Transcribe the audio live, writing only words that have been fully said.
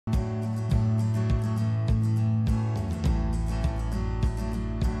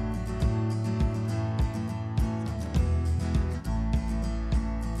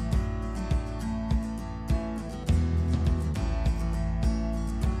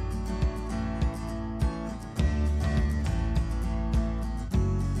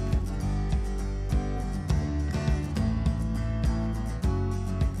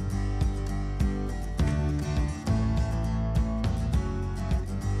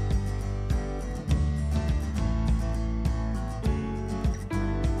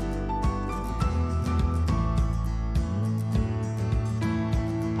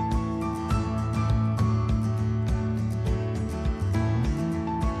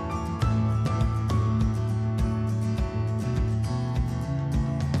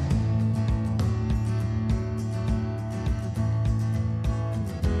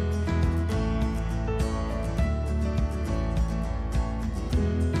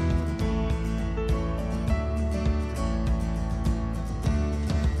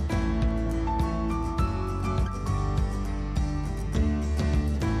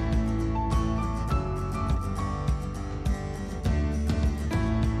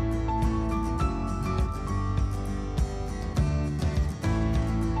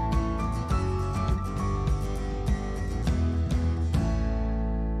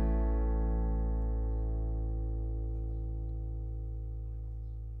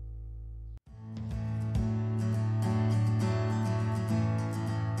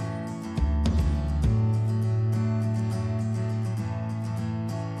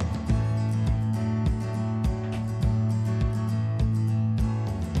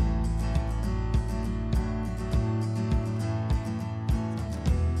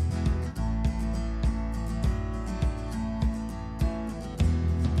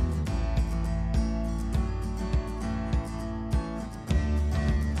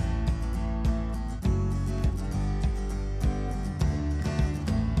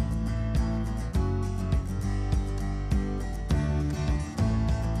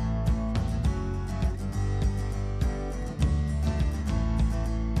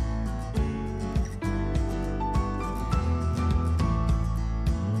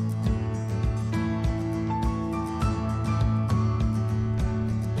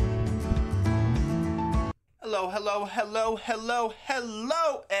Hello, hello, hello, hello,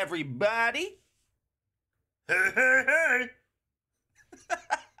 hello, everybody. Hey, hey, hey.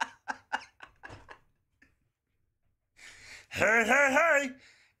 Hey, hey, hey.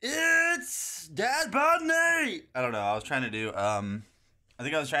 It's Dad Bod Nate. I don't know. I was trying to do, I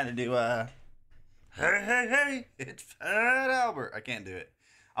think I was trying to do, hey, hey, hey. It's Fat Albert. I can't do it.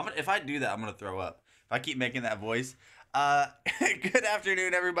 If I do that, I'm going to throw up. If I keep making that voice. Good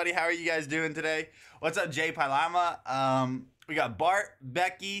afternoon, everybody. How are you guys doing today? What's up, Jay Pilama? We got Bart,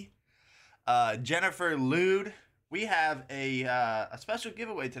 Becky, Jennifer Lude. We have a special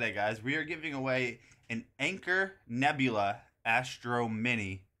giveaway today, guys. We are giving away an Anker Nebula Astro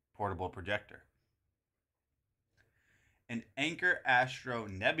Mini portable projector. An Anker Astro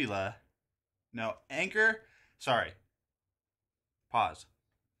Nebula. No, Anker. Sorry. Pause.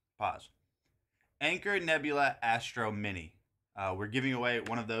 Anker Nebula Astro Mini. We're giving away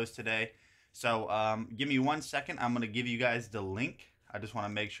one of those today. So give me 1 second. I'm going to give you guys the link. I just want to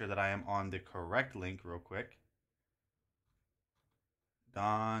make sure that I am on the correct link real quick.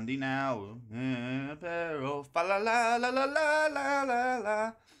 Dondi now. Fa la la la la la la la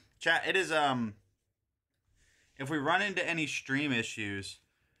la. Chat, it is if we run into any stream issues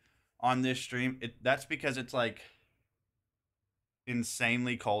on this stream, that's because it's like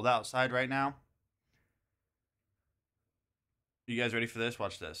insanely cold outside right now. You guys ready for this?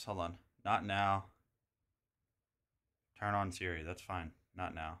 Watch this. Hold on. Not now. Turn on Siri. That's fine.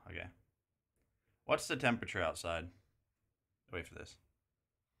 Not now. Okay. What's the temperature outside? Wait for this.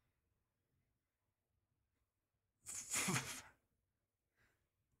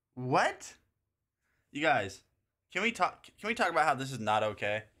 What? You guys, can we talk about how this is not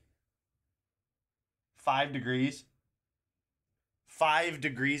okay? 5 degrees. 5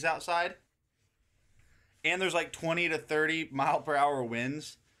 degrees outside. And there's like 20 to 30 mile per hour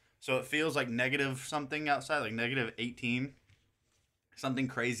winds. So it feels like negative something outside, like negative 18. Something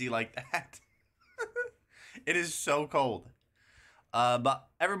crazy like that. It is so cold. But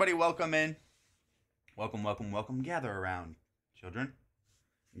everybody welcome in. Welcome, welcome, welcome. Gather around, children.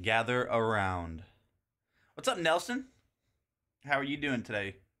 Gather around. What's up, Nelson? How are you doing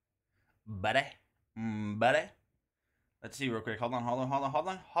today, buddy? Buddy? Let's see real quick. Hold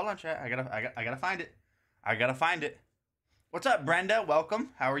on, chat. I gotta find it. I gotta find it. What's up, Brenda?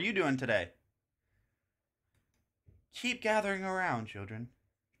 Welcome. How are you doing today? Keep gathering around, children.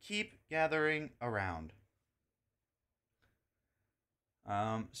 Keep gathering around.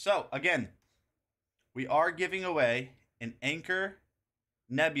 So, again, we are giving away an Anker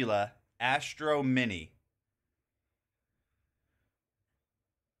Nebula Astro Mini.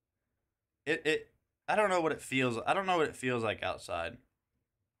 I don't know what it feels. I don't know what it feels like outside.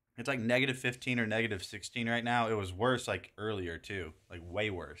 It's like negative 15 or negative 16 right now. It was worse like earlier too. Like way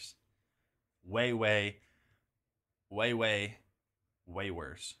worse. Way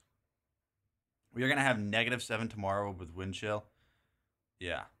worse. We are going to have negative 7 tomorrow with wind chill.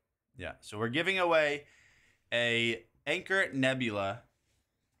 Yeah. So we're giving away an Anker Nebula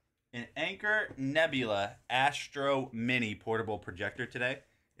Astro Mini portable projector today.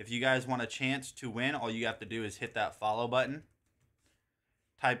 If you guys want a chance to win, all you have to do is hit that follow button.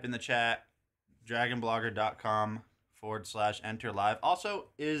 Type in the chat, dragonblogger.com/enter live. Also,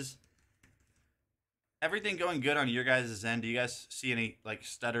 is everything going good on your guys' end? Do you guys see any like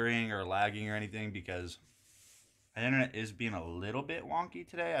stuttering or lagging or anything? Because the internet is being a little bit wonky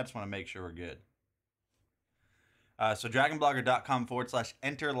today. I just want to make sure we're good. So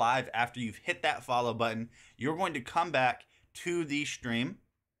dragonblogger.com/enter live. After you've hit that follow button, you're going to come back to the stream.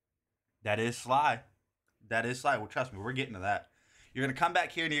 That is Sly. Well, trust me, we're getting to that. You're going to come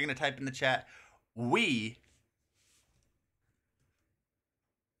back here and you're going to type in the chat, we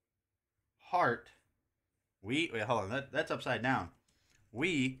wait, hold on. That's upside down.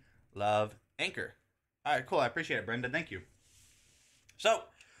 We love Anker. All right, cool. I appreciate it, Brenda. Thank you. So,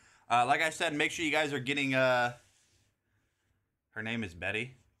 like I said, make sure you guys are getting, her name is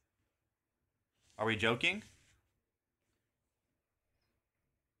Betty. Are we joking?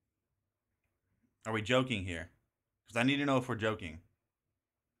 Are we joking here? Because I need to know if we're joking.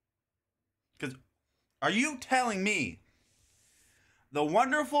 Because are you telling me the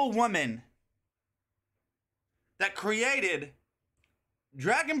wonderful woman that created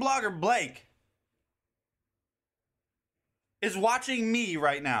Dragon Blogger Blake is watching me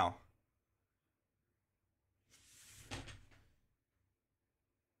right now?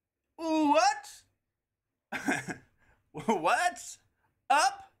 What? What's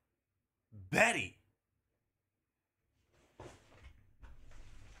up, Betty?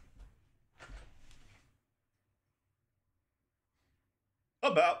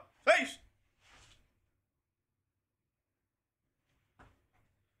 About face.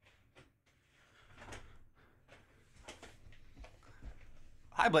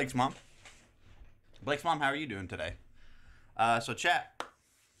 Hi, Blake's mom. Blake's mom, how are you doing today? So chat,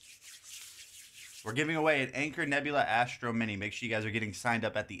 we're giving away an Anker Nebula Astro Mini. Make sure you guys are getting signed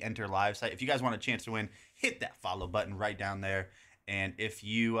up at the Enter Live site. If you guys want a chance to win, hit that follow button right down there. And if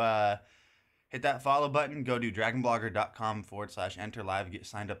you hit that follow button, go to dragonblogger.com/enter live, get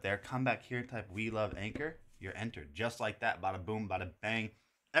signed up there. Come back here, type "We Love Anker." You're entered. Just like that. Bada boom, bada bang.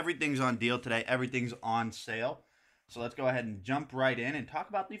 Everything's on deal today. Everything's on sale. So let's go ahead and jump right in and talk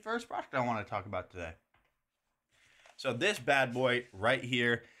about the first product I want to talk about today. So this bad boy right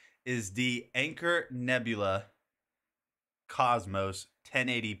here is the Anker Nebula Cosmos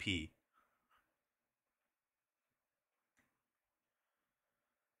 1080p.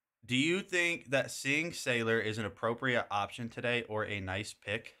 Do you think that Seeing Sailor is an appropriate option today or a nice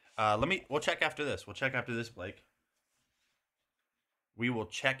pick? We'll check after this. We'll check after this, Blake. We will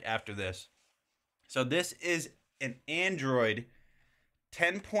check after this. So this is an Android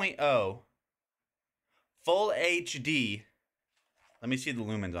 10.0 full HD. Let me see the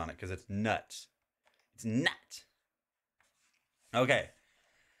lumens on it because it's nuts. It's nuts. Okay.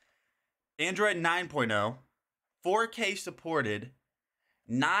 Android 9.0, 4K supported,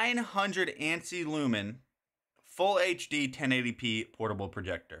 900 ANSI lumen, full HD 1080p portable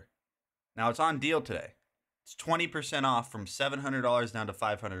projector. Now it's on deal today. It's 20% off from $700 down to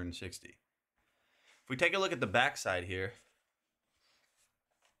 $560. If we take a look at the backside here,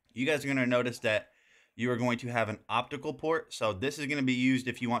 you guys are going to notice that you are going to have an optical port. So this is going to be used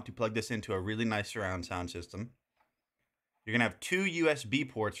if you want to plug this into a really nice surround sound system. You're going to have two USB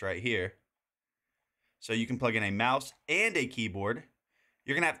ports right here. So you can plug in a mouse and a keyboard.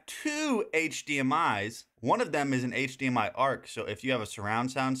 You're going to have two HDMIs. One of them is an HDMI ARC. So if you have a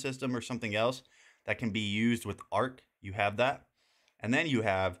surround sound system or something else that can be used with ARC, you have that. And then you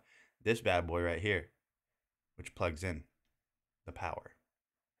have this bad boy right here, which plugs in the power.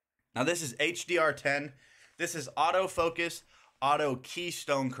 Now this is HDR10. This is autofocus, auto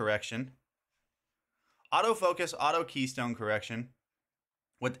keystone correction. Autofocus, auto keystone correction.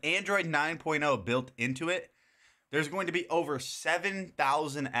 With Android 9.0 built into it, there's going to be over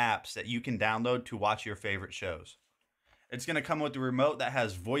 7,000 apps that you can download to watch your favorite shows. It's going to come with a remote that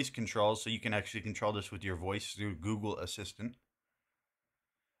has voice controls, so you can actually control this with your voice through Google Assistant.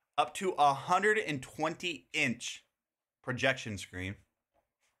 Up to 120-inch projection screen.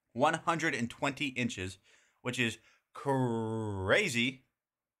 120 inches, which is crazy.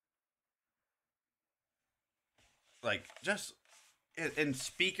 Like, just... And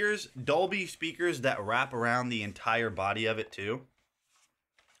speakers, Dolby speakers that wrap around the entire body of it too.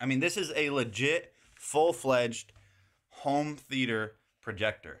 I mean, this is a legit, full-fledged home theater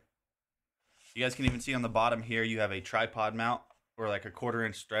projector. You guys can even see on the bottom here, you have a tripod mount or like a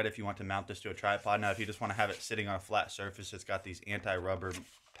 1/4-inch thread if you want to mount this to a tripod. Now, if you just want to have it sitting on a flat surface, it's got these anti-rubber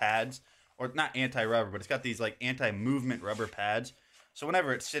pads, or not anti-rubber, but it's got these like anti-movement rubber pads. So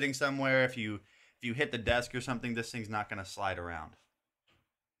whenever it's sitting somewhere, if you hit the desk or something, this thing's not going to slide around.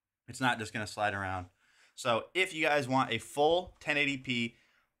 It's not just going to slide around. So if you guys want a full 1080p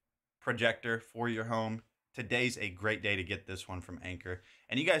projector for your home, today's a great day to get this one from Anker.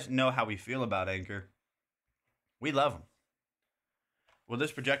 And you guys know how we feel about Anker. We love them. Will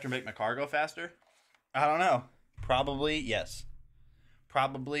this projector make my car go faster? I don't know. Probably yes.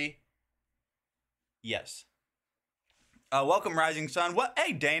 Probably yes. Welcome, Rising Sun. What?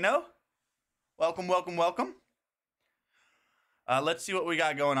 Hey, Dano. Welcome, welcome, welcome. Let's see what we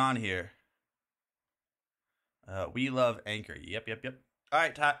got going on here. We love Anker. Yep. All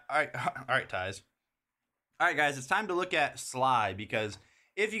right, all right, Ties. All right, guys, it's time to look at Sly, because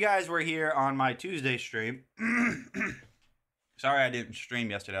if you guys were here on my Tuesday stream, sorry I didn't stream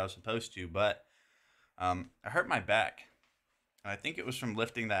yesterday. I was supposed to, but I hurt my back. And I think it was from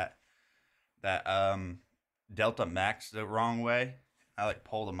lifting that Delta Max the wrong way. I like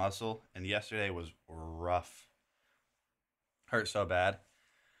pulled a muscle, and yesterday was rough. Hurt so bad.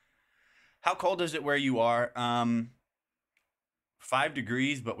 How cold is it where you are? 5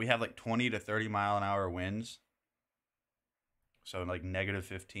 degrees, but we have like 20 to 30 mile an hour winds. So like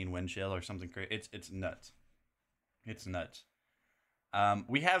 -15 wind chill or something crazy. It's nuts. It's nuts.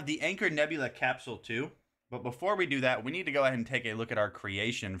 We have the Anker Nebula capsule too. But before we do that, we need to go ahead and take a look at our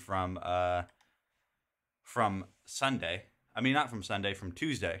creation from Sunday. I mean, not from Sunday, from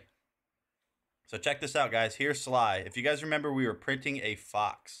Tuesday. So check this out, guys. Here's Sly. If you guys remember, we were printing a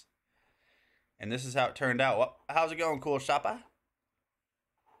fox. And this is how it turned out. Well, how's it going, Cool Shoppa?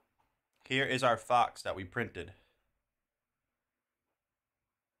 Here is our fox that we printed.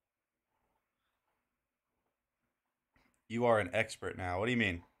 You are an expert now. What do you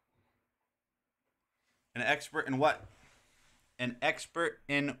mean? An expert in what? An expert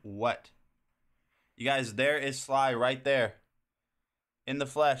in what? You guys, there is Sly right there. In the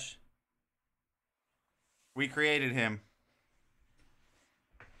flesh. We created him.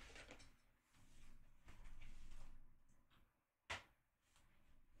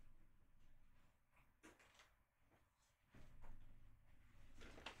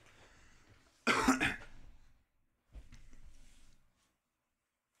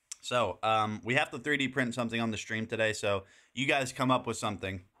 So, we have to 3D print something on the stream today. So, you guys come up with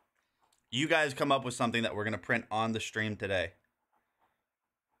something. You guys come up with something that we're going to print on the stream today.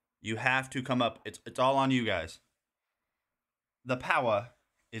 You have to come up. It's all on you guys. The power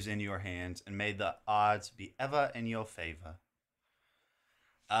is in your hands, and may the odds be ever in your favor.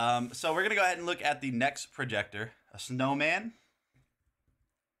 So, we're going to go ahead and look at the next projector. A snowman.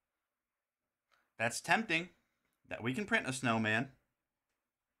 That's tempting that we can print a snowman.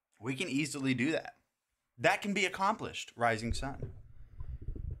 We can easily do that. That can be accomplished, Rising Sun.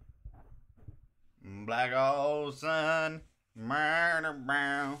 Black old sun. Murder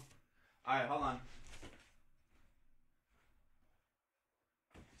brown. All right, hold on.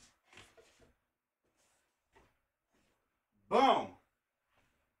 Boom.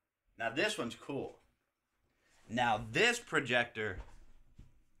 Now this one's cool. Now this projector,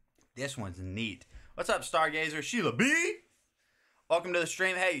 this one's neat. What's up, Stargazer? Sheila B? Welcome to the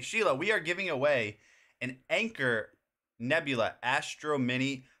stream. Hey, Sheila, we are giving away an Anker Nebula Astro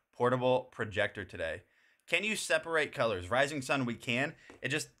Mini portable projector today. Can you separate colors? Rising Sun, we can. It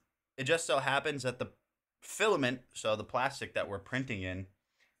just so happens that the filament, so the plastic that we're printing in,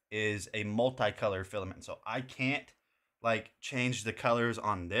 is a multicolor filament. So I can't like change the colors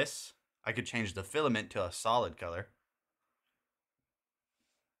on this. I could change the filament to a solid color.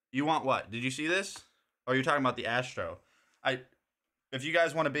 You want what? Did you see this? Or you're talking about the Astro? If you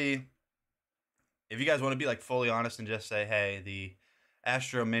guys want to be like fully honest and just say, hey, the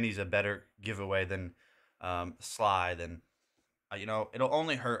Astro Mini's a better giveaway than Sly, then you know, it'll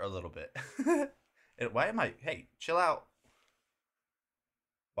only hurt a little bit. Why am I? Hey, chill out.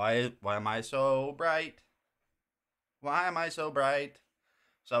 Why am I so bright? Why am I so bright?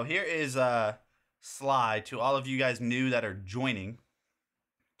 So here is Sly to all of you guys new that are joining.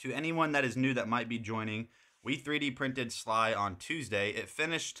 To anyone that is new that might be joining, we 3D printed Sly on Tuesday. It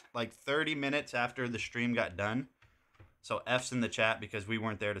finished like 30 minutes after the stream got done. So F's in the chat because we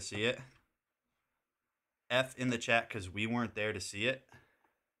weren't there to see it. F in the chat because we weren't there to see it.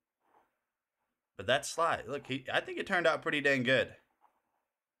 But that's Sly. Look, I think it turned out pretty dang good.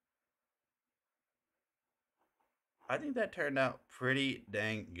 I think that turned out pretty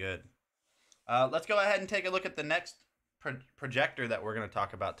dang good. Let's go ahead and take a look at the next projector that we're going to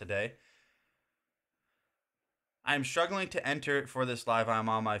talk about today. I'm struggling to enter for this live. I'm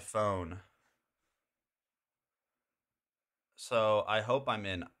on my phone. So I hope I'm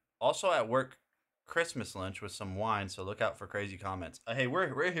in. Also at work, Christmas lunch with some wine, so look out for crazy comments. Hey,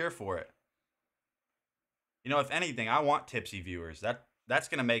 we're here for it. You know, if anything, I want tipsy viewers. That's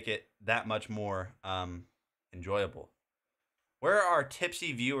going to make it that much more enjoyable. Where are our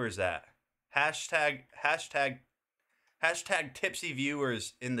tipsy viewers at? Hashtag tipsy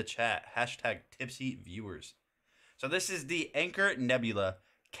viewers in the chat. Hashtag tipsy viewers. So this is the Anker Nebula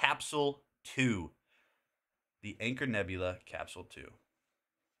Capsule 2. The Anker Nebula Capsule 2.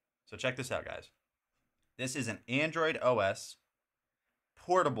 So check this out, guys. This is an Android OS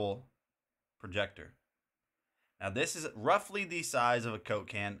portable projector. Now this is roughly the size of a Coke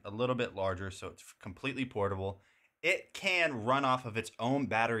can, a little bit larger, so it's completely portable. It can run off of its own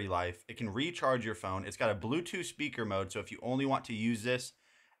battery life. It can recharge your phone. It's got a Bluetooth speaker mode, so if you only want to use this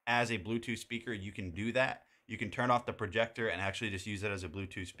as a Bluetooth speaker, you can do that. You can turn off the projector and actually just use it as a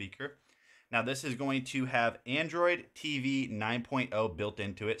Bluetooth speaker. Now this is going to have Android TV 9.0 built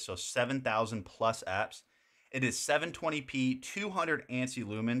into it, so 7,000 plus apps. It is 720p, 200 ANSI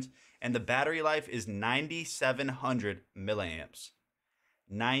lumens, and the battery life is 9,700 milliamps.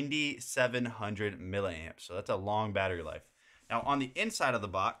 9,700 milliamps. So that's a long battery life. Now on the inside of the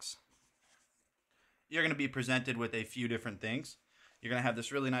box, you're going to be presented with a few different things. You're going to have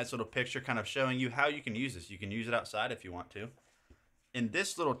this really nice little picture kind of showing you how you can use this. You can use it outside if you want to. In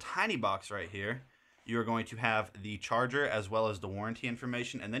this little tiny box right here, you're going to have the charger as well as the warranty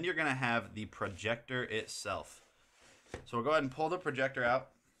information, and then you're going to have the projector itself. So we'll go ahead and pull the projector out.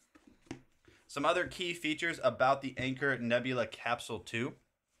 Some other key features about the Anker Nebula Capsule 2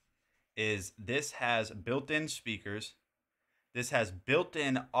 is this has built-in speakers. This has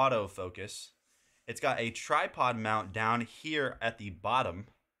built-in autofocus. It's got a tripod mount down here at the bottom.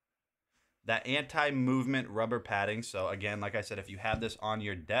 That anti-movement rubber padding. So again, like I said, if you have this on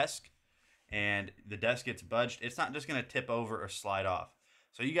your desk and the desk gets budged, it's not just going to tip over or slide off.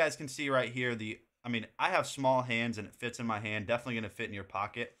 So you guys can see right here, I have small hands and it fits in my hand, definitely going to fit in your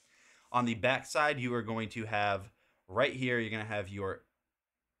pocket. On the back side, you are going to have, right here, you're going to have your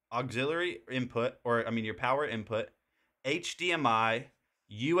auxiliary input, your power input, HDMI,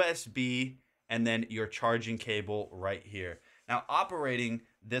 USB, and then your charging cable right here. Now, operating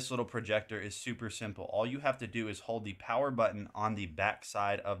this little projector is super simple. All you have to do is hold the power button on the back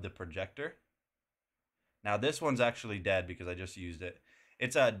side of the projector. Now, this one's actually dead because I just used it.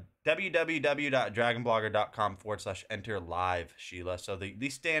 It's a www.dragonblogger.com/enter live, Sheila. So the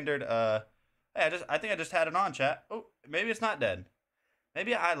standard, hey, I think I just had it on, chat. Oh, maybe it's not dead.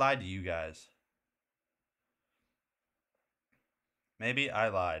 Maybe I lied to you guys. Maybe I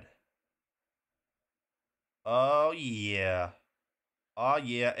lied. Oh, yeah. Oh,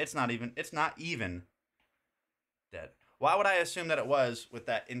 yeah. It's not even dead. Why would I assume that it was with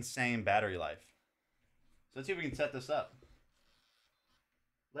that insane battery life? So let's see if we can set this up.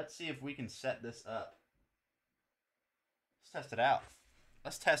 Let's see if we can set this up. Let's test it out.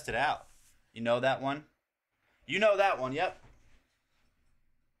 Let's test it out. You know that one? You know that one, yep.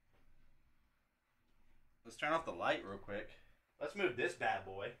 Let's turn off the light real quick. Let's move this bad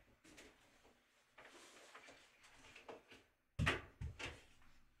boy.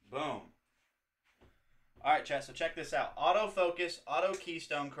 Boom. All right, chat, so check this out. Autofocus, auto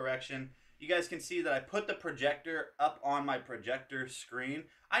keystone correction. You guys can see that I put the projector up on my projector screen.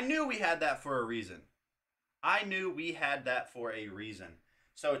 I knew we had that for a reason.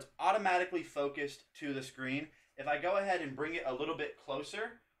 So it's automatically focused to the screen. If I go ahead and bring it a little bit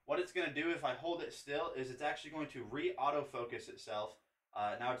closer, what it's going to do if I hold it still is it's actually going to re-autofocus itself.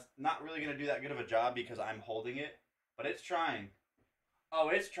 Now, it's not really going to do that good of a job because I'm holding it, but it's trying. Oh,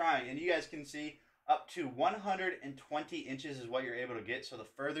 it's trying. And you guys can see up to 120 inches is what you're able to get. So the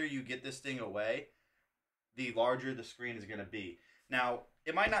further you get this thing away, the larger the screen is going to be. Now,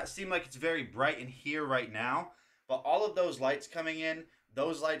 it might not seem like it's very bright in here right now, but all of those lights coming in,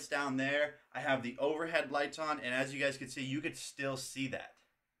 those lights down there, I have the overhead lights on, and as you guys can see, you could still see that.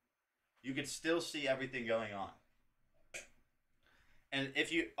 You could still see everything going on. And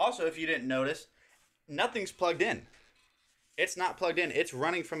if you didn't notice, nothing's plugged in. It's not plugged in. It's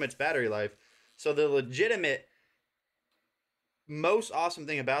running from its battery life. So the legitimate, most awesome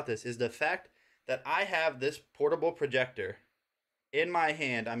thing about this is the fact that I have this portable projector in my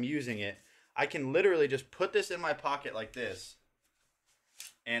hand. I'm using it. I can literally just put this in my pocket like this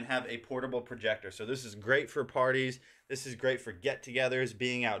and have a portable projector. So this is great for parties. This is great for get-togethers,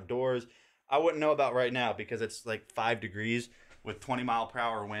 being outdoors. I wouldn't know about right now because it's like 5 degrees with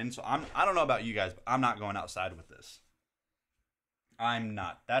 20-mile-per-hour wind. So I don't know about you guys, but I'm not going outside with this. I'm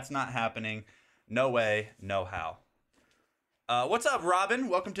not. That's not happening. No way, no how. What's up, Robin?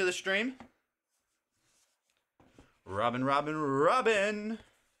 Welcome to the stream. Robin.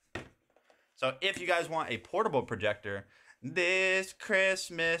 So if you guys want a portable projector this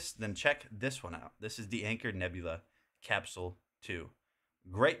Christmas, then check this one out. This is the Anker Nebula Capsule 2.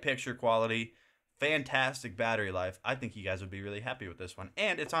 Great picture quality, fantastic battery life. I think you guys would be really happy with this one.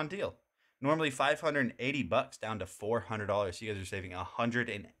 And it's on deal. Normally $580 down to $400. So you guys are saving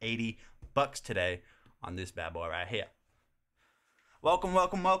 $180 today on this bad boy right here. Welcome.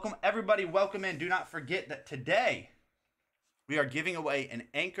 Everybody, welcome in. Do not forget that today we are giving away an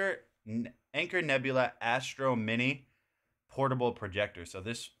Anker Nebula Astro Mini portable projector. So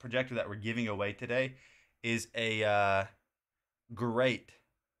this projector that we're giving away today is a great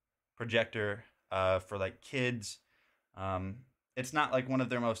projector for like kids. It's not like one of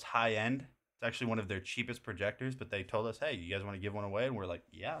their most high end. It's actually one of their cheapest projectors, but they told us, hey, you guys want to give one away? And we're like,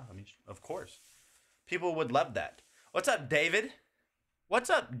 yeah, I mean, of course. People would love that. What's up, David? So let's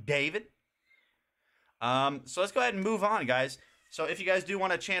go ahead and move on, guys. So if you guys do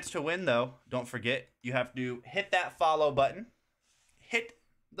want a chance to win, though, don't forget, you have to hit that follow button. Hit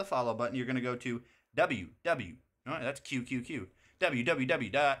the follow button. You're going to go to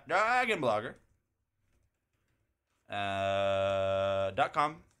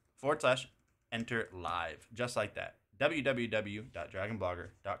www.dragonblogger.com/enter live. Just like that.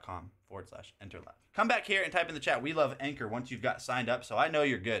 www.dragonblogger.com/enter live. Come back here and type in the chat. We love Anker once you've got signed up, so I know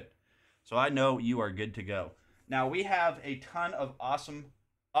you're good. So I know you are good to go. Now, we have a ton of awesome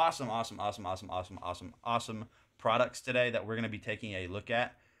products today that we're going to be taking a look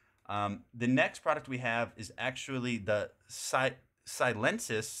at. The next product we have is actually the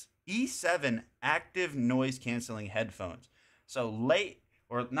Silensis E7 active noise canceling headphones. So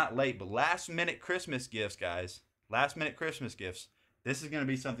last minute Christmas gifts, guys. Last minute Christmas gifts. This is going to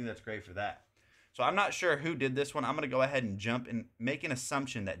be something that's great for that. So I'm not sure who did this one. I'm going to go ahead and jump and make an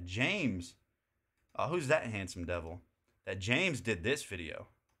assumption that James Oh, who's that handsome devil? That James did this video.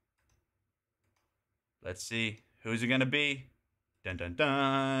 Let's see. Who's it going to be? Dun, dun,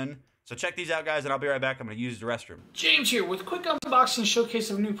 dun. So check these out, guys, and I'll be right back. I'm going to use the restroom. James here with a quick unboxing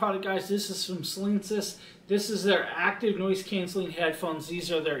showcase of a new product, guys. This is from Slinksys. This is their active noise canceling headphones.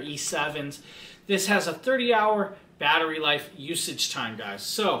 These are their E7s. This has a 30-hour battery life usage time, guys.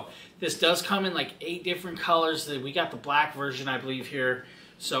 So this does come in like 8 different colors. We got the black version, I believe, here.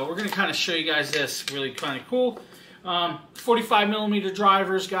 So we're going to kind of show you guys this. Really kind of cool. 45mm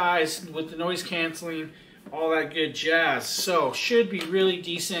drivers, guys, with the noise canceling, all that good jazz. So should be really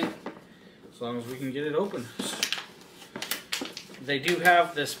decent as long as we can get it open. They do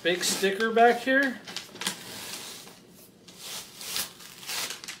have this big sticker back here.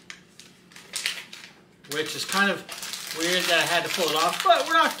 Which is kind of weird that I had to pull it off, but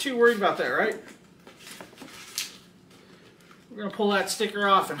we're not too worried about that, right? We're going to pull that sticker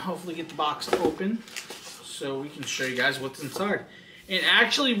off and hopefully get the box open so we can show you guys what's inside. And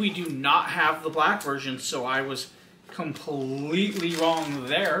actually, we do not have the black version, so I was completely wrong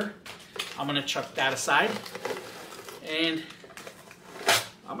there. I'm going to chuck that aside. And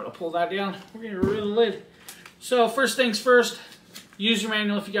I'm going to pull that down. We're going to get rid of the lid. So first things first, user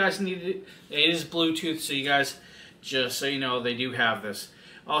manual if you guys need it. It is Bluetooth, so you guys, just so you know, they do have this.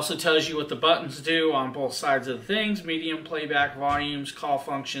 Also tells you what the buttons do on both sides of the things, medium, playback, volumes, call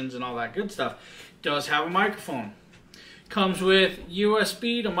functions, and all that good stuff. It does have a microphone. Comes with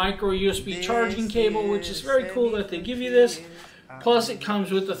USB to micro USB charging cable, which is very cool that they give you this. Plus it comes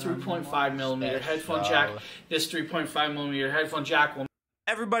with a 3.5mm headphone jack. This 3.5mm headphone jack will...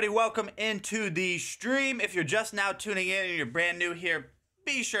 Everybody, welcome into the stream. If you're just now tuning in and you're brand new here,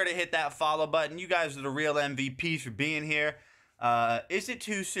 be sure to hit that follow button. You guys are the real MVPs for being here. Is it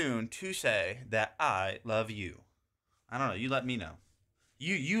too soon to say that I love you? I don't know. You let me know.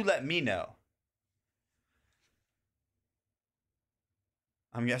 You let me know.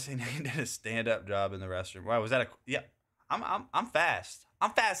 I'm guessing he did a stand-up job in the restroom. Wow, was that a... Yeah, I'm fast.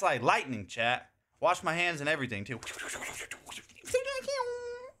 I'm fast like lightning, chat. Wash my hands and everything, too.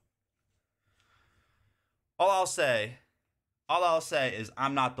 All I'll say is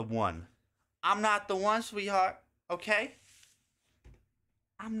I'm not the one. I'm not the one, sweetheart. Okay?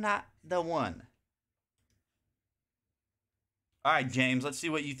 I'm not the one. All right, James, let's see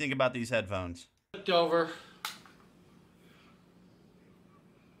what you think about these headphones. Looked over.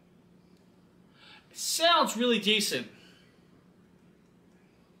 It sounds really decent.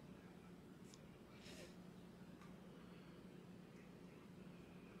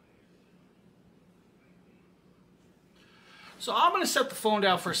 So I'm going to set the phone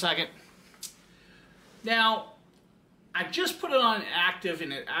down for a second. Now, I just put it on active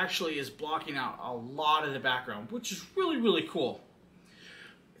and it actually is blocking out a lot of the background, which is really, really cool.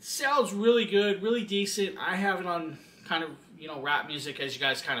 It sounds really good, really decent. I have it on kind of, you know, rap music, as you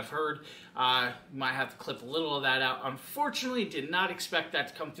guys kind of heard. Might have to clip a little of that out. Unfortunately, did not expect that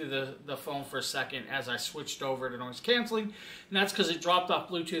to come through the phone for a second as I switched over to noise canceling. And that's because it dropped off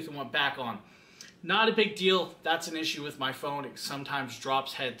Bluetooth and went back on. Not a big deal. That's an issue with my phone. It sometimes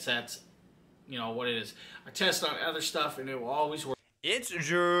drops headsets. You know what it is. I test on other stuff and it will always work. It's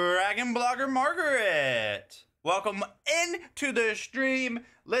Dragon Blogger Margaret. Welcome into the stream.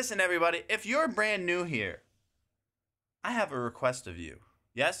 Listen, everybody, if you're brand new here, I have a request of you.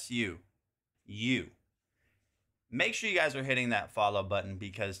 Yes, you. Make sure you guys are hitting that follow button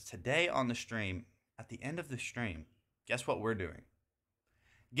because today on the stream, at the end of the stream, guess what we're doing?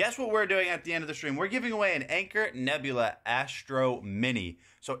 Guess what we're doing at the end of the stream? We're giving away an Anker Nebula Astro Mini.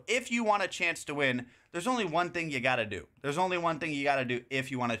 So if you want a chance to win, there's only one thing you got to do. There's only one thing you got to do if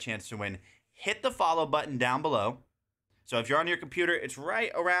you want a chance to win. Hit the follow button down below. So if you're on your computer, it's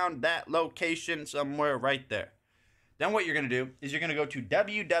right around that location somewhere right there. Then what you're going to do is you're going to go to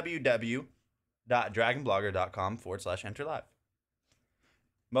www.dragonblogger.com/enter live.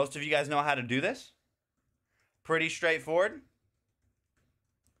 Most of you guys know how to do this. Pretty straightforward.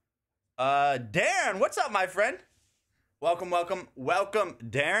 Darren, what's up, my friend? Welcome,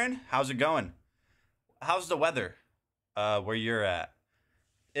 Darren. How's it going? How's the weather where you're at?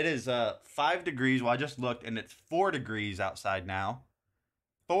 It is 5 degrees. Well, I just looked, and it's 4 degrees outside now.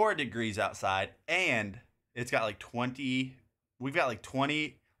 4 degrees outside, and it's got like 20. We've got like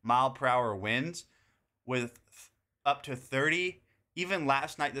 20 mile-per-hour winds with up to 30. Even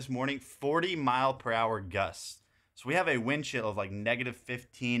last night, this morning, 40 mile-per-hour gusts. So we have a wind chill of like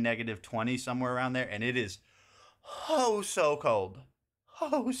 -15, -20, somewhere around there. And it is oh so cold.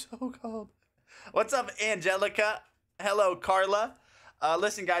 Oh, so cold. What's up, Angelica? Hello, Carla.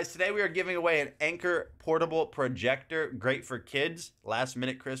 Listen, guys, today we are giving away an Anker portable projector. Great for kids.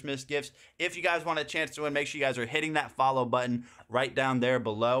 Last-minute Christmas gifts. If you guys want a chance to win, make sure you guys are hitting that follow button right down there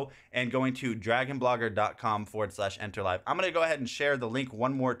below and going to dragonblogger.com/enter live. I'm going to go ahead and share the link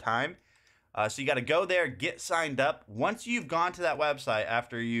one more time. So you got to go there, get signed up. Once you've gone to that website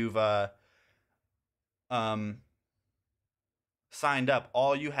after you've signed up,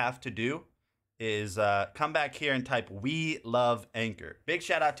 all you have to do is come back here and type "We love Anker." Big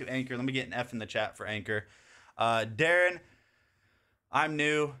shout out to Anker. Let me get an F in the chat for Anker. Darren, I'm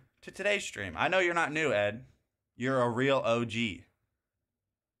new to today's stream. I know you're not new, Ed. You're a real OG.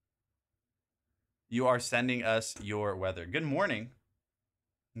 You are sending us your weather. Good morning.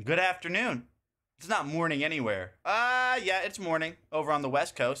 Good afternoon. It's not morning anywhere. Yeah, it's morning over on the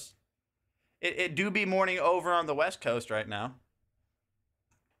West Coast. It do be morning over on the West Coast right now.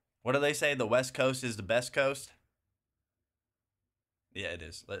 What do they say? The West Coast is the best coast? Yeah, it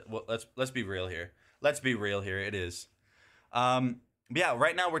is. Let's be real here. Let's be real here. It is. Yeah,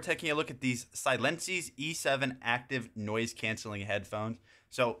 right now we're taking a look at these Silences E7 active noise canceling headphones.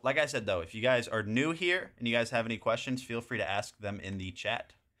 So, like I said though, if you guys are new here and you guys have any questions, feel free to ask them in the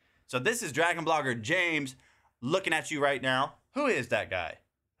chat. So this is Dragon Blogger James looking at you right now. Who is that guy?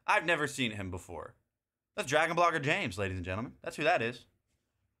 I've never seen him before. That's Dragon Blogger James, ladies and gentlemen. That's who that is.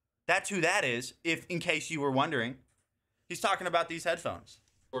 That's who that is, if in case you were wondering. He's talking about these headphones.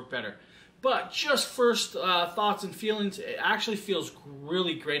 Work better. But just first thoughts and feelings, it actually feels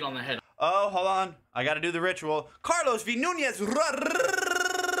really great on the head. Oh, hold on. I got to do the ritual. Carlos V. Nunez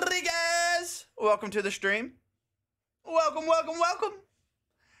Rodriguez. Welcome to the stream. Welcome, welcome, welcome.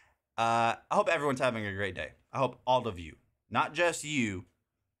 I hope everyone's having a great day. I hope all of you, not just you,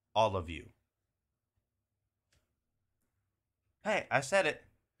 all of you. Hey, I said it.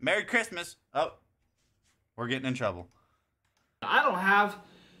 Merry Christmas. Oh, we're getting in trouble. I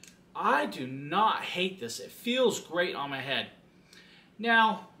do not hate this. It feels great on my head.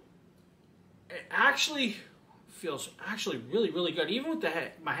 Now, it actually feels really, really good, even with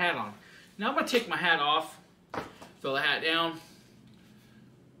my hat on. Now I'm going to take my hat off, throw the hat down,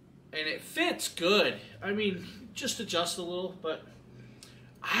 and it fits good. I mean, just adjust a little, but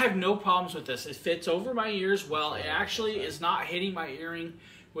I have no problems with this. It fits over my ears well. It actually is not hitting my earring,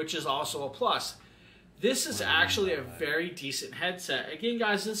 which is also a plus. This is actually a very decent headset. Again,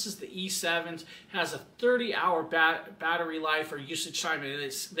 guys, this is the E7. Has a 30-hour battery life or usage time.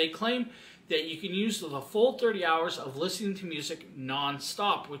 They claim that you can use the full 30 hours of listening to music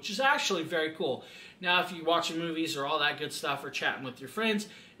non-stop, which is actually very cool. Now, if you're watching movies or all that good stuff or chatting with your friends,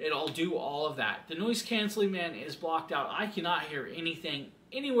 it'll do all of that. The noise canceling, man, is blocked out. I cannot hear anything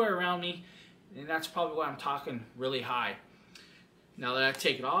anywhere around me, and that's probably why I'm talking really high. Now that I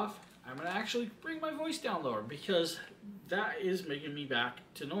take it off, I'm going to actually bring my voice down lower because that is making me back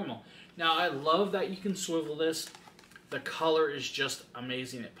to normal. Now, I love that you can swivel this. The color is just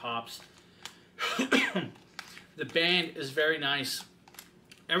amazing. It pops. The band is very nice.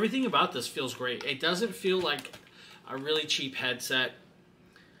 Everything about this feels great. It doesn't feel like a really cheap headset.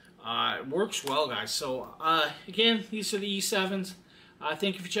 It works well, guys. So, again, these are the E7s.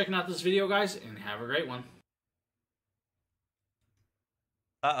 Thank you for checking out this video, guys, and have a great one.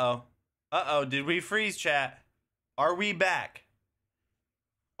 Uh-oh. Uh-oh, did we freeze, chat? Are we back?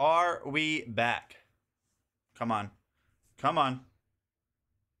 Are we back? Come on. Come on.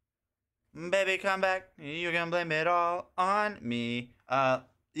 Baby, come back. You can blame it all on me.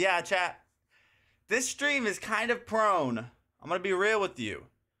 Yeah, chat. This stream is kind of prone. I'm going to be real with you.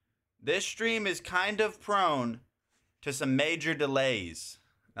 This stream is kind of prone to some major delays.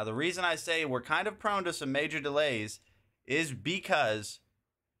 Now, the reason I say we're kind of prone to some major delays is because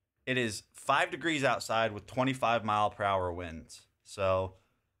it is 5 degrees outside with 25-mile-per-hour winds. So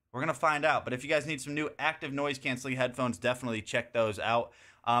we're going to find out. But if you guys need some new active noise-canceling headphones, definitely check those out.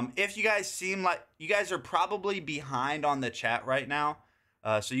 If you guys seem like you guys are probably behind on the chat right now,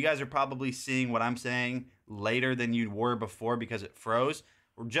 so you guys are probably seeing what I'm saying later than you were before because it froze.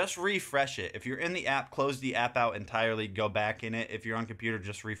 Just refresh it. If you're in the app, close the app out entirely, go back in it. If you're on computer,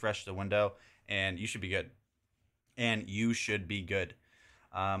 just refresh the window, and you should be good. And you should be good.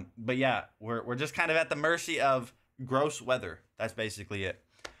 But yeah, we're just kind of at the mercy of gross weather. That's basically it.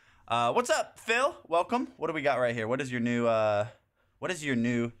 What's up, Phil? Welcome. What do we got right here? What is your new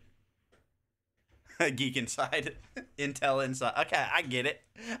Geek Inside? Intel Inside. Okay, I get it.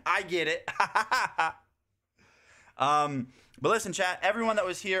 I get it. But listen, chat, everyone that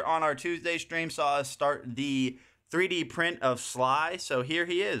was here on our Tuesday stream saw us start the 3D print of Sly. So here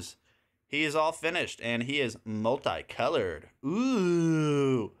he is. He is all finished, and he is multicolored.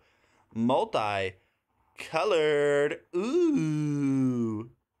 Ooh, multicolored colored. Ooh.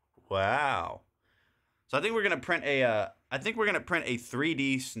 Wow. So I think we're gonna print a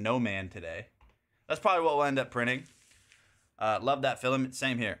 3D snowman today. That's probably what we'll end up printing. Love that filament.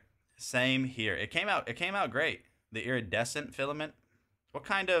 Same here. Same here. It came out great. The iridescent filament. What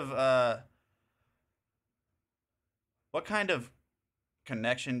kind of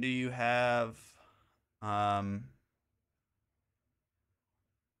connection do you have?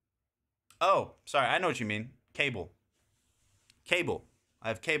 Oh, sorry. I know what you mean. Cable. Cable. I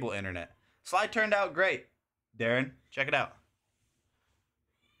have cable internet. Slide turned out great. Darren, check it out.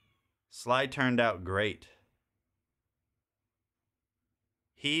 Slide turned out great.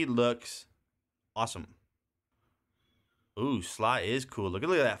 He looks awesome. Ooh, Sly is cool. Look at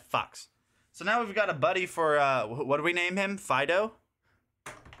that fox. So now we've got a buddy for, what do we name him? Fido?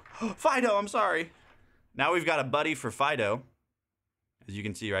 Fido, I'm sorry. Now we've got a buddy for Fido, as you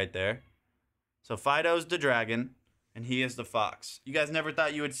can see right there. So Fido's the dragon, and he is the fox. You guys never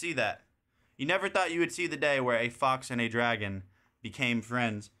thought you would see that. You never thought you would see the day where a fox and a dragon became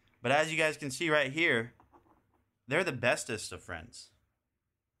friends. But as you guys can see right here, they're the bestest of friends.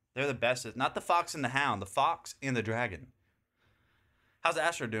 They're the bestest. Not the fox and the hound, the fox and the dragon. How's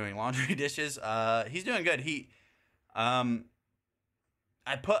Astro doing? Laundry dishes? He's doing good. I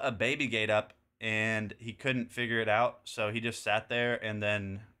put a baby gate up and he couldn't figure it out. So he just sat there and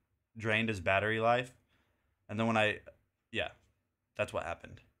then drained his battery life. And then that's what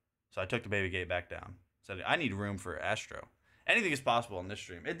happened. So I took the baby gate back down. Said, I need room for Astro. Anything is possible in this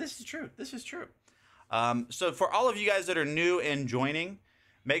stream. This is true. This is true. So for all of you guys that are new and joining,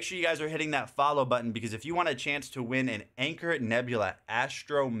 make sure you guys are hitting that follow button, because if you want a chance to win an Anchor Nebula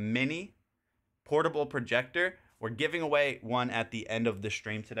Astro Mini portable projector, we're giving away one at the end of the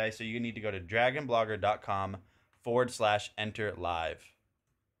stream today. So you need to go to dragonblogger.com/enter live.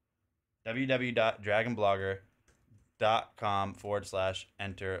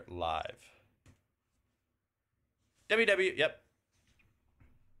 www.dragonblogger.com/enter live. Yep.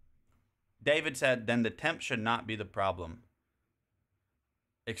 David said, then the temp should not be the problem.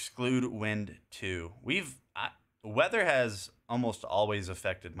 Exclude wind too. Weather has almost always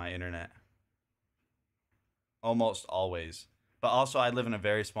affected my internet. Almost always. But also, I live in a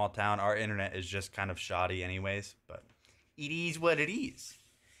very small town. Our internet is just kind of shoddy anyways. But it is what it is.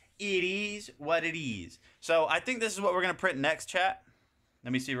 It is what it is. So I think this is what we're going to print next, chat.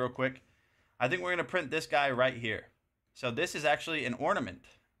 Let me see real quick. I think we're going to print this guy right here. So this is actually an ornament.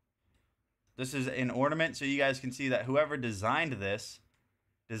 This is an ornament, so you guys can see that whoever designed this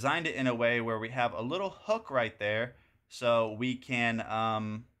designed it in a way where we have a little hook right there, so we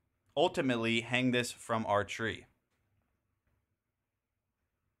can ultimately hang this from our tree.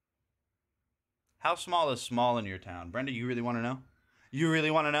 How small is small in your town? Brenda, you really want to know? You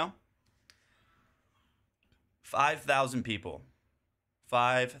really want to know? 5,000 people.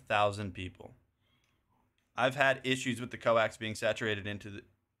 5,000 people. I've had issues with the coax being saturated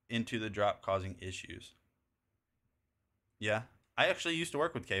into the drop, causing issues. Yeah, I actually used to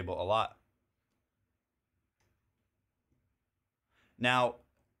work with cable a lot. Now,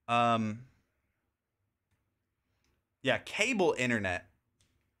 yeah, cable internet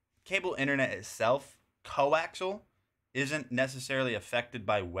itself, coaxial, isn't necessarily affected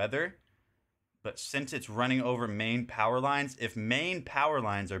by weather, but since it's running over main power lines, if main power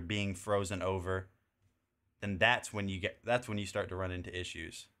lines are being frozen over, then that's when you start to run into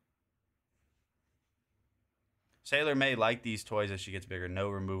issues. Sailor may like these toys as she gets bigger. No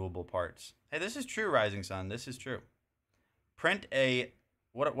removable parts. Hey, this is true, Rising Sun. This is true. Print a...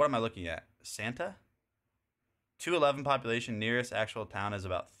 What am I looking at? Santa? 211 population. Nearest actual town is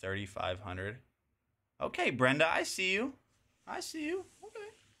about 3,500. Okay, Brenda, I see you. I see you. Okay.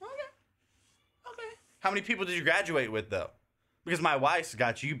 How many people did you graduate with, though? Because my wife's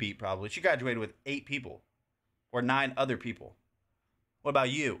got you beat, probably. She graduated with 8 people. Or 9 other people. What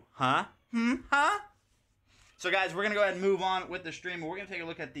about you? Huh? Huh? So, guys, we're going to go ahead and move on with the stream. We're going to take a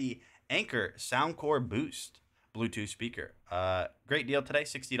look at the Anker Soundcore Boost Bluetooth speaker. Great deal today.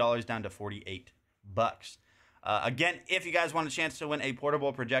 $60 down to $48. Again, if you guys want a chance to win a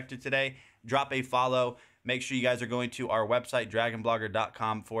portable projector today, drop a follow. Make sure you guys are going to our website,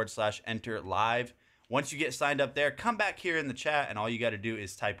 dragonblogger.com/enter live. Once you get signed up there, come back here in the chat, and all you got to do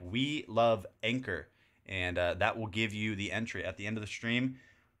is type "We Love Anchor," and that will give you the entry. At the end of the stream,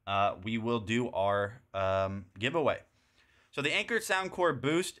 we will do our giveaway. So the Anker Soundcore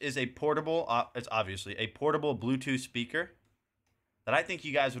Boost is a portable, it's obviously a portable Bluetooth speaker that I think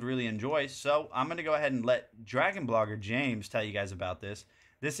you guys would really enjoy. So I'm going to go ahead and let Dragon Blogger James tell you guys about this.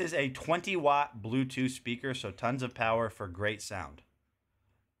 This is a 20-watt Bluetooth speaker, so tons of power for great sound.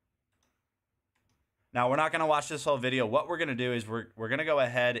 Now, we're not going to watch this whole video. What we're going to do is we're going to go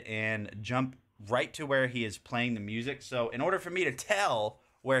ahead and jump right to where he is playing the music. So in order for me to tell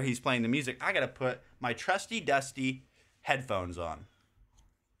where he's playing the music, I got to put my trusty, dusty headphones on.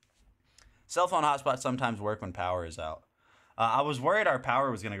 Cell phone hotspots sometimes work when power is out. I was worried our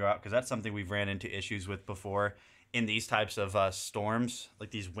power was going to go out because that's something we've ran into issues with before in these types of storms,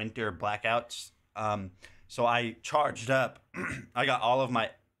 like these winter blackouts. So I charged up. I got all of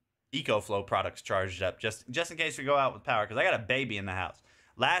my EcoFlow products charged up just in case we go out with power because I got a baby in the house.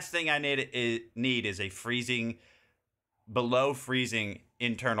 Last thing I need is a freezing, below freezing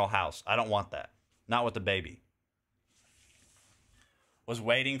internal house. I don't want that. Not with the baby. Was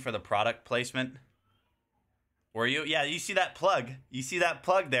waiting for the product placement. Were you? Yeah, you see that plug. You see that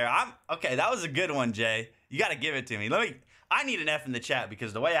plug there. Okay, that was a good one, Jay. You got to give it to me. I need an F in the chat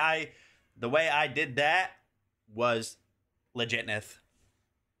because the way I did that was legitness.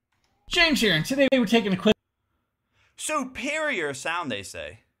 James here, and today we're taking a quick... Superior sound, they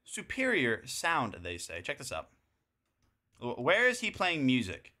say. Superior sound, they say. Check this out. Where is he playing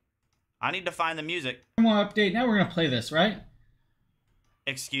music? I need to find the music. Update. Now we're going to play this, right?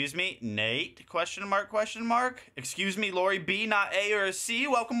 Excuse me, Nate? Question mark, question mark. Excuse me, Lori B, not A or a C.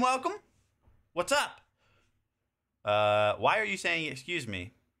 Welcome, welcome. What's up? Why are you saying excuse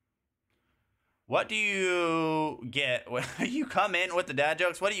me? What do you get when you come in with the dad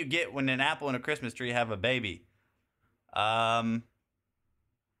jokes? What do you get when an apple and a Christmas tree have a baby? Dang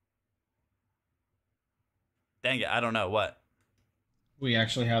it, I don't know. What? We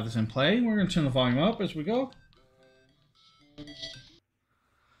actually have this in play. We're going to turn the volume up as we go.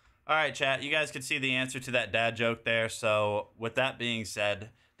 All right, chat. You guys could see the answer to that dad joke there. So with that being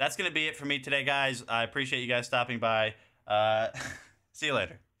said, that's going to be it for me today, guys. I appreciate you guys stopping by. See you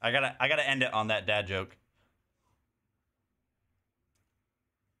later. I gotta end it on that dad joke.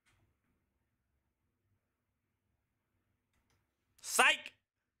 Psych!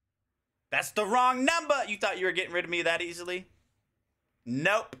 That's the wrong number. You thought you were getting rid of me that easily?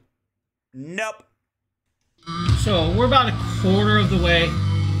 Nope. Nope. So we're about a quarter of the way.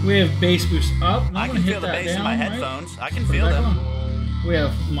 We have bass boost up. I can feel the bass in my headphones. I can feel them. We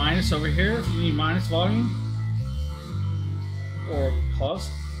have minus over here if you need minus volume. Or plus.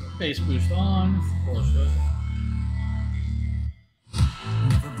 Bass boost on, of course.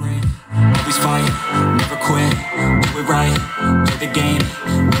 Never break, always fight, never quit, do it right, play the game,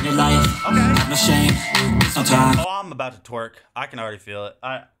 win it life, okay. Have no shame, there's no time. Oh, I'm about to twerk. I can already feel it.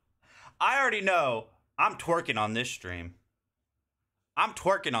 I already know I'm twerking on this stream. I'm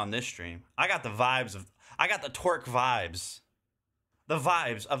twerking on this stream. I got the twerk vibes. The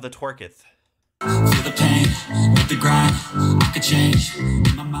vibes of the twerketh. Feel the pain, with the grind, I could change,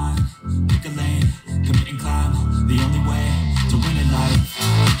 in my mind, pick a lane, commit and climb, the only way to win in life.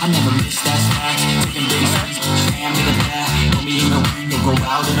 I never miss that spot, taking big swings, jam to the back, put me in the ring, you'll go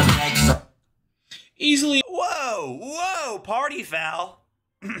out in the back. Easily. Whoa, party foul.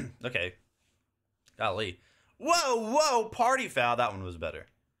 Okay. Golly. Whoa, party foul. That one was better.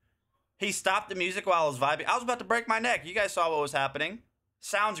 He stopped the music while I was vibing. I was about to break my neck. You guys saw what was happening.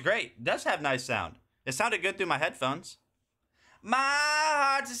 Sounds great. It does have nice sound. It sounded good through my headphones. My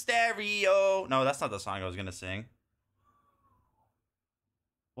heart's a stereo. No, that's not the song I was gonna sing.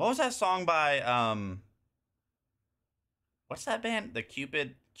 What was that song by what's that band? The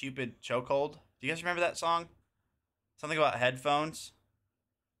Cupid Chokehold. Do you guys remember that song? Something about headphones?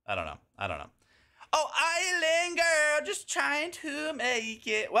 I don't know. Oh, Island Girl, just trying to make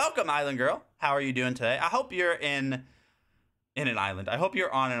it. Welcome, Island Girl. How are you doing today? I hope you're in an island. I hope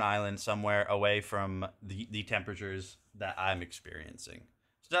you're on an island somewhere away from the temperatures that I'm experiencing.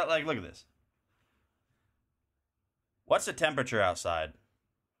 So, like, look at this. What's the temperature outside?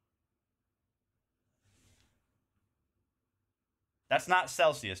 That's not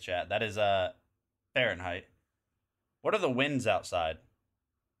Celsius, chat. That is Fahrenheit. What are the winds outside?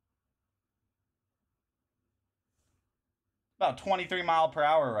 About 23 miles per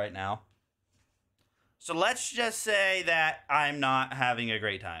hour right now. So let's just say that I'm not having a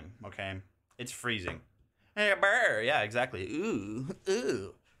great time, okay? It's freezing. Yeah, exactly.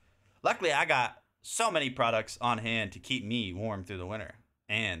 Ooh. Luckily, I got so many products on hand to keep me warm through the winter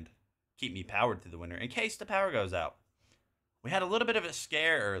and keep me powered through the winter in case the power goes out. We had a little bit of a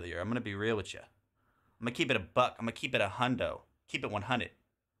scare earlier. I'm going to be real with you. I'm going to keep it a buck. I'm going to keep it a hundo. Keep it 100.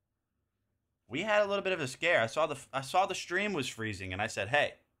 We had a little bit of a scare. I saw the stream was freezing, and I said,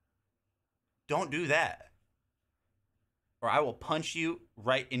 hey, don't do that, or I will punch you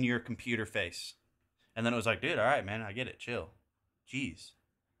right in your computer face. And then it was like, dude, all right, man, I get it. Chill. Jeez.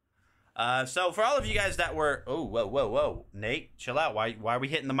 So for all of you guys that were, oh, whoa, Nate, chill out. Why are we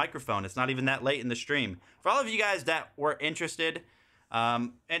hitting the microphone? It's not even that late in the stream. For all of you guys that were interested,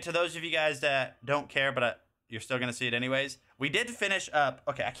 and to those of you guys that don't care, but you're still gonna see it anyways, we did finish up.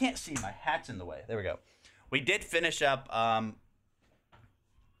 Okay, I can't see. My hat's in the way. There we go. We did finish up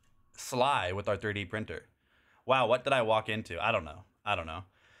Sly with our 3D printer. Wow, what did I walk into? I don't know.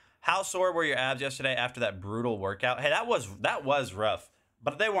 How sore were your abs yesterday after that brutal workout? Hey, that was rough.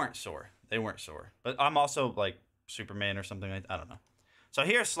 But they weren't sore. But I'm also like Superman or something like that. I don't know. So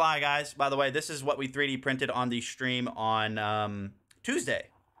here's Sly, guys. By the way, this is what we 3D printed on the stream on Tuesday.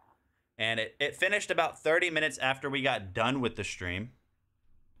 And it finished about 30 minutes after we got done with the stream.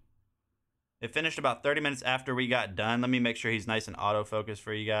 It finished about 30 minutes after we got done. Let me make sure he's nice and autofocused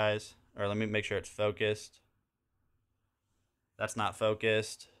for you guys. Or let me make sure it's focused. That's not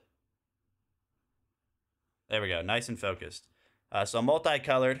focused. There we go. Nice and focused. So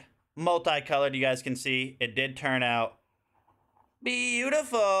multicolored, you guys can see it did turn out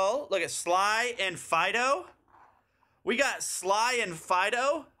beautiful. Look at Sly and Fido. We got Sly and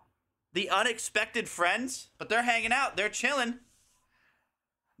Fido, the unexpected friends, but they're hanging out. They're chilling.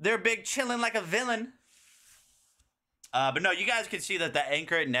 They're big chilling like a villain. But no, you guys can see that the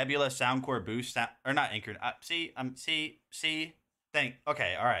Anchor Nebula Soundcore Boost, or not Anchor.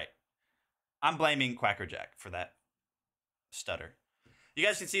 Okay, all right. I'm blaming Quackerjack for that stutter. You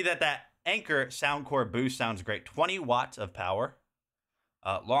guys can see that Anchor Soundcore Boost sounds great. 20 watts of power.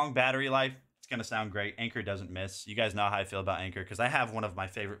 Long battery life. It's going to sound great. Anchor doesn't miss. You guys know how I feel about Anchor because I have one of my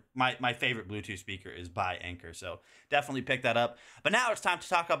favorite, my favorite Bluetooth speaker is by Anchor. So definitely pick that up. But now it's time to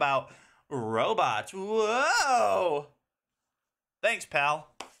talk about robots. Whoa! Thanks,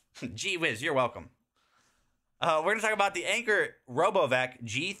 pal. Gee whiz, you're welcome. We're going to talk about the Anchor RoboVac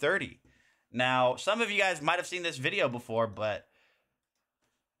G30. Now, some of you guys might have seen this video before, but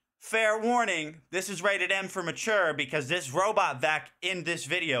fair warning, this is rated M for mature because this robot vac in this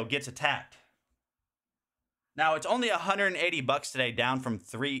video gets attacked. Now, it's only $180 today, down from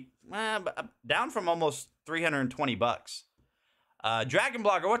almost $320. Dragon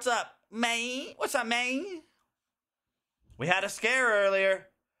Blogger, what's up, man? What's up, man? We had a scare earlier.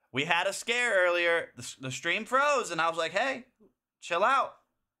 The stream froze, and I was like, hey, chill out.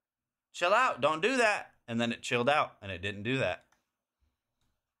 Chill out. Don't do that. And then it chilled out, and it didn't do that.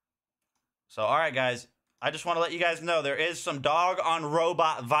 So, all right, guys. I just want to let you guys know there is some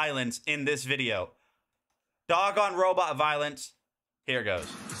dog-on-robot violence in this video. Dog-on-robot violence. Here goes.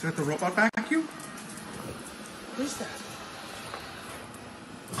 Is that the robot vacuum? What is that?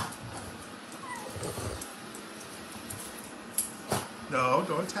 No,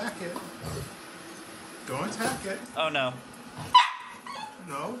 don't attack it. Don't attack it. Oh, no.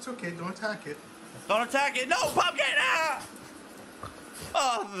 No, it's okay. Don't attack it. Don't attack it. No, Pumpkin! Ah!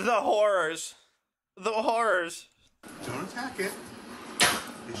 Oh, the horrors. The horrors. Don't attack it.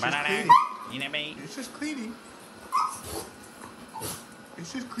 It's just Banana. cleaning. You know me? It's just cleaning.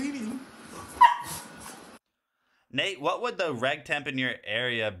 It's just cleaning. Nate, what would the reg temp in your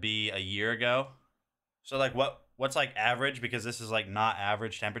area be a year ago? So, like, what's like average? Because this is like not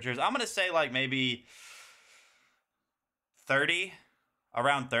average temperatures. I'm gonna say like maybe 30.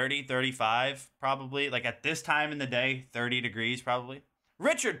 Around 30, 35, probably. Like at this time in the day, 30 degrees, probably.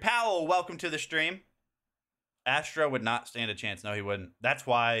 Richard Powell, welcome to the stream. Astro would not stand a chance. No, he wouldn't. That's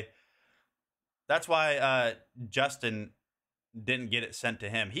why Justin didn't get it sent to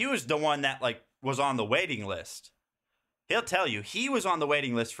him. He was the one that like was on the waiting list. He'll tell you, he was on the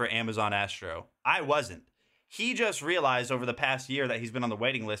waiting list for Amazon Astro. I wasn't. He just realized over the past year that he's been on the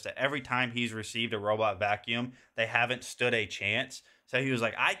waiting list that every time he's received a robot vacuum, they haven't stood a chance. So he was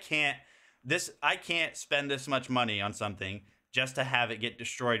like, I can't spend this much money on something just to have it get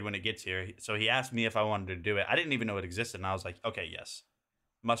destroyed when it gets here. So he asked me if I wanted to do it. I didn't even know it existed. And I was like, okay, yes.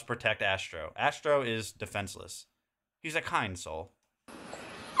 Must protect Astro. Astro is defenseless. He's a kind soul.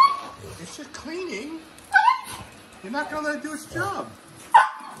 It's just cleaning. You're not going to let it do its job.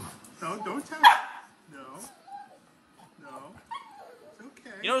 No, don't attack it. No. It's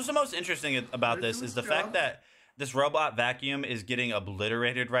okay. You know what's the most interesting about this is the fact that this robot vacuum is getting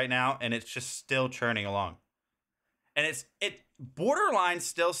obliterated right now, and it's just still churning along. And it borderline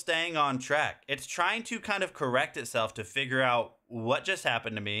still staying on track. It's trying to kind of correct itself to figure out what just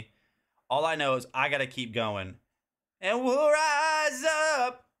happened to me. All I know is I got to keep going. And we'll rise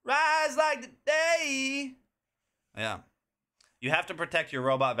up, rise like the day. Yeah. You have to protect your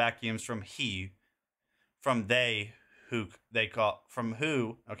robot vacuums from they who they call, from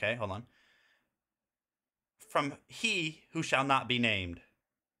who, okay, hold on. From he who shall not be named.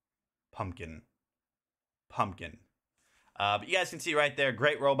 Pumpkin. But you guys can see right there,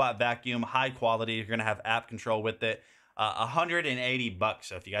 great robot vacuum, high quality. You're going to have app control with it. $180.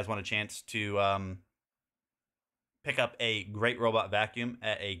 So if you guys want a chance to pick up a great robot vacuum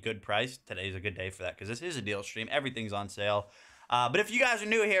at a good price, today's a good day for that because this is a deal stream. Everything's on sale. But if you guys are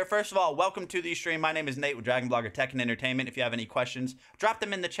new here, first of all, welcome to the stream. My name is Nate with Dragon Blogger Tech and Entertainment. If you have any questions, drop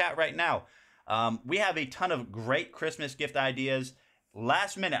them in the chat right now. We have a ton of great Christmas gift ideas.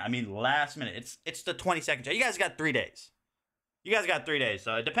 Last minute. It's the 22nd. You guys got 3 days.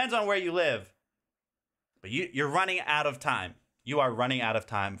 So it depends on where you live. But you're running out of time. You are running out of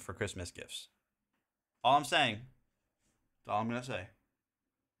time for Christmas gifts. All I'm saying. That's all I'm going to say.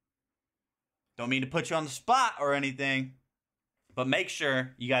 Don't mean to put you on the spot or anything. But make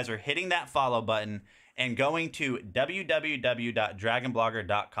sure you guys are hitting that follow button and going to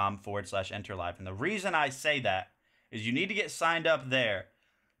www.dragonblogger.com/enter-live. And the reason I say that is you need to get signed up there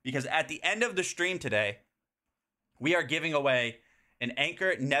because at the end of the stream today, we are giving away an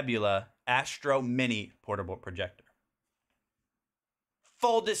Anker Nebula Astro Mini portable projector.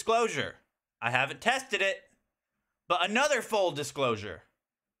 Full disclosure, I haven't tested it, but another full disclosure.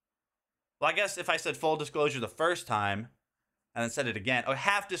 Well, I guess if I said full disclosure the first time, and then said it again. Oh,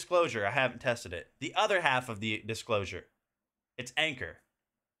 half disclosure. I haven't tested it. The other half of the disclosure. It's Anker.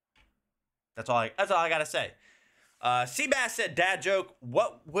 That's all I gotta say. Seabass said, dad joke,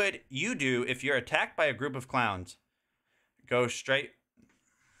 what would you do if you're attacked by a group of clowns? Go straight.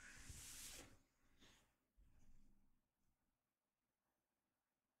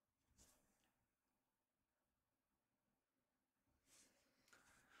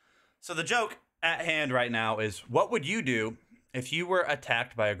 So the joke at hand right now is, what would you do if you were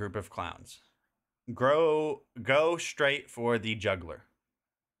attacked by a group of clowns? Go straight for the juggler.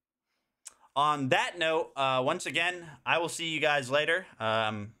 On that note, once again, I will see you guys later.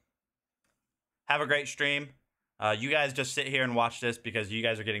 Have a great stream. You guys just sit here and watch this because you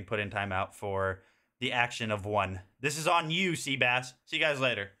guys are getting put in timeout for the action of one. This is on you, Seabass. See you guys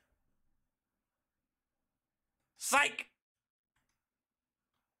later. Psych!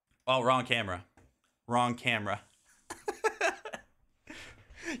 Oh, wrong camera. Wrong camera.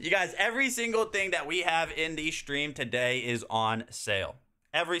 You guys, every single thing that we have in the stream today is on sale.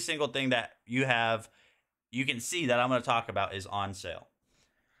 Every single thing that you have, you can see that I'm going to talk about is on sale.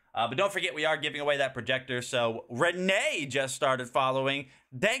 But don't forget, we are giving away that projector. So Renee just started following.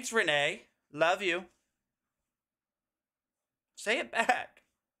 Thanks, Renee. Love you. Say it back.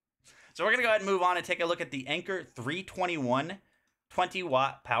 So we're going to go ahead and move on and take a look at the Anker 321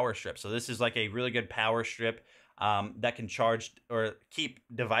 20-watt power strip. So this is like a really good power strip that can charge or keep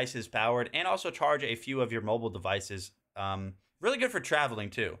devices powered and also charge a few of your mobile devices. Really good for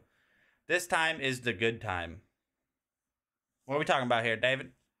traveling too. This time is the good time. What are we talking about here,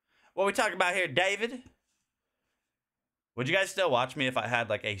 David? Would you guys still watch me if I had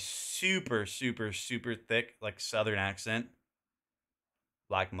like a super, super, super thick like Southern accent?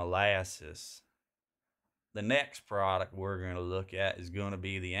 Like molasses. The next product we're going to look at is going to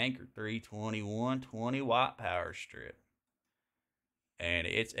be the Anker 321 20-watt power strip. And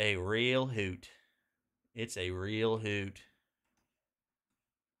it's a real hoot. It's a real hoot.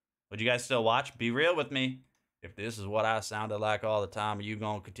 Would you guys still watch? Be real with me. If this is what I sounded like all the time, are you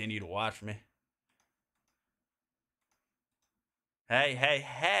going to continue to watch me? Hey.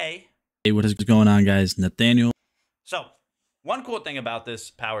 Hey, what is going on, guys? Nathaniel. So, one cool thing about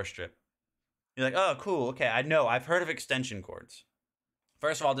this power strip. You're like, oh, cool. Okay, I know. I've heard of extension cords.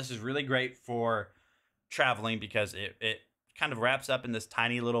 First of all, this is really great for traveling because it kind of wraps up in this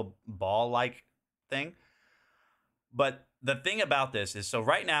tiny little ball-like thing. But the thing about this is, so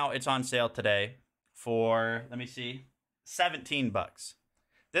right now it's on sale today for, let me see, $17.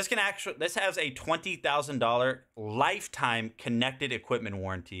 This has a $20,000 lifetime connected equipment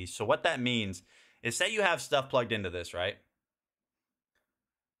warranty. So what that means is, say you have stuff plugged into this, right?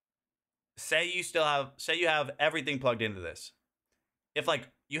 Say you have everything plugged into this. If like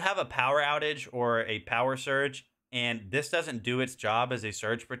you have a power outage or a power surge and this doesn't do its job as a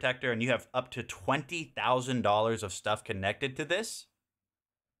surge protector and you have up to $20,000 of stuff connected to this,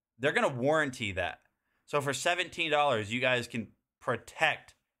 they're going to warranty that. So for $17, you guys can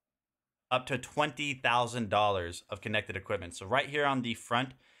protect up to $20,000 of connected equipment. So right here on the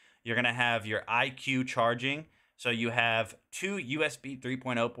front, you're going to have your IQ charging. So you have two USB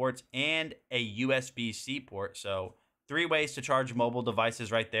 3.0 ports and a USB-C port. So 3 ways to charge mobile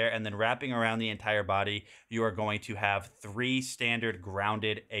devices right there. And then wrapping around the entire body, you are going to have 3 standard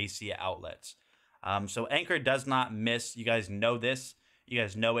grounded AC outlets. So Anker does not miss. You guys know this. You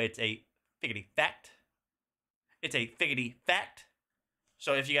guys know it's a figgity fact. It's a figgity fact.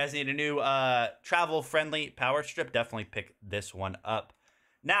 So if you guys need a new travel-friendly power strip, definitely pick this one up.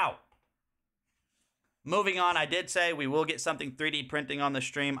 Now, moving on, I did say we will get something 3D printing on the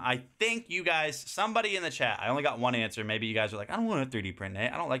stream. I think you guys, somebody in the chat, I only got one answer. Maybe you guys are like, I don't want to 3D print,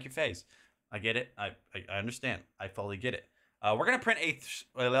 Nate. I don't like your face. I get it. I understand. I fully get it. We're gonna print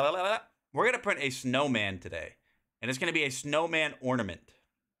a snowman today, and it's gonna be a snowman ornament.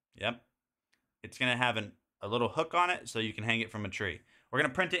 Yep. It's gonna have a little hook on it so you can hang it from a tree. We're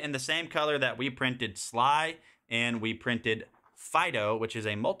gonna print it in the same color that we printed Sly and we printed Fido, which is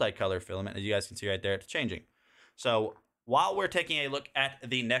a multicolor filament. As you guys can see right there, it's changing. So while we're taking a look at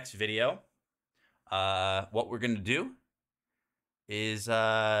the next video, what we're gonna do is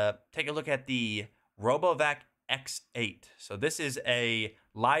take a look at the RoboVac X8. So this is a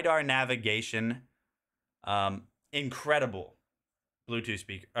LiDAR navigation, incredible Bluetooth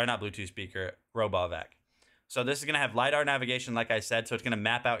speaker, or not Bluetooth speaker, RoboVac. So this is going to have LiDAR navigation, like I said, so it's going to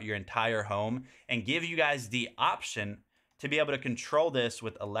map out your entire home and give you guys the option to be able to control this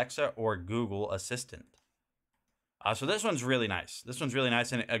with Alexa or Google Assistant. So this one's really nice. This one's really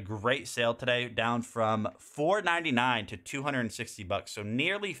nice and a great sale today, down from $499 to $260. So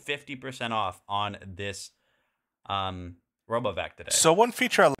nearly 50% off on this RoboVac today. So one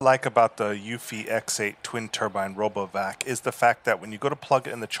feature I like about the Eufy X8 twin turbine RoboVac is the fact that when you go to plug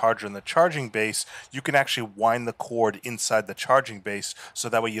it in the charger in the charging base, you can actually wind the cord inside the charging base, so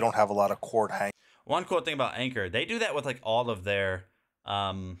that way you don't have a lot of cord hanging. One cool thing about Anker, they do that with like all of their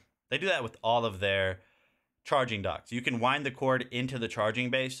charging docks. You can wind the cord into the charging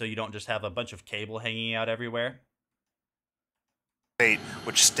base so you don't just have a bunch of cable hanging out everywhere.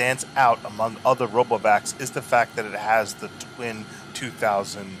 Which stands out among other RoboVacs is the fact that it has the twin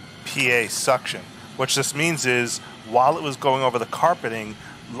 2000 PA suction. What this means is, while it was going over the carpeting,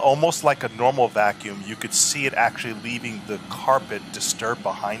 almost like a normal vacuum, you could see it actually leaving the carpet disturbed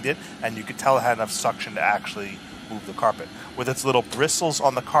behind it, and you could tell it had enough suction to actually move the carpet. With its little bristles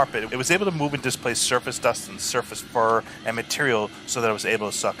on the carpet, it was able to move and displace surface dust and surface fur and material so that it was able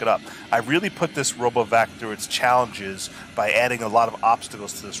to suck it up. I really put this RoboVac through its challenges by adding a lot of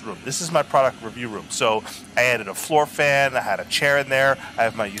obstacles to this room. This is my product review room. So I added a floor fan, I had a chair in there, I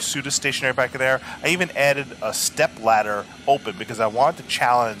have my Yasuda stationary back in there. I even added a step ladder open because I wanted to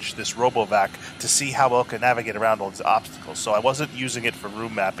challenge this RoboVac to see how well it can navigate around all these obstacles. So I wasn't using it for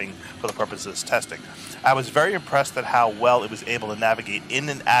room mapping for the purposes of this testing. I was very impressed at how well it was able to navigate in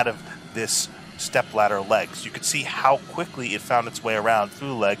and out of this stepladder legs. You could see how quickly it found its way around through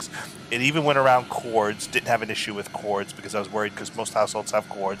the legs. It even went around cords, didn't have an issue with cords because I was worried because most households have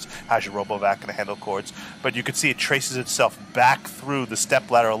cords. How's your RoboVac going to handle cords? But you could see it traces itself back through the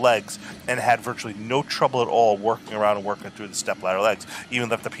stepladder legs and it had virtually no trouble at all working around and working through the stepladder legs. Even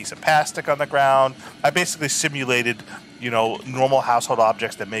left a piece of plastic on the ground. I basically simulated, you know, normal household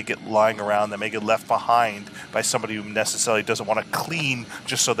objects that may get lying around, that may get left behind by somebody who necessarily doesn't want to clean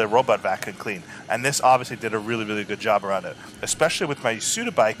just so their RoboVac can clean. And this obviously did a really, really good job around it, especially with my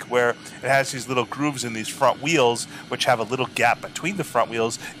Yasuda bike where it has these little grooves in these front wheels which have a little gap between the front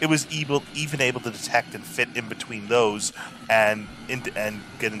wheels. It was even able to detect and fit in between those and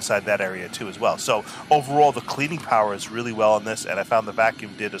get inside that area too as well. So overall, the cleaning power is really well on this, and I found the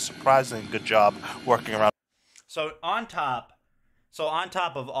vacuum did a surprisingly good job working around. So on top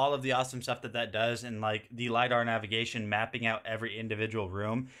of all of the awesome stuff that does, and like the LiDAR navigation mapping out every individual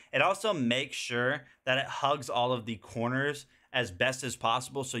room, it also makes sure that it hugs all of the corners as best as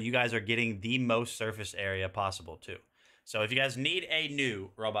possible, so you guys are getting the most surface area possible too. So if you guys need a new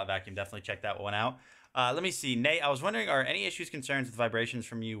robot vacuum, definitely check that one out. Let me see. Nate, I was wondering, are any issues, concerns with vibrations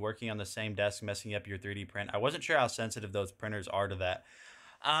from you working on the same desk messing up your 3D print? I wasn't sure how sensitive those printers are to that.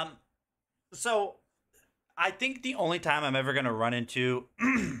 So I think the only time I'm ever going to run into,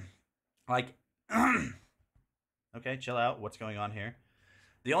 like, okay, chill out. What's going on here?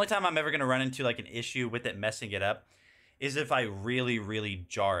 The only time I'm ever going to run into like an issue with it messing it up is if I really, really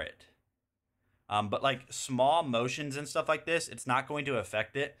jar it. But like small motions and stuff like this, it's not going to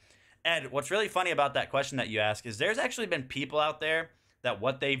affect it. Ed, what's really funny about that question that you ask is there's actually been people out there that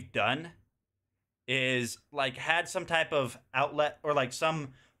what they've done is like had some type of outlet or like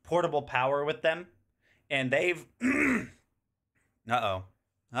some portable power with them. And they've,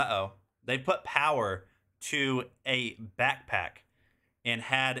 they put power to a backpack and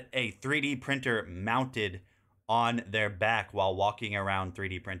had a 3D printer mounted on their back while walking around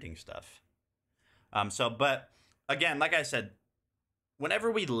 3D printing stuff. But again, like I said, whenever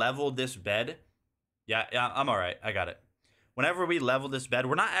we level this bed, yeah, I'm all right. I got it. Whenever we level this bed,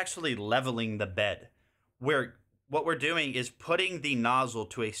 we're not actually leveling the bed. What we're doing is putting the nozzle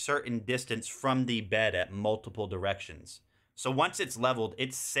to a certain distance from the bed at multiple directions. So once it's leveled,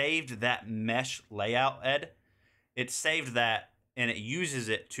 it saved that mesh layout, Ed. It saved that, and it uses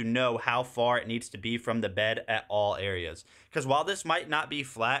it to know how far it needs to be from the bed at all areas. Because while this might not be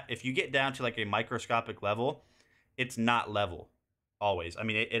flat, if you get down to like a microscopic level, it's not level always. I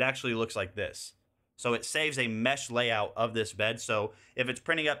mean, it actually looks like this. So it saves a mesh layout of this bed. So if it's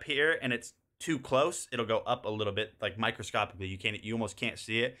printing up here and it's too close, it'll go up a little bit, like microscopically. You almost can't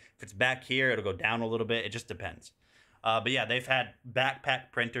see it. If it's back here, it'll go down a little bit. It just depends. But yeah, they've had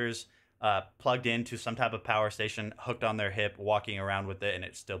backpack printers plugged into some type of power station, hooked on their hip, walking around with it, and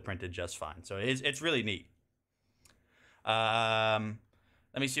it's still printed just fine. So it's really neat. Let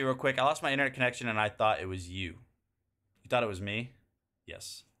me see real quick. I lost my internet connection, and I thought it was you. You thought it was me?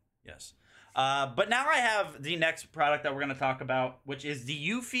 Yes. Yes. But now I have the next product that we're going to talk about, which is the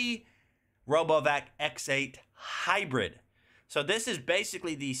Eufy RoboVac X8 Hybrid. So this is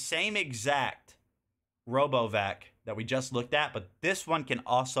basically the same exact RoboVac that we just looked at, but this one can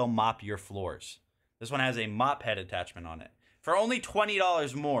also mop your floors. This one has a mop head attachment on it for only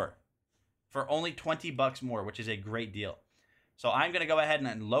 $20 more. For only $20 more, which is a great deal. So I'm going to go ahead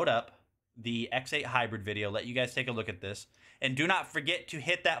and load up the X8 Hybrid video, let you guys take a look at this. And do not forget to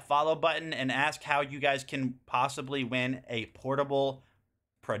hit that follow button and ask how you guys can possibly win a portable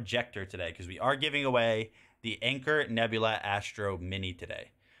projector today, because we are giving away the Anker Nebula Astro Mini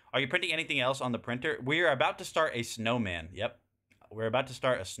today. Are you printing anything else on the printer? We are about to start a snowman. Yep, we're about to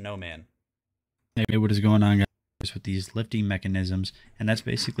start a snowman. Hey, what is going on, guys, with these lifting mechanisms? And that's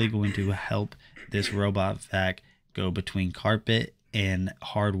basically going to help this robot vac go between carpet and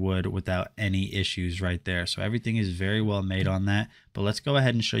hardwood without any issues right there. So everything is very well made on that. But let's go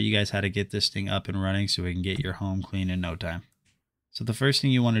ahead and show you guys how to get this thing up and running so we can get your home clean in no time. So the first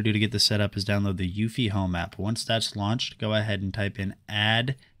thing you want to do to get this set up is download the Eufy Home app. Once that's launched, go ahead and type in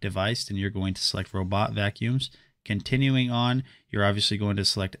Add Device, and you're going to select Robot Vacuums. Continuing on, you're obviously going to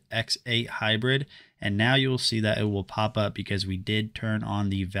select X8 Hybrid, and now you will see that it will pop up because we did turn on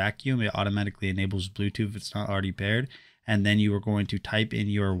the vacuum. It automatically enables Bluetooth if it's not already paired, and then you are going to type in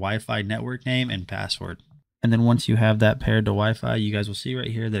your Wi-Fi network name and password. And then once you have that paired to Wi-Fi, you guys will see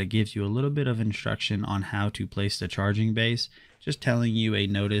right here that it gives you a little bit of instruction on how to place the charging base, just telling you a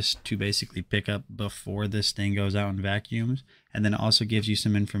notice to basically pick up before this thing goes out and vacuums, and then also gives you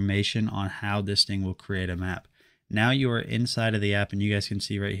some information on how this thing will create a map. Now you are inside of the app, and you guys can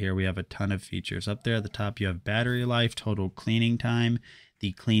see right here we have a ton of features. Up there at the top you have battery life, total cleaning time,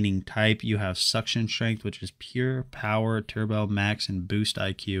 the cleaning type, you have suction strength, which is pure power, turbo max, and boost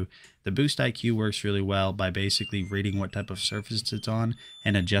IQ. The boost IQ works really well by basically reading what type of surface it's on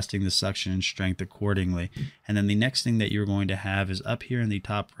and adjusting the suction strength accordingly. And then the next thing that you're going to have is up here in the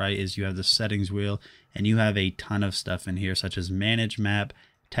top right is you have the settings wheel, and you have a ton of stuff in here such as manage map,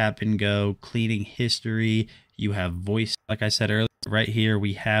 tap and go, cleaning history, you have voice. Like I said earlier, right here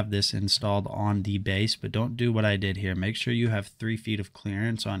we have this installed on the base, but don't do what I did here. Make sure you have 3 feet of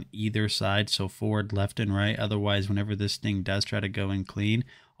clearance on either side, so forward, left, and right. Otherwise, whenever this thing does try to go and clean,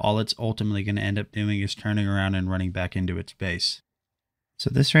 all it's ultimately going to end up doing is turning around and running back into its base. So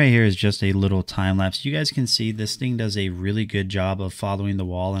this right here is just a little time lapse. You guys can see this thing does a really good job of following the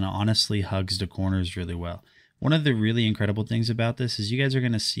wall, and it honestly hugs the corners really well. One of the really incredible things about this is you guys are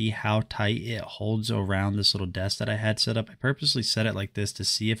going to see how tight it holds around this little desk that I had set up. I purposely set it like this to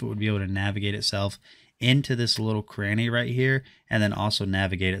see if it would be able to navigate itself into this little cranny right here, and then also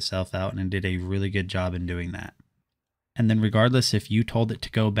navigate itself out, and it did a really good job in doing that. And then regardless if you told it to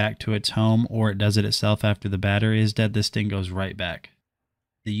go back to its home or it does it itself after the battery is dead, this thing goes right back.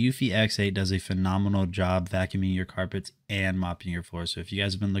 The Eufy X8 does a phenomenal job vacuuming your carpets and mopping your floors. So if you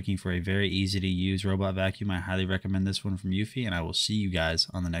guys have been looking for a very easy to use robot vacuum, I highly recommend this one from Eufy, and I will see you guys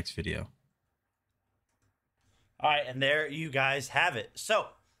on the next video. All right, and there you guys have it. So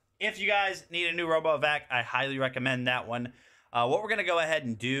if you guys need a new robot vac, I highly recommend that one. What we're going to go ahead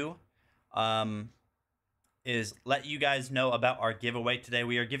and do is let you guys know about our giveaway today.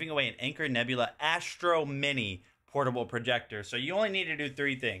 We are giving away an Anker Nebula Astro Mini portable projector. So you only need to do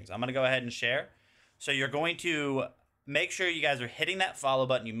 3 things. I'm going to go ahead and share. So you're going to make sure you guys are hitting that follow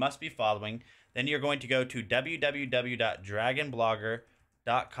button. You must be following. Then you're going to go to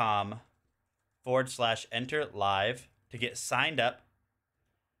www.dragonblogger.com/enter live to get signed up.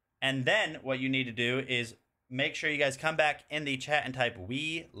 And then what you need to do is make sure you guys come back in the chat and type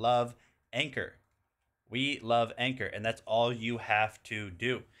 "We love Anker." We love Anker, and that's all you have to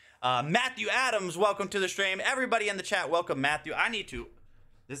do. Matthew Adams, welcome to the stream. Everybody in the chat, welcome Matthew. You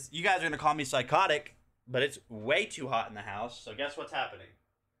guys are going to call me psychotic, but it's way too hot in the house, so guess what's happening?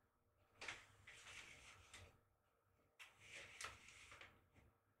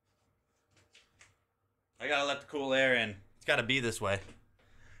 I got to let the cool air in. It's got to be this way.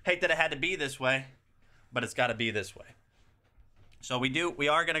 Hate that it had to be this way, but it's got to be this way. So we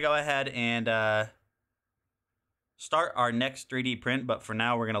are going to go ahead and start our next 3D print, but for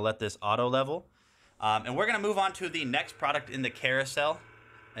now we're going to let this auto level. And we're going to move on to the next product in the carousel,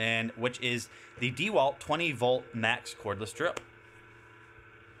 and which is the DeWalt 20 volt max cordless drill.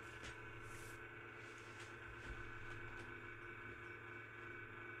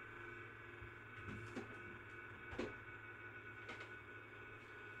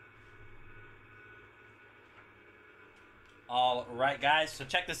 All right, guys, so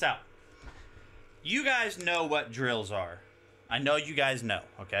check this out. You guys know what drills are. I know you guys know,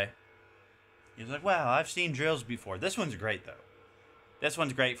 okay? You're like, wow, I've seen drills before. This one's great, though. This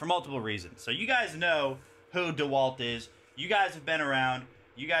one's great for multiple reasons. So you guys know who DeWalt is. You guys have been around.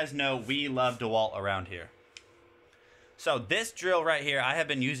 You guys know we love DeWalt around here. So this drill right here, I have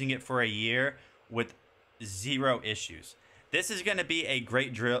been using it for a year with 0 issues. This is going to be a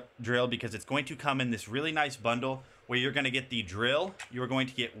great drill because it's going to come in this really nice bundle where you're going to get the drill, you are going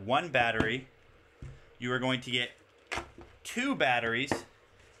to get 1 battery, you are going to get 2 batteries,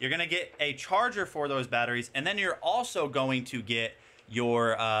 you're going to get a charger for those batteries, and then you're also going to get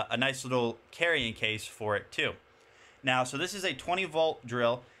your a nice little carrying case for it too. Now, so this is a 20 volt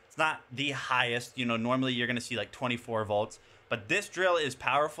drill. It's not the highest, you know, normally you're going to see like 24 volts, but this drill is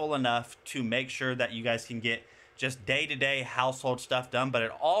powerful enough to make sure that you guys can get just day-to-day household stuff done, but it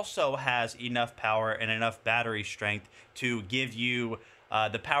also has enough power and enough battery strength to give you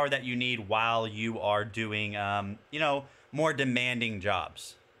the power that you need while you are doing, you know, more demanding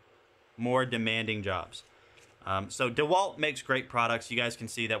jobs. So DeWalt makes great products. You guys can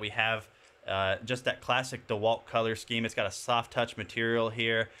see that we have just that classic DeWalt color scheme. It's got a soft touch material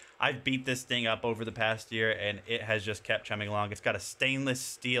here. I've beat this thing up over the past year, and it has just kept chumming along. It's got a stainless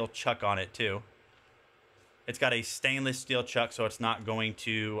steel chuck on it, too. It's got a stainless steel chuck, so it's not going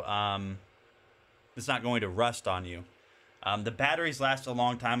to rust on you. The batteries last a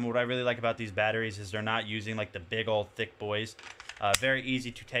long time. What I really like about these batteries is they're not using like the big old thick boys. Very easy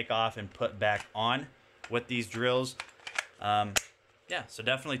to take off and put back on with these drills. Yeah, so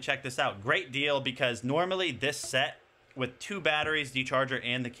definitely check this out. Great deal because normally this set with 2 batteries, the charger,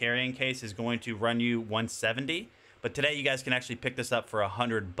 and the carrying case is going to run you $170. But today you guys can actually pick this up for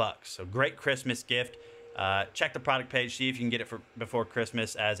 $100. So great Christmas gift. Check the product page, see if you can get it for before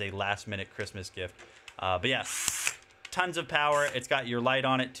Christmas as a last-minute Christmas gift. But yeah, tons of power. It's got your light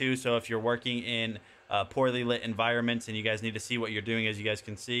on it too, so if you're working in poorly lit environments and you guys need to see what you're doing, as you guys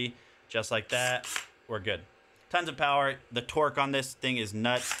can see, just like that, we're good. Tons of power. The torque on this thing is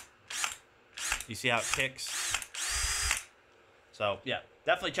nuts. You see how it kicks? So yeah,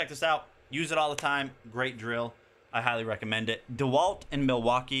 definitely check this out. Use it all the time. Great drill. I highly recommend it. DeWalt and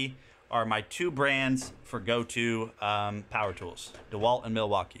Milwaukee are my 2 brands for go-to power tools. DeWalt and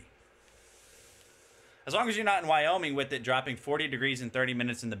Milwaukee. As long as you're not in Wyoming with it dropping 40 degrees in 30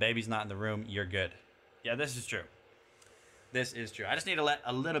 minutes and the baby's not in the room, you're good. Yeah, this is true. This is true. I just need to let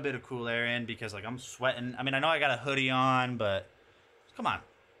a little bit of cool air in because like I'm sweating. I mean, I know I got a hoodie on, but come on.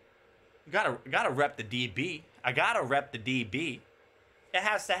 You gotta rep the DB. I gotta rep the DB. It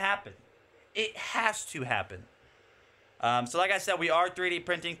has to happen. It has to happen. So like I said, we are 3D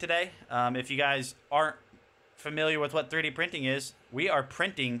printing today. If you guys aren't familiar with what 3D printing is, we are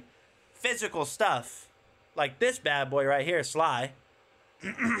printing physical stuff like this bad boy right here, Sly.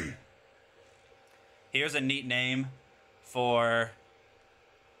 Here's a neat name for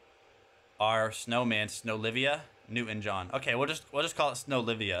our snowman, Snowlivia Newton-John. Okay, we'll just call it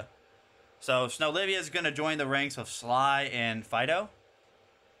Snowlivia. So Snowlivia is going to join the ranks of Sly and Fido.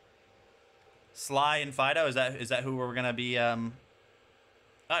 Sly and Fido, is that who we're gonna be? All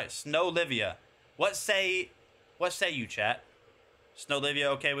right, Snowlivia. What say you, chat? Snowlivia,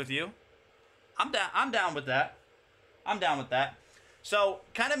 okay with you? I'm down with that. I'm down with that. So,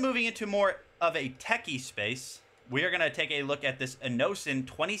 kind of moving into more of a techie space, we are gonna take a look at this Enosin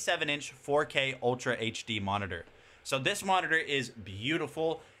 27-inch 4K Ultra HD monitor. So this monitor is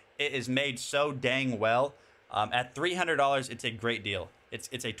beautiful. It is made so dang well. At $300, it's a great deal.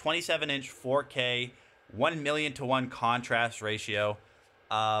 It's a 27-inch 4K, 1,000,000:1 contrast ratio.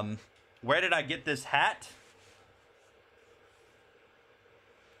 Where did I get this hat?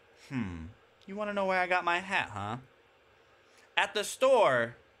 You want to know where I got my hat, huh? At the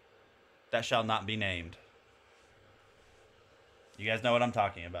store that shall not be named. You guys know what I'm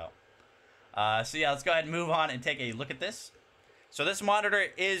talking about. So yeah, let's go ahead and move on and take a look at this. So this monitor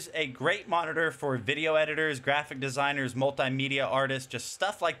is a great monitor for video editors, graphic designers, multimedia artists, just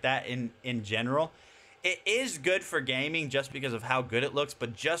stuff like that in general. It is good for gaming just because of how good it looks,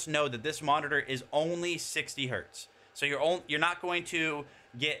 but just know that this monitor is only 60 hertz. So you're not going to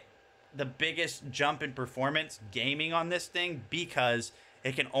get the biggest jump in performance gaming on this thing because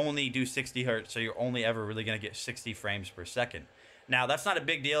it can only do 60 hertz. So you're only ever really going to get 60 frames per second. Now, that's not a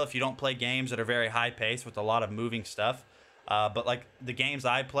big deal if you don't play games that are very high paced with a lot of moving stuff. But like the games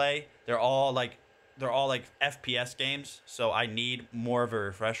I play, they're all like FPS games, so I need more of a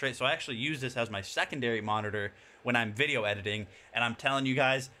refresh rate. So I actually use this as my secondary monitor when I'm video editing, and I'm telling you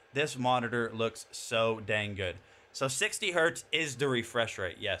guys, this monitor looks so dang good. So 60 hertz is the refresh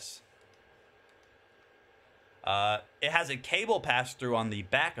rate, yes. It has a cable pass through on the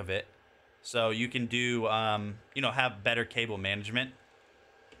back of it, so you can do, have better cable management.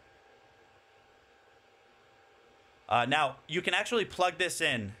 Now, you can actually plug this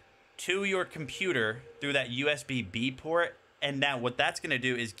in to your computer through that USB-B port, and now what that's going to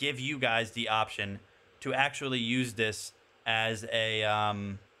do is give you guys the option to actually use this as a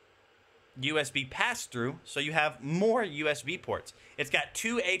USB pass-through, so you have more USB ports. It's got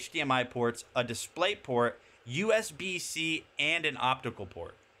 2 HDMI ports, a display port, USB-C, and an optical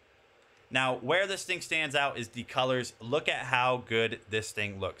port. Now, where this thing stands out is the colors. Look at how good this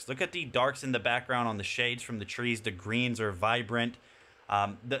thing looks. Look at the darks in the background on the shades from the trees. The greens are vibrant.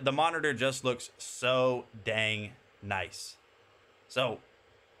 The monitor just looks so dang nice. So,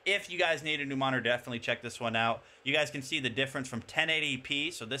 if you guys need a new monitor, definitely check this one out. You guys can see the difference from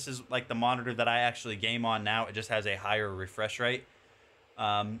 1080p. So this is like the monitor that I actually game on now. It just has a higher refresh rate.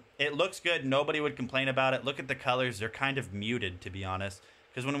 It looks good. Nobody would complain about it. Look at the colors. They're kind of muted, to be honest.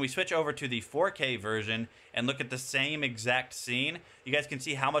 Because when we switch over to the 4K version and look at the same exact scene, you guys can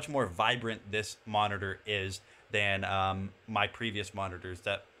see how much more vibrant this monitor is than my previous monitors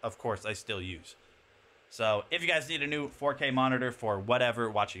that, of course, I still use. So if you guys need a new 4K monitor for whatever,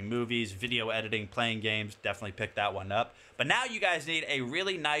 watching movies, video editing, playing games, definitely pick that one up. But now you guys need a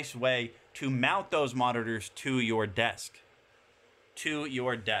really nice way to mount those monitors to your desk. To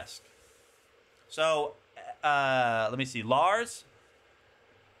your desk. So, let me see. Lars.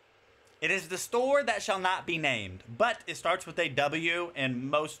 It is the store that shall not be named, but it starts with a W, and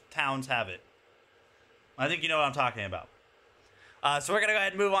most towns have it. I think you know what I'm talking about. So we're going to go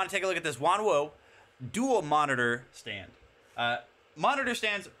ahead and move on and take a look at this Wanwo dual monitor stand. Monitor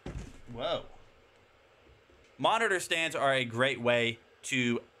stands... Whoa. Monitor stands are a great way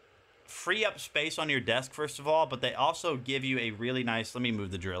to free up space on your desk, first of all, but they also give you a really nice... Let me move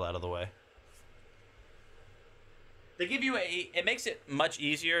the drill out of the way. They give you it makes it much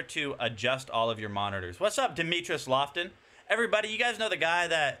easier to adjust all of your monitors. What's up, Demetrius Lofton? Everybody, you guys know the guy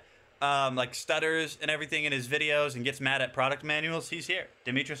that like stutters and everything in his videos and gets mad at product manuals? He's here.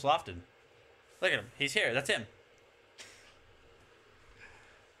 Demetrius Lofton. Look at him. He's here. That's him.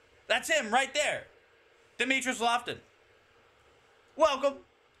 That's him right there. Demetrius Lofton. Welcome.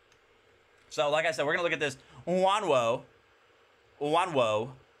 So, like I said, we're going to look at this Wanwo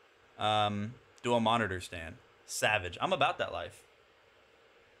dual monitor stand. Savage. I'm about that life.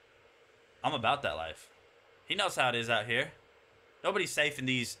 I'm about that life. He knows how it is out here. Nobody's safe in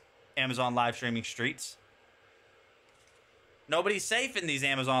these Amazon live streaming streets. Nobody's safe in these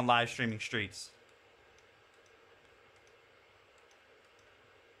Amazon live streaming streets.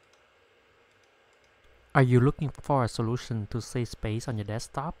 Are you looking for a solution to save space on your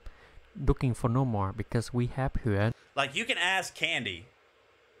desktop? Looking for no more, because we have here. Like, you can ask Candy.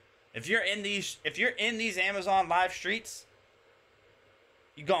 If you're in these Amazon live streets,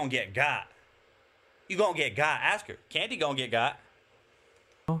 you gonna get got. You gonna get got. Ask her. Candy gonna get got.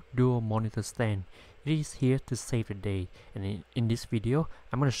 Dual monitor stand. It is here to save the day, and in this video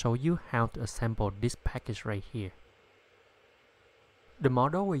I'm going to show you how to assemble this package right here. The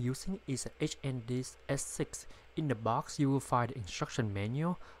model we're using is a HND S6. In the box you will find the instruction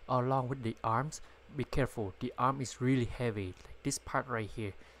manual along with the arms. Be careful, the arm is really heavy, like this part right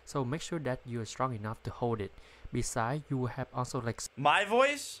here, so make sure that you are strong enough to hold it. Besides, you will have also like my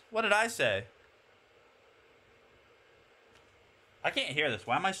voice? What did I say? I can't hear this.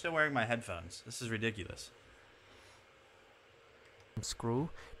 Why am I still wearing my headphones? This is ridiculous. Screw.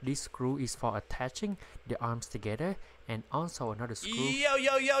 This screw is for attaching the arms together, and also another screw.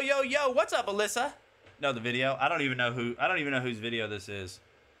 Yo! What's up, Alyssa? No, the video. I don't even know whose video this is.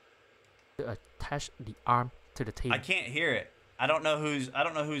 To attach the arm to the table. I can't hear it. I don't know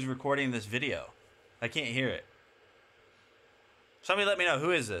who's recording this video. I can't hear it. Somebody let me know, who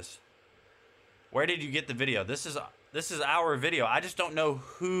is this? Where did you get the video? This is our video. I just don't know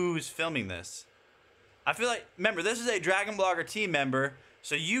who's filming this. I feel like, remember, this is a Dragon Blogger team member,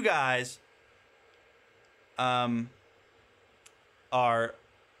 so you guys are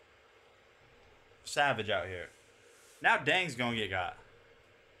savage out here. Now Dang's gonna get got.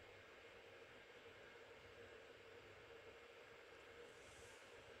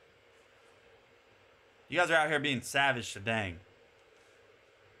 You guys are out here being savage to dang.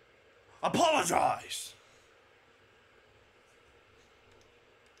 Apologize.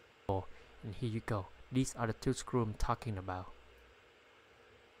 And here you go. These are the 2 screws I'm talking about.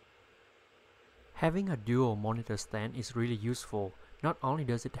 Having a dual monitor stand is really useful. Not only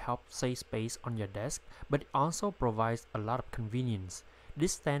does it help save space on your desk, but it also provides a lot of convenience.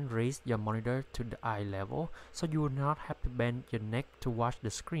 This stand raises your monitor to the eye level, so you will not have to bend your neck to watch the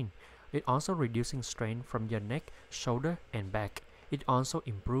screen. It also reducing strain from your neck, shoulder, and back. It also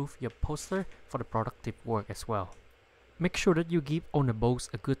improves your posture for the productive work as well. Make sure that you give all the bolts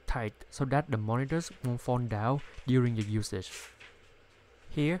a good tight so that the monitors won't fall down during your usage.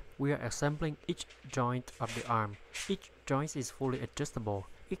 Here, we are assembling each joint of the arm. Each joint is fully adjustable.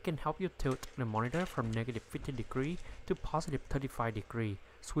 It can help you tilt the monitor from negative 50 degree to positive 35 degree,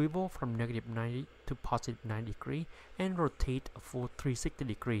 swivel from negative 90 to positive 90 degree, and rotate a full 360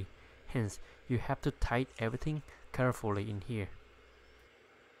 degree. Hence, you have to tighten everything carefully in here.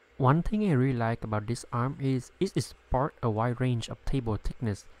 One thing I really like about this arm is it supports a wide range of table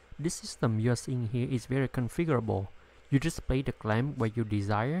thickness. This system you are seeing here is very configurable. You just place the clamp where you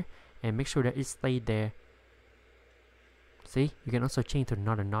desire and make sure that it stays there. See, you can also change to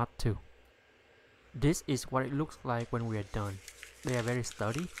another knot too. This is what it looks like when we are done. They are very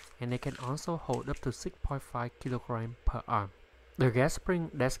sturdy and they can also hold up to 6.5 kg per arm. The gas spring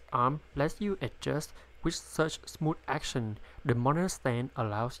desk arm lets you adjust with such smooth action. The monitor stand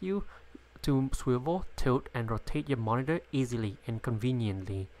allows you to swivel, tilt, and rotate your monitor easily and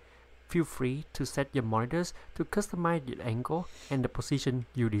conveniently. Feel free to set your monitors to customize the angle and the position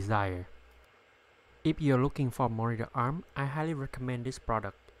you desire. If you're looking for a monitor arm, I highly recommend this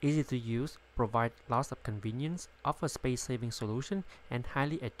product. Easy to use, provide lots of convenience, offer space-saving solution, and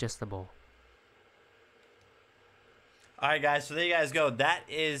highly adjustable. Alright guys, so there you guys go. That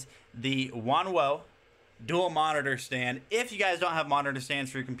is the Wanwo dual monitor stand. If you guys don't have monitor stands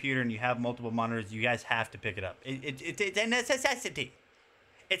for your computer and you have multiple monitors, you guys have to pick it up. It's a necessity.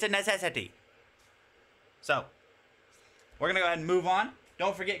 It's a necessity. So, we're going to go ahead and move on.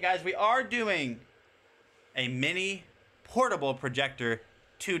 Don't forget, guys, we are doing a mini portable projector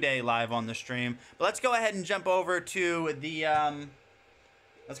today live on the stream. But let's go ahead and jump over to the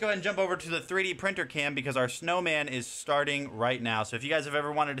 3D printer cam because our snowman is starting right now. So if you guys have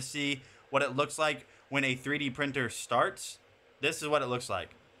ever wanted to see what it looks like when a 3D printer starts, this is what it looks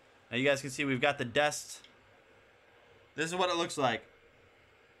like. Now you guys can see we've got the desk. This is what it looks like.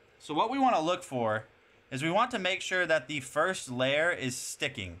 So what we want to look for is we want to make sure that the first layer is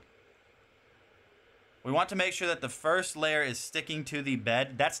sticking. We want to make sure that the first layer is sticking to the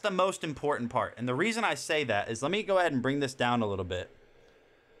bed. That's the most important part. And the reason I say that is, let me go ahead and bring this down a little bit.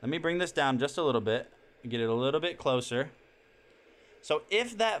 Let me bring this down just a little bit. Get it a little bit closer. So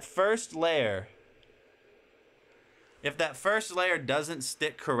if that first layer doesn't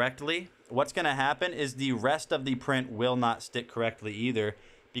stick correctly, what's going to happen is the rest of the print will not stick correctly either.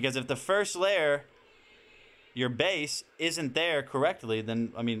 Because if the first layer, your base, isn't there correctly,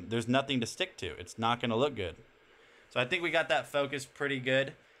 then, I mean, there's nothing to stick to. It's not going to look good. So I think we got that focused pretty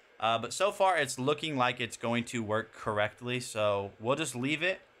good. But so far, it's looking like it's going to work correctly. So we'll just leave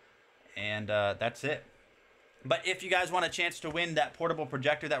it, and that's it. But if you guys want a chance to win that portable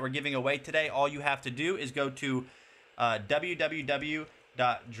projector that we're giving away today, all you have to do is go to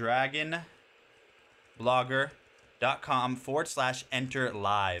www.dragonblogger.com/enter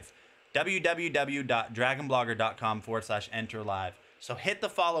live. www.dragonblogger.com/enter live. So hit the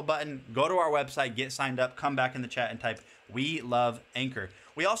follow button, go to our website, get signed up, come back in the chat and type "We love Anchor."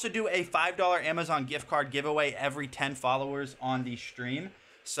 We also do a $5 Amazon gift card giveaway every 10 followers on the stream.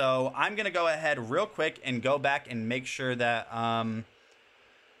 So I'm gonna go ahead real quick and go back and make sure that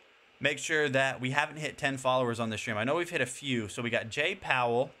we haven't hit 10 followers on the stream. I know we've hit a few. So we got Jay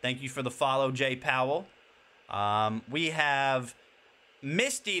Powell. Thank you for the follow, Jay Powell. We have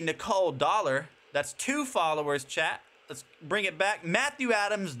Misty Nicole Dollar. That's 2 followers, chat. Let's bring it back. Matthew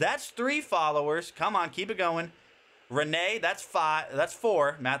Adams, that's 3 followers. Come on, keep it going. Renee, that's 5. That's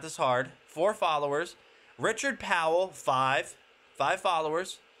 4. Math is hard. 4 followers. Richard Powell, 5. 5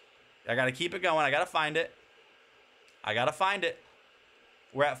 followers. I got to keep it going. I got to find it.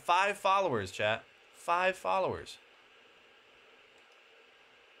 We're at 5 followers, chat. 5 followers.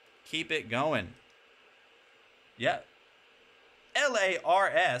 Keep it going. Yep.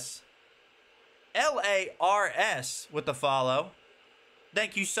 LARS with the follow.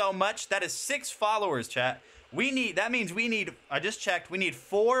 Thank you so much. That is 6 followers, chat. That means we need, I just checked, we need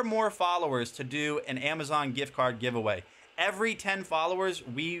 4 more followers to do an Amazon gift card giveaway. Every 10 followers,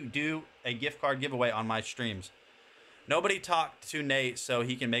 we do a gift card giveaway on my streams. Nobody talked to Nate so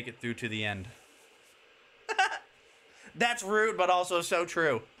he can make it through to the end. That's rude, but also so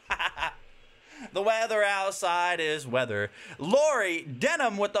true. The weather outside is weather. Lori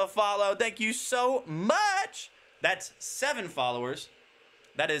Denham with the follow. Thank you so much. That's 7 followers.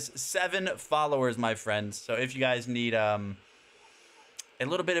 That is 7 followers, my friends. So if you guys need a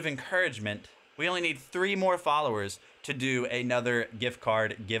little bit of encouragement, we only need 3 more followers to do another gift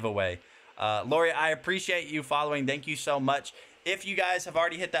card giveaway. Lori, I appreciate you following. Thank you so much. If you guys have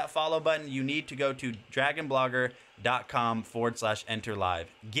already hit that follow button, you need to go to dragonblogger.com/enter live.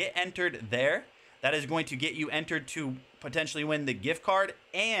 Get entered there. That is going to get you entered to potentially win the gift card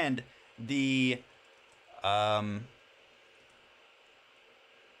and the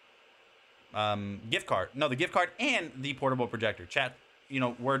gift card. No, the gift card and the portable projector. Chat, you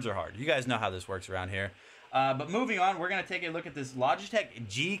know, words are hard. You guys know how this works around here. But moving on, we're going to take a look at this Logitech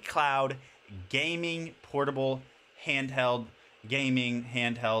G Cloud gaming portable handheld gaming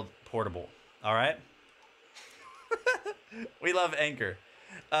handheld portable. All right. We love Anchor.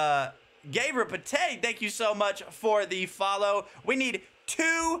 Gabriel Pate, thank you so much for the follow. We need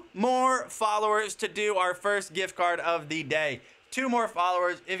 2 more followers to do our first gift card of the day. 2 more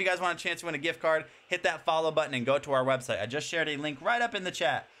followers. If you guys want a chance to win a gift card, hit that follow button and go to our website. I just shared a link right up in the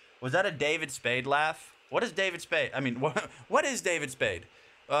chat. Was that a David Spade laugh? What is David Spade? I mean, what is David Spade?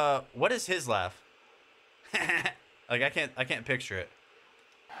 What is his laugh? Like I can't picture it.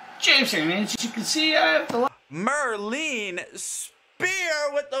 James here, man. As you can see, I have the Merlene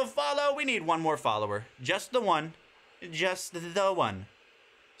Spear with the follow. We need 1 more follower. Just the one. Just the one.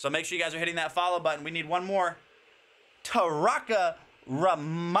 So make sure you guys are hitting that follow button. We need 1 more. Taraka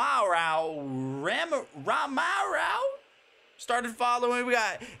Ramarao started following. We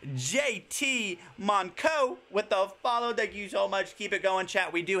got JT Monco with the follow. Thank you so much. Keep it going,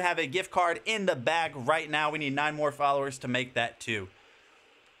 chat. We do have a gift card in the bag right now. We need 9 more followers to make that 2.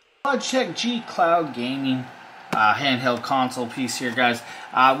 Logitech G Cloud Gaming handheld console piece here, guys.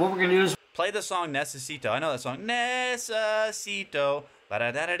 What we're going to do is play the song Necesito. I know that song. Necesito.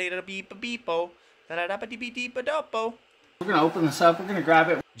 La-da-da-da-da-beep-a-beepo. Da-da-da-ba-dee-beep-a-dopo. we're going to open this up. We're going to grab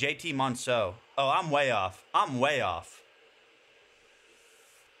it. JT Monceau. Oh, I'm way off. I'm way off.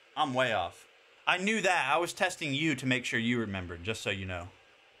 I'm way off. I knew that. I was testing you to make sure you remembered, just so you know.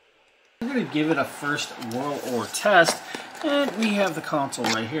 We're going to give it a first World War test, and we have the console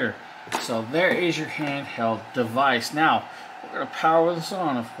right here. So there is your handheld device. Now, we're going to power this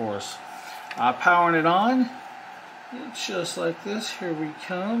on, of course. Powering it on, it's just like this. Here we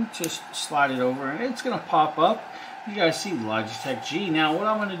come. Just slide it over, and it's going to pop up. You guys see Logitech G. Now, what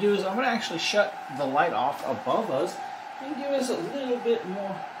I'm going to do is I'm going to actually shut the light off above us and give us a little bit more,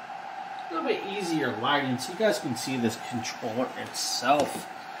 a little bit easier lighting so you guys can see this controller itself.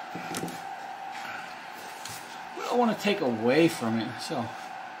 We don't want to take away from it, so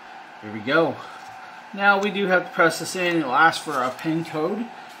here we go. Now we do have to press this in. It'll ask for a PIN code,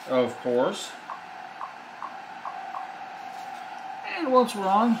 of course. And once we're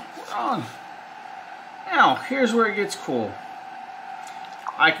on, we're on. Now, here's where it gets cool.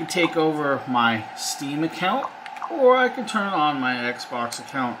 I could take over my Steam account, or I could turn on my Xbox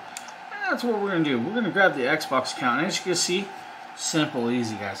account. And that's what we're going to do. We're going to grab the Xbox account. And as you can see, simple,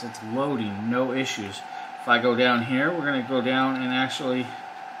 easy, guys. It's loading, no issues. If I go down here, we're going to go down and actually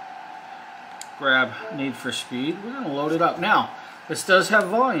grab Need for Speed. We're going to load it up. Now, this does have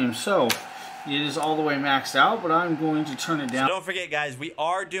volume, so it is all the way maxed out, but I'm going to turn it down. So don't forget, guys, we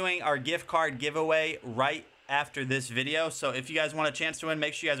are doing our gift card giveaway right after this video. So if you guys want a chance to win,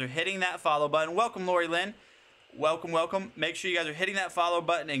 make sure you guys are hitting that follow button. Welcome, Lori Lynn. Welcome, welcome. Make sure you guys are hitting that follow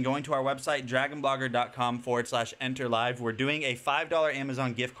button and going to our website, dragonblogger.com/enter live. We're doing a $5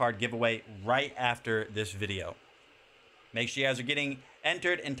 Amazon gift card giveaway right after this video. Make sure you guys are getting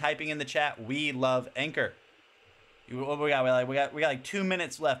entered and typing in the chat. We love Anchor. What we got? We got like 2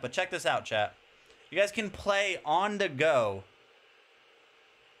 minutes left, but check this out, chat. You guys can play on the go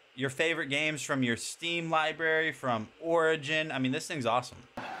your favorite games from your Steam library, from Origin. I mean, this thing's awesome.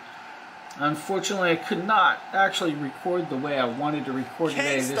 Unfortunately, I could not actually record the way I wanted to record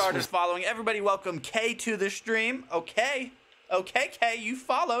today. K started following. Everybody welcome K to the stream. Okay. Okay, K, you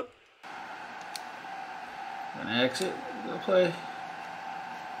followed. Gonna exit. Gonna play.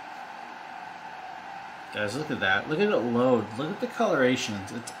 Guys, look at that. Look at it load. Look at the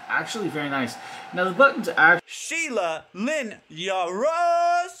colorations. It's actually very nice. Now, the buttons actually... Sheila Lynn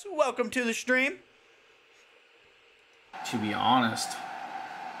Yaros, welcome to the stream. To be honest...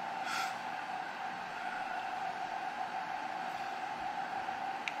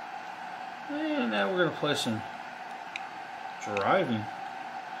 And now we're going to play some driving.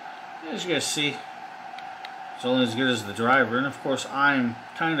 As you guys see, it's only as good as the driver. And of course, I'm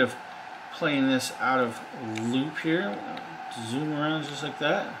kind of playing this out of loop here. Zoom around just like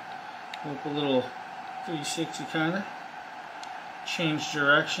that. Loop a little 360 kind of. Change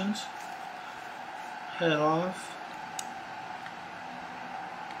directions. Head off.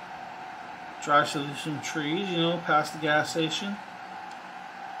 Drive through some trees, you know, past the gas station.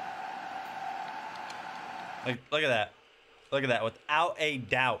 Like, look at that. Look at that. Without a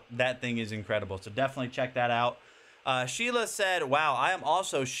doubt, that thing is incredible. So definitely check that out. Sheila said, wow, I am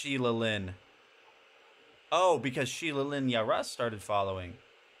also Sheila Lynn. Oh, because Sheila Lynn Yaras started following.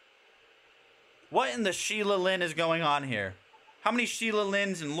 What in the Sheila Lynn is going on here? How many Sheila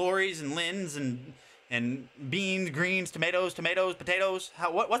Lynns and Lorries and Lynns and beans, greens, tomatoes, potatoes?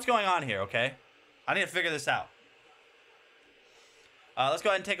 What's going on here, okay? I need to figure this out. Let's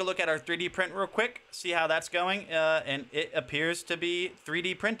go ahead and take a look at our 3D print real quick. See how that's going. And it appears to be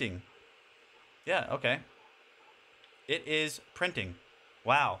 3D printing. Yeah, okay. It is printing.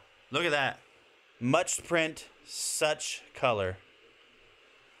 Wow. Look at that. Much print, such color.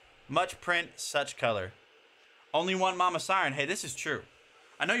 Much print, such color. Only one Mama Siren. Hey, this is true.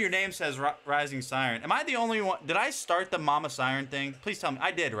 I know your name says Rising Siren. Am I the only one? Did I start the Mama Siren thing? Please tell me.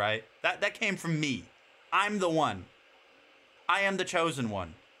 I did, right? That came from me. I'm the one. I am the chosen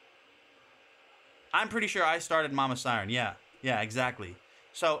one. I'm pretty sure I started Mama Siren. Yeah, exactly.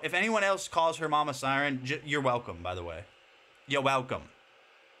 So if anyone else calls her Mama Siren, you're welcome, by the way. You're welcome.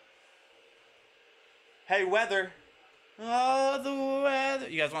 Hey, weather. Oh, the weather.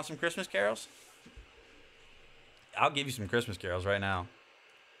 You guys want some Christmas carols? I'll give you some Christmas carols right now.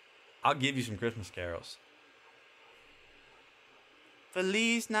 I'll give you some Christmas carols.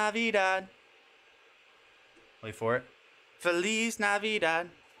 Feliz Navidad. Wait for it. Feliz Navidad.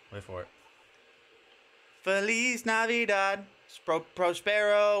 Wait for it. Feliz Navidad.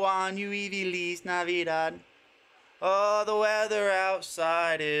 Prospero on you y Feliz Navidad. Oh, the weather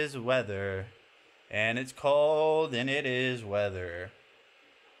outside is weather. And it's cold and it is weather.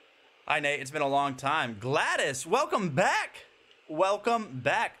 Hi, Nate. It's been a long time. Gladys, welcome back. Welcome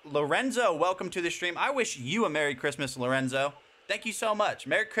back. Lorenzo, welcome to the stream. I wish you a Merry Christmas, Lorenzo. Thank you so much.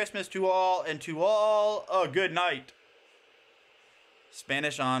 Merry Christmas to all, and to all a good night.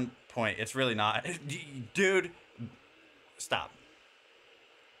 Spanish on point. It's really not. Dude, stop.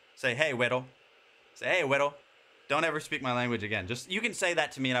 Say, hey, Whittle. Say, hey, Whittle. Don't ever speak my language again. Just, you can say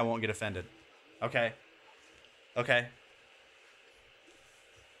that to me and I won't get offended. Okay? Okay?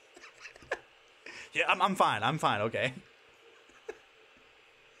 Yeah, I'm fine. I'm fine, okay?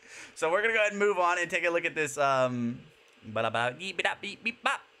 So we're going to go ahead and move on and take a look at this pluggable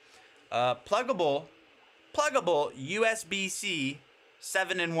USB-C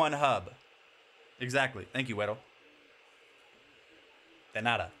 7-in-1 hub. Exactly. Thank you, Weddle. De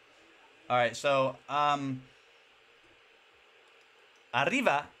nada. All right, so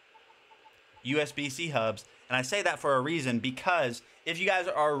arriba USB-C hubs, and I say that for a reason, because if you guys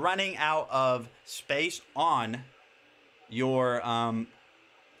are running out of space on your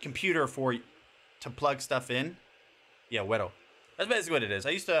computer to plug stuff in, yeah, Weddle. That's basically what it is. I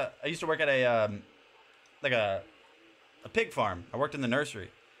used to work at a pig farm. I worked in the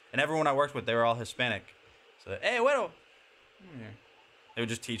nursery, and everyone I worked with, they were all Hispanic. So, hey, Weddle. They would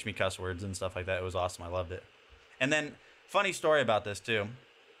just teach me cuss words and stuff like that. It was awesome. I loved it. And then, funny story about this too.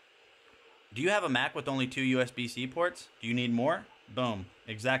 Do you have a Mac with only 2 USB-C ports? Do you need more? Boom.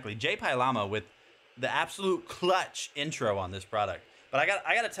 Exactly. Jay Pailama with the absolute clutch intro on this product. But I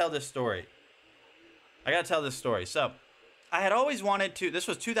got to tell this story. So, I had always wanted to. This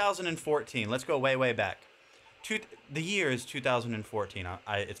was 2014. Let's go way, way back. The year is 2014.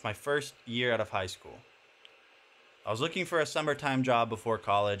 It's my first year out of high school. I was looking for a summertime job before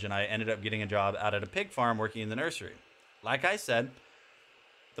college, and I ended up getting a job out at a pig farm working in the nursery. Like I said,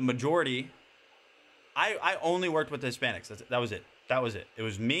 the majority, I only worked with Hispanics. That was it. It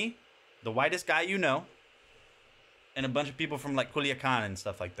was me, the whitest guy you know, and a bunch of people from like Culiacan and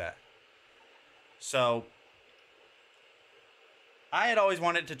stuff like that. So I had always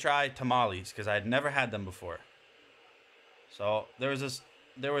wanted to try tamales because I had never had them before. So there was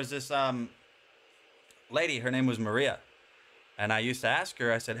this lady, her name was Maria, and I used to ask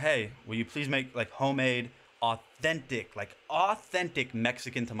her, I said, hey, will you please make like homemade, authentic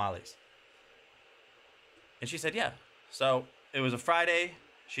Mexican tamales? And she said, yeah. So it was a Friday.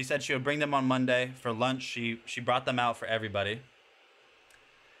 She said she would bring them on Monday for lunch. She brought them out for everybody.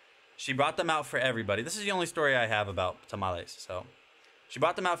 This is the only story I have about tamales. So she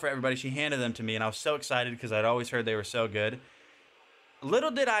brought them out for everybody. She handed them to me, and I was so excited because I'd always heard they were so good.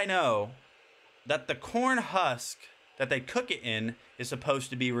 Little did I know that the corn husk that they cook it in is supposed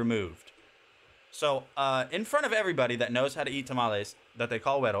to be removed. So in front of everybody that knows how to eat tamales, that they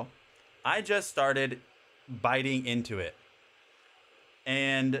call güero, I just started biting into it.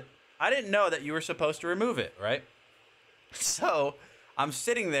 And I didn't know that you were supposed to remove it, right? So I'm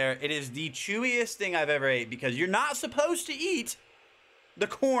sitting there. It is the chewiest thing I've ever ate because you're not supposed to eat the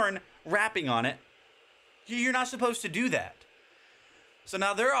corn wrapping on it. You're not supposed to do that. So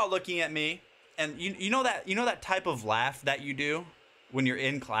now they're all looking at me, and you know that type of laugh that you do when you're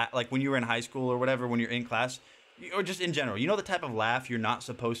in class, like when you were in high school or whatever, when you're in class, or just in general. You know the type of laugh you're not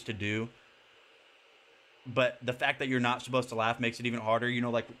supposed to do, but the fact that you're not supposed to laugh makes it even harder. You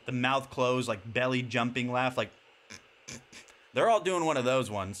know, like the mouth closed, like belly jumping laugh, like they're all doing one of those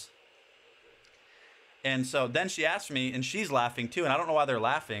ones. And so then she asked me, and she's laughing too, and I don't know why they're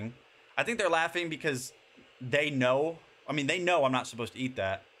laughing. I think they're laughing because they know. I mean, they know I'm not supposed to eat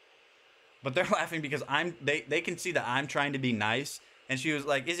that, but they're laughing because they can see that I'm trying to be nice. And she was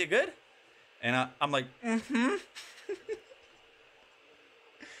like, "Is it good?" And I'm like, "Mm-hmm."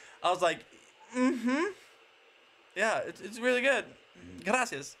 I was like, "Mm-hmm. Yeah, it's really good.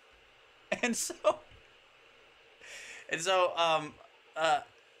 Gracias." And so so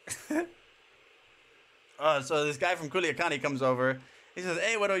this guy from Culiacán comes over. He says,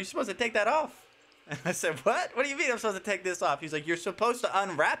 "Hey, what are you supposed to take that off?" And I said, "What? What do you mean I'm supposed to take this off?" He's like, "You're supposed to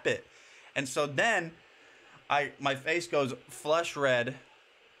unwrap it." And so then my face goes flush red.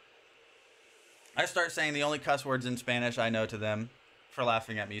 I start saying the only cuss words in Spanish I know to them for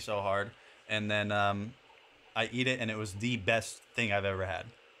laughing at me so hard. And then I eat it, and it was the best thing I've ever had.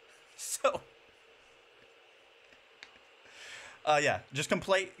 So, yeah, just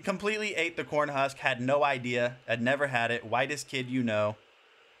completely ate the corn husk. Had no idea. Had never had it. Whitest kid you know.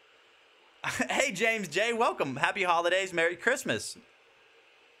 Hey, James J, welcome. Happy holidays. Merry Christmas.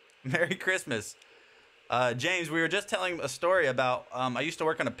 Merry Christmas. James, we were just telling a story about, I used to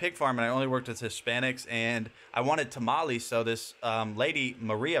work on a pig farm, and I only worked with Hispanics, and I wanted tamales, so this lady,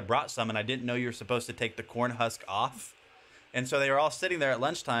 Maria, brought some, and I didn't know you were supposed to take the corn husk off. And so they were all sitting there at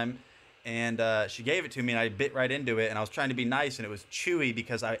lunchtime, and she gave it to me, and I bit right into it, and I was trying to be nice, and it was chewy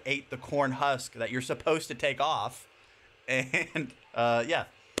because I ate the corn husk that you're supposed to take off. And, yeah.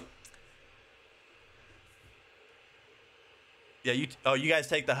 Yeah, you guys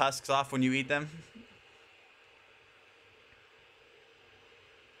take the husks off when you eat them?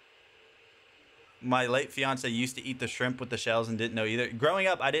 My late fiance used to eat the shrimp with the shells and didn't know either. Growing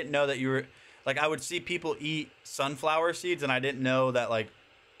up, I didn't know that you were, like, I would see people eat sunflower seeds, and I didn't know that, like,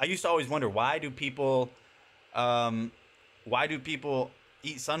 I used to always wonder, why do people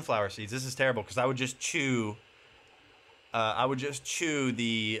eat sunflower seeds? This is terrible, because I would just chew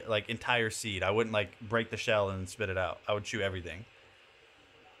the, like, entire seed. I wouldn't, like, break the shell and spit it out. I would chew everything.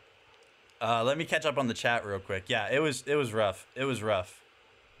 Let me catch up on the chat real quick. Yeah, it was rough. It was rough.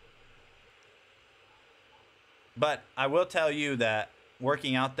 But I will tell you that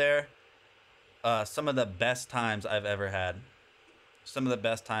working out there, some of the best times I've ever had. Some of the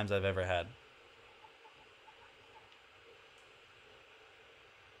best times I've ever had.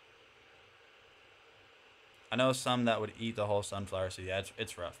 I know some that would eat the whole sunflower seed. Yeah,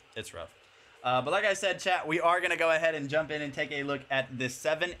 it's rough. It's rough. But like I said, chat, we are going to go ahead and jump in and take a look at the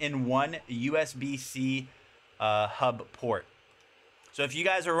 7-in-1 USB-C hub port. So if you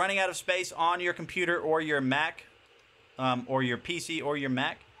guys are running out of space on your computer or your Mac, or your PC or your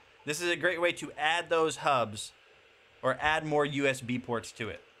Mac, this is a great way to add those hubs or add more USB ports to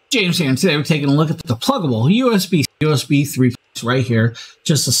it. James here, and today we're taking a look at the pluggable USB 3 right here.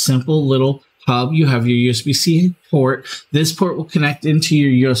 Just a simple little hub. You have your USB-C port. This port will connect into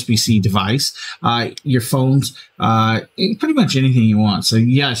your USB-C device, your phones, pretty much anything you want. So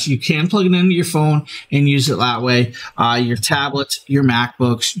yes, you can plug it into your phone and use it that way. Your tablets, your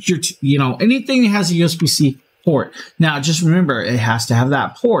MacBooks, anything that has a USB-C port. Now, just remember, it has to have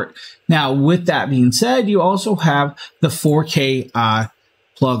that port. Now, with that being said, you also have the 4K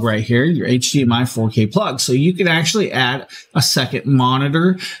plug right here, your HDMI 4K plug. So you can actually add a second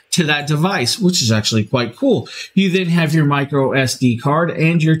monitor to that device, which is actually quite cool. You then have your micro SD card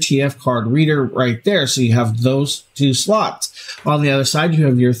and your TF card reader right there. So you have those two slots. On the other side, you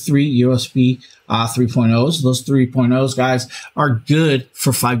have your three USB 3.0s. Those 3.0s, guys, are good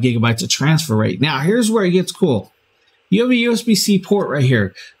for 5 gigabytes of transfer rate. Now, here's where it gets cool. You have a USB-C port right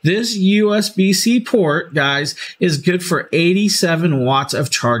here. This USB-C port, guys, is good for 87 watts of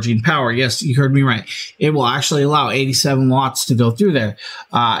charging power. Yes, you heard me right. It will actually allow 87 watts to go through there.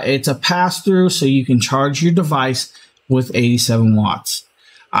 It's a pass-through, so you can charge your device with 87 watts.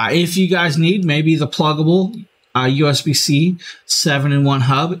 If you guys need maybe the pluggable USB-C 7-in-1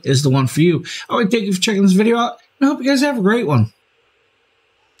 hub is the one for you. I would thank you for checking this video out, and I hope you guys have a great one.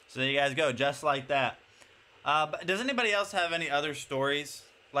 So there you guys go, just like that. But does anybody else have any other stories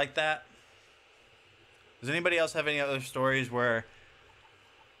like that? Does anybody else have any other stories where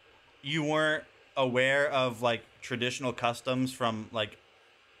you weren't aware of like traditional customs from like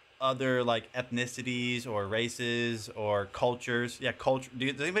other like ethnicities or races or cultures? Yeah, culture.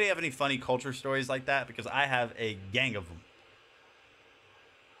 Does anybody have any funny culture stories like that? Because I have a gang of them.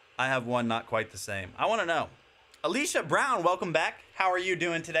 I have one not quite the same. I want to know. Alicia Brown, welcome back. How are you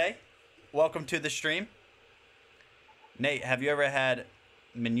doing today? Welcome to the stream. Nate, have you ever had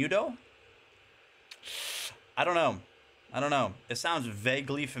menudo? I don't know. It sounds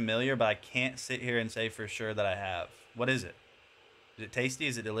vaguely familiar, but I can't sit here and say for sure that I have. What is it? Is it tasty?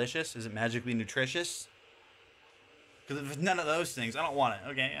 Is it delicious? Is it magically nutritious? Because if it's none of those things, I don't want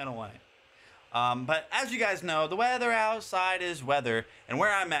it. Okay, I don't want it. But as you guys know, the weather outside is weather, and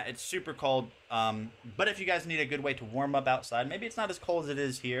where I'm at, it's super cold. But if you guys need a good way to warm up outside, maybe it's not as cold as it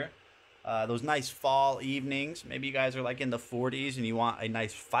is here. Those nice fall evenings, maybe you guys are like in the 40s and you want a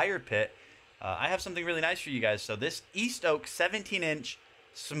nice fire pit. I have something really nice for you guys. So this East Oak 17-inch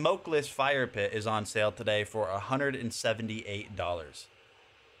smokeless fire pit is on sale today for $178.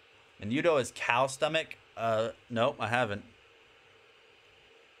 Menudo is cow stomach. Nope, I haven't.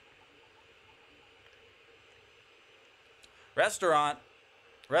 Restaurant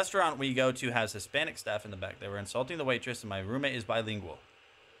we go to has Hispanic staff in the back. They were insulting the waitress, and my roommate is bilingual.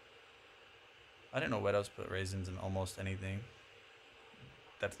 I didn't know Wedos put raisins in almost anything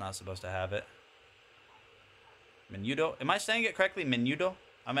that's not supposed to have it. Menudo. Am I saying it correctly? Menudo?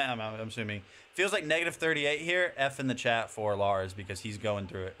 I'm assuming. Feels like -38 here. F in the chat for Lars because he's going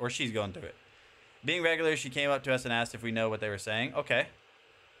through it. Or she's going through it. Being regular, she came up to us and asked if we know what they were saying. Okay.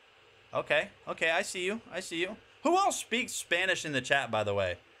 Okay. I see you. Who else speaks Spanish in the chat, by the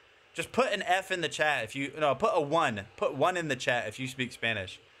way? Just put an F in the chat if you... No, put a 1. Put 1 in the chat if you speak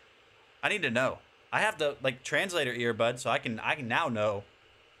Spanish. I need to know. I have the, like, translator earbud, so I can now know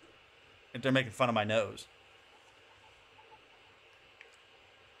if they're making fun of my nose.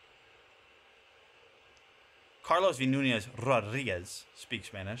 Carlos V. Nunez Rodriguez speaks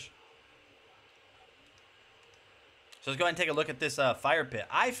Spanish. So let's go ahead and take a look at this fire pit.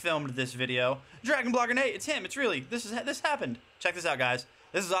 I filmed this video. Dragon Blogger Nate, it's him. It's really, this happened. Check this out, guys.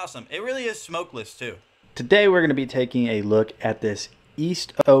 This is awesome. It really is smokeless, too. Today we're going to be taking a look at this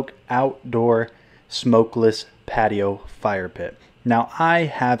East Oak outdoor smokeless patio fire pit. Now, I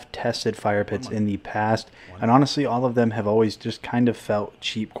have tested fire pits in the past, and honestly, all of them have always just kind of felt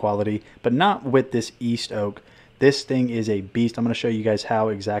cheap quality, but not with this East Oak. This thing is a beast. I'm going to show you guys how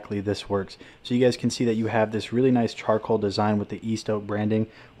exactly this works. So you guys can see that you have this really nice charcoal design with the East Oak branding.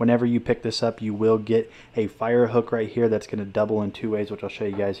 Whenever you pick this up, you will get a fire hook right here that's going to double in 2 ways, which I'll show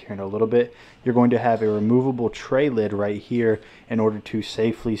you guys here in a little bit. You're going to have a removable tray lid right here in order to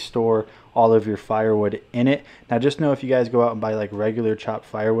safely store all of your firewood in it. Now just know if you guys go out and buy like regular chopped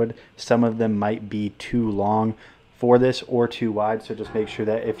firewood, some of them might be too long for this or too wide, so just make sure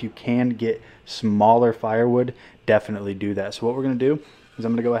that if you can get smaller firewood, definitely do that. So what we're going to do is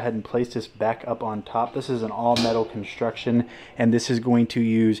I'm going to go ahead and place this back up on top. This is an all metal construction, and this is going to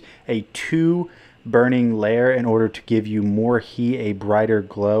use a 2 burning layer in order to give you more heat, a brighter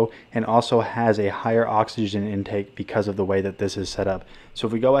glow, and also has a higher oxygen intake because of the way that this is set up. So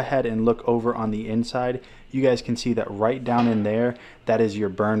if we go ahead and look over on the inside, you guys can see that right down in there, that is your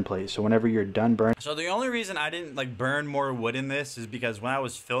burn plate. So whenever you're done burning. So the only reason I didn't like burn more wood in this is because when I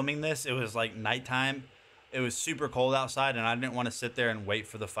was filming this, it was like nighttime. It was super cold outside, and I didn't want to sit there and wait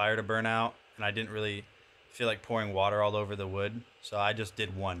for the fire to burn out, and I didn't really feel like pouring water all over the wood, so I just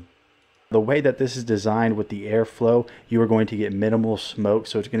did 1. The way that this is designed with the airflow, you are going to get minimal smoke,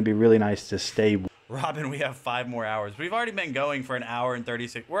 so it's going to be really nice to stay. Robin, we have 5 more hours. We've already been going for 1 hour and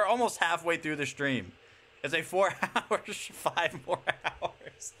 36. We're almost halfway through the stream. It's a 4 hours, 5 more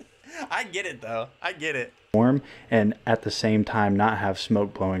hours. I get it, though. I get it. Warm and at the same time not have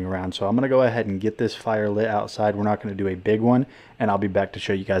smoke blowing around. So I'm going to go ahead and get this fire lit outside. We're not going to do a big one, and I'll be back to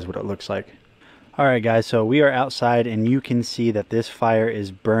show you guys what it looks like. Alright guys, so we are outside and you can see that this fire is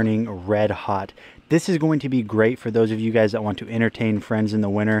burning red hot. This is going to be great for those of you guys that want to entertain friends in the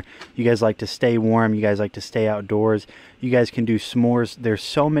winter. You guys like to stay warm, you guys like to stay outdoors. You guys can do s'mores. There's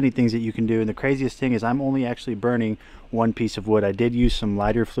so many things that you can do, and the craziest thing is I'm only actually burning 1 piece of wood. I did use some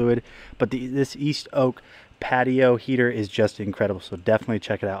lighter fluid, but this East Oak patio heater is just incredible, so definitely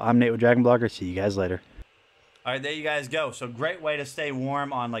check it out. I'm Nate with Dragon Blogger. See you guys later. All right, there you guys go. So great way to stay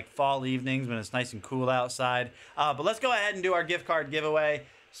warm on like fall evenings when it's nice and cool outside. But let's go ahead and do our gift card giveaway.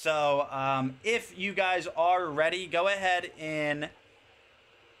 So if you guys are ready, go ahead and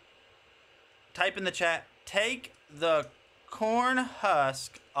type in the chat, take the corn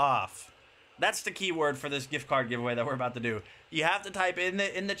husk off. That's the key word for this gift card giveaway that we're about to do. You have to type in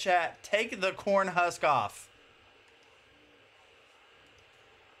the chat, take the corn husk off.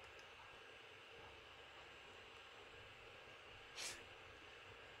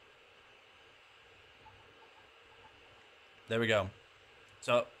 There we go.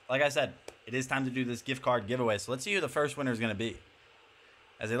 So, like I said, it is time to do this gift card giveaway. So let's see who the first winner is going to be.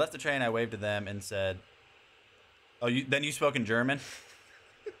 As they left the train, I waved to them and said, "Oh, then you spoke in German?"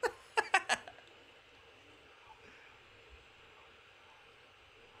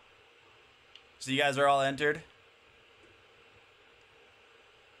 So you guys are all entered?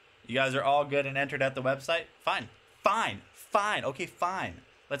 You guys are all good and entered at the website? Fine. Fine. Fine. Okay, fine.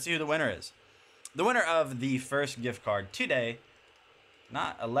 Let's see who the winner is. The winner of the first gift card today,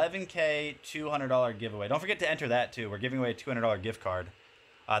 not $11K $200 giveaway. Don't forget to enter that too. We're giving away a $200 gift card.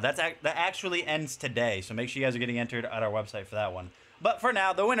 That actually ends today, so make sure you guys are getting entered at our website for that one. But for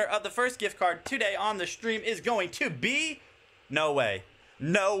now, the winner of the first gift card today on the stream is going to be... No way.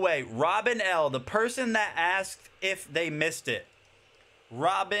 No way. Robin L., the person that asked if they missed it.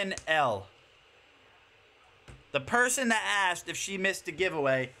 Robin L. The person that asked if she missed the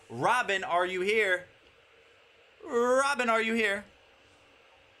giveaway. Robin, are you here? Robin, are you here?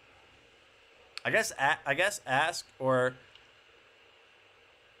 I guess ask or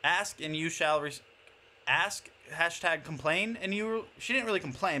ask and you shall ask hashtag complain and you. She didn't really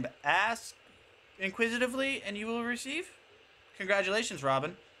complain, but ask inquisitively and you will receive. Congratulations,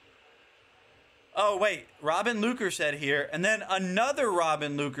 Robin. Oh wait, Robin Luker said here, and then another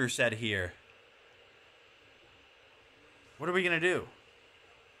Robin Luker said here. What are we gonna do?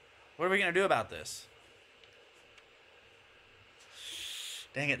 What are we gonna do about this?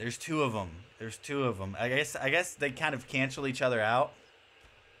 Dang it, there's two of them. There's two of them. I guess they kind of cancel each other out.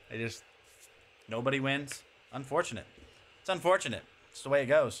 They just... Nobody wins. Unfortunate. It's unfortunate. It's the way it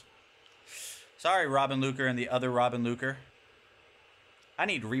goes. Sorry, Robin Luker and the other Robin Luker. I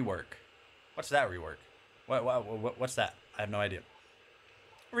need rework. What's that rework? What's that? I have no idea.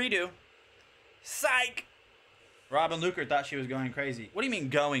 Redo. Psych! Robin Luker thought she was going crazy. What do you mean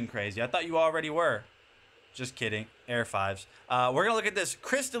going crazy? I thought you already were. Just kidding. Air 5s. We're going to look at this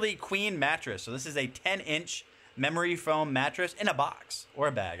Crystally Queen mattress. So this is a 10-inch memory foam mattress in a box. Or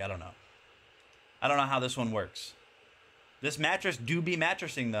a bag. I don't know. I don't know how this one works. This mattress do be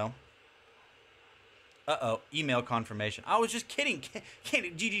mattressing, though. Uh-oh. Email confirmation. I was just kidding.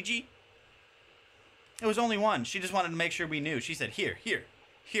 GGG. It was only one. She just wanted to make sure we knew. She said, here, here.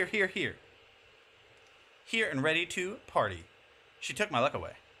 Here, here, here. Here and ready to party. She took my luck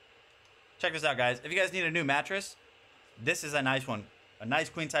away. Check this out, guys. If you guys need a new mattress, this is a nice one. A nice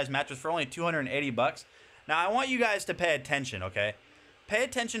queen-size mattress for only $280. Now, I want you guys to pay attention, okay? Pay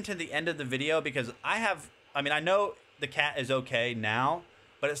attention to the end of the video because I know the cat is okay now,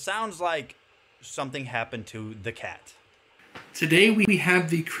 but it sounds like something happened to the cat. Today we have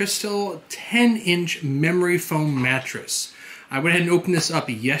the Crystal 10-inch memory foam mattress. I went ahead and opened this up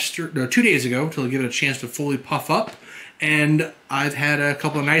 2 days ago to give it a chance to fully puff up, and I've had a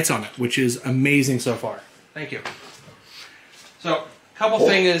couple of nights on it, which is amazing so far. Thank you. So, a couple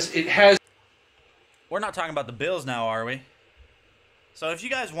things is it has... We're not talking about the bills now, are we? So if you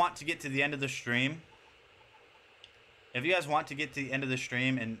guys want to get to the end of the stream,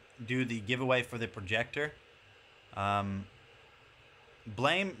 and do the giveaway for the projector,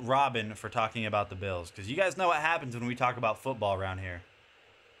 blame Robin for talking about the bills, because you guys know what happens when we talk about football around here.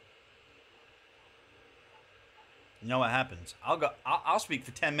 You know what happens. I'll speak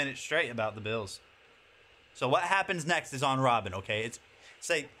for 10 minutes straight about the bills. So what happens next is on Robin, okay? It's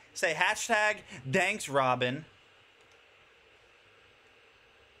say hashtag thanks Robin.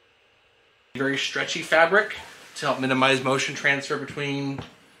 Very stretchy fabric to help minimize motion transfer between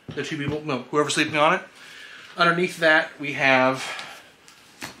the two people, whoever's sleeping on it. Underneath that we have,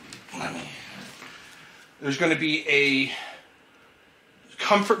 there's going to be a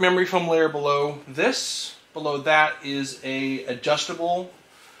comfort memory foam layer below this. Below that is a adjustable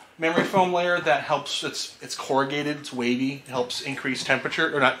memory foam layer that helps, it's corrugated, it's wavy, it helps increase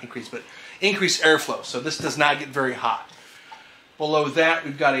temperature, or not increase, but increase airflow. So this does not get very hot. Below that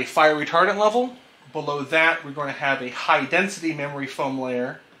we've got a fire retardant level. Below that we're going to have a high density memory foam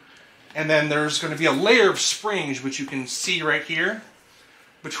layer. And then there's going to be a layer of springs, which you can see right here,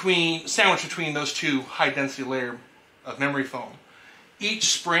 sandwiched between those two high density layer of memory foam. Each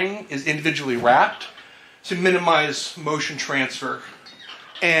spring is individually wrapped to minimize motion transfer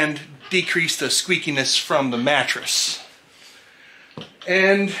and decrease the squeakiness from the mattress.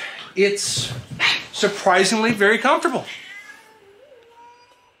 And it's surprisingly very comfortable.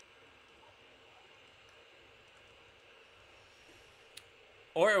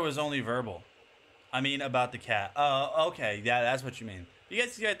 Or it was only verbal. I mean about the cat. Oh, okay. Yeah, that's what you mean. You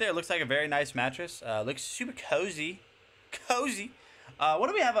guys see right there. It looks like a very nice mattress. Looks super cozy. Cozy. What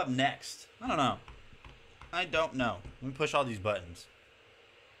do we have up next? I don't know. I don't know. Let me push all these buttons.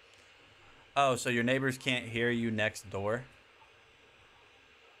 Oh, so your neighbors can't hear you next door?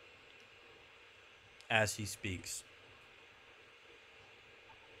 As he speaks.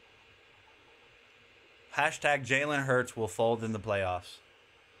 Hashtag Jalen Hurts will fold in the playoffs.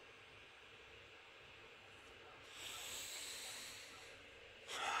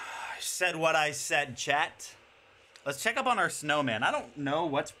 I said what I said, chat. Let's check up on our snowman. I don't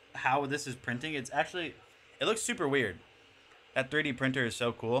know how this is printing. It's actually, it looks super weird. That 3D printer is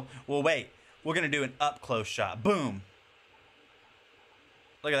so cool. Well, wait. We're going to do an up-close shot. Boom.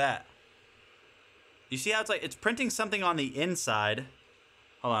 Look at that. You see how it's printing something on the inside.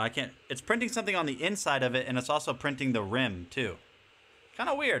 Hold on, I can't. It's printing something on the inside of it, and it's also printing the rim, too. Kind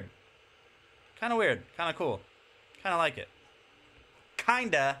of weird. Kind of weird. Kind of cool. Kind of like it.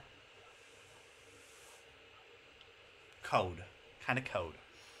 Kinda. Code. Kind of code.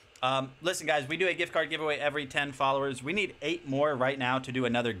 Listen, guys, we do a gift card giveaway every 10 followers. We need 8 more right now to do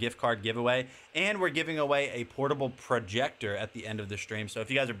another gift card giveaway. And we're giving away a portable projector at the end of the stream. So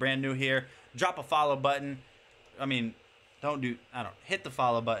if you guys are brand new here, drop a follow button. I mean, hit the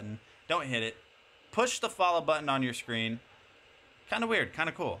follow button. Don't hit it. Push the follow button on your screen. Kind of weird, kind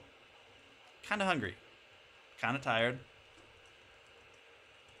of cool. Kind of hungry. Kind of tired.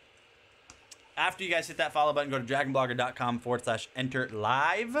 After you guys hit that follow button, go to dragonblogger.com/enter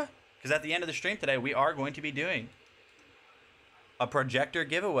live. Because at the end of the stream today, we are going to be doing a projector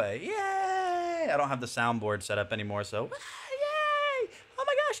giveaway. Yay! I don't have the soundboard set up anymore, so yay! Oh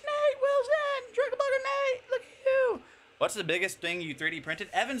my gosh, Nate Wilson! Dragonblogger Nate! Look at you! What's the biggest thing you 3D printed?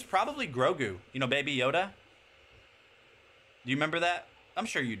 Evan's probably Grogu. You know, Baby Yoda? Do you remember that? I'm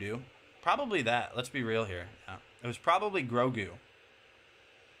sure you do. Probably that. Let's be real here. Yeah. It was probably Grogu.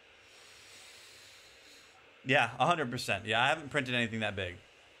 Yeah, 100%. Yeah, I haven't printed anything that big.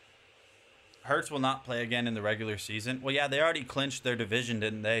 Hurts will not play again in the regular season. Well, yeah, they already clinched their division,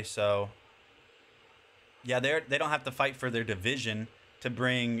 didn't they? So, yeah, they don't have to fight for their division to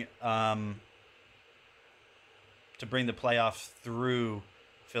bring the playoffs through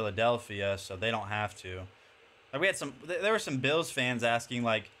Philadelphia. So they don't have to. Like there were some Bills fans asking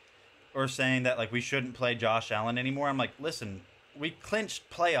or saying that we shouldn't play Josh Allen anymore. I'm like, listen. We clinched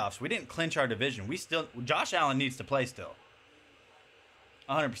playoffs. We didn't clinch our division. Josh Allen needs to play still.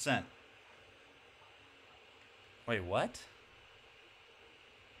 100%. Wait, what?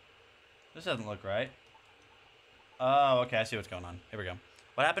 This doesn't look right. Oh, okay. I see what's going on. Here we go.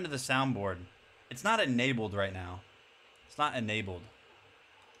 What happened to the soundboard? It's not enabled right now. It's not enabled.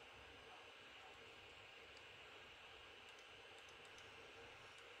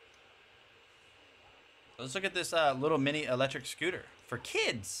 Let's look at this little mini electric scooter for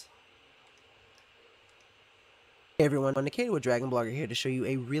kids. Hey everyone, Nikkei with Dragon Blogger here to show you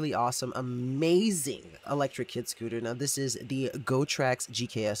a really awesome, amazing electric kid scooter. Now this is the GoTrax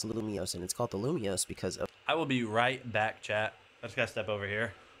GKS Lumios, and it's called the Lumios because of... I will be right back, chat. I just gotta step over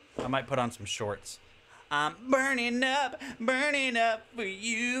here. I might put on some shorts. I'm burning up for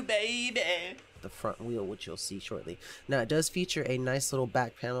you, baby. The front wheel, which you'll see shortly. Now it does feature a nice little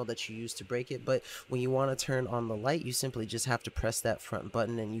back panel that you use to brake it, but when you want to turn on the light, you simply just have to press that front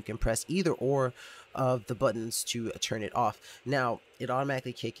button, and you can press either or of the buttons to turn it off. Now it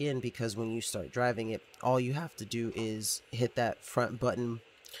automatically kick in because when you start driving it, all you have to do is hit that front button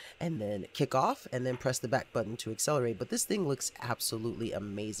and then kick off and then press the back button to accelerate. But this thing looks absolutely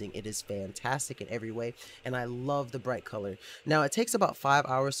amazing. It is fantastic in every way, and I love the bright color. Now it takes about 5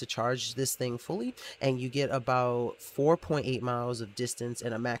 hours to charge this thing fully, and you get about 4.8 miles of distance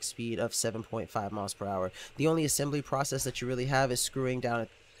and a max speed of 7.5 miles per hour. The only assembly process that you really have is screwing down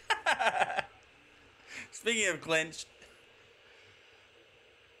Speaking of clinched,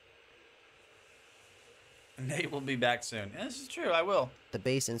 Nate will be back soon. Yeah, this is true, I will. The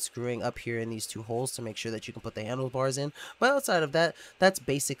base and screwing up here in these two holes to make sure that you can put the handlebars in. But outside of that, that's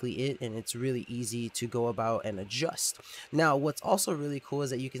basically it, and it's really easy to go about and adjust. Now what's also really cool is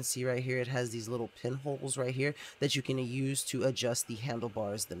that you can see right here, it has these little pinholes right here that you can use to adjust the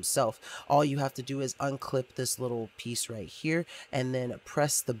handlebars themselves. All you have to do is unclip this little piece right here and then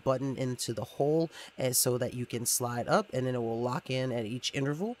press the button into the hole, and so that you can slide up, and then it will lock in at each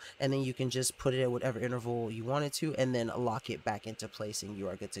interval, and then you can just put it at whatever interval you want it to, and then lock it back into place and you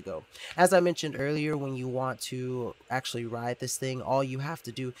are good to go. As I mentioned earlier, when you want to actually ride this thing, all you have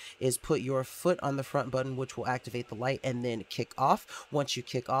to do is put your foot on the front button, which will activate the light, and then kick off. Once you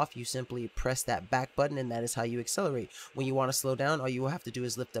kick off, you simply press that back button, and that is how you accelerate. When you want to slow down, all you will have to do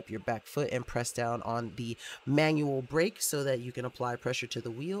is lift up your back foot and press down on the manual brake so that you can apply pressure to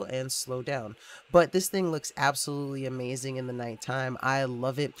the wheel and slow down. But this thing looks absolutely amazing in the nighttime. I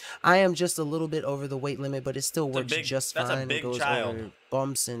love it. I am just a little bit over the weight limit, but it still works just fine. That's a big it goes child. over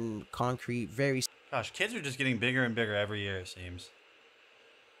bumps and concrete very. Gosh, kids are just getting bigger and bigger every year, it seems.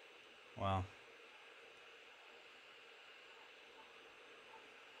 Wow.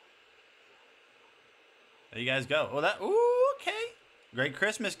 There you guys go. Oh, ooh, okay. Great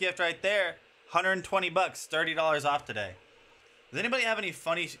Christmas gift right there. 120 bucks, $30 off today. Does anybody have any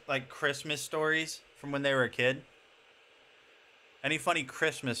funny, like, Christmas stories from when they were a kid? Any funny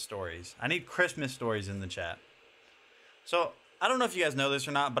Christmas stories? I need Christmas stories in the chat. So, I don't know if you guys know this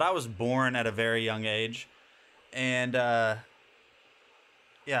or not, but I was born at a very young age. And, yeah,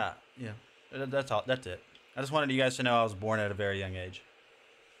 that's all. That's it. I just wanted you guys to know I was born at a very young age.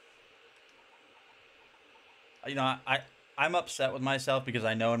 You know, I'm upset with myself because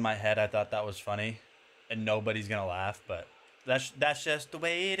I know in my head I thought that was funny. And nobody's going to laugh, but that's just the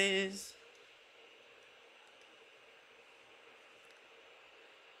way it is.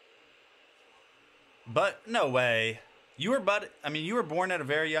 But no way. You were born at a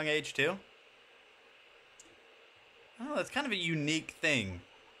very young age too? Oh, that's kind of a unique thing.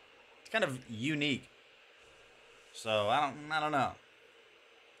 It's kind of unique. So, I don't know.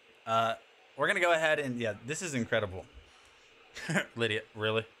 We're going to go ahead and, yeah, this is incredible. Lydia,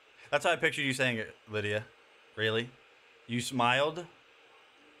 really? That's how I pictured you saying it, Lydia. Really? You smiled?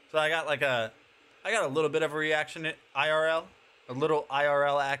 So I got a little bit of a reaction at IRL. A little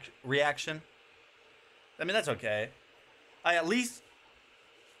IRL reaction. I mean, that's okay. I'm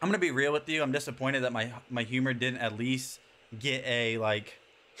going to be real with you. I'm disappointed that my humor didn't at least get a, like,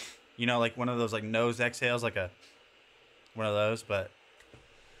 you know, like one of those, like, nose exhales, like one of those, but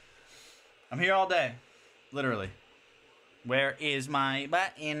I'm here all day. Literally. Where is my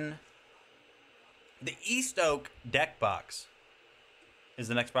button? The East Oak deck box is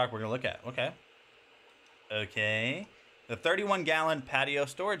the next box we're going to look at. Okay. Okay. The 31-gallon patio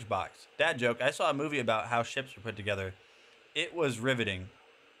storage box. Dad joke. I saw a movie about how ships were put together. It was riveting.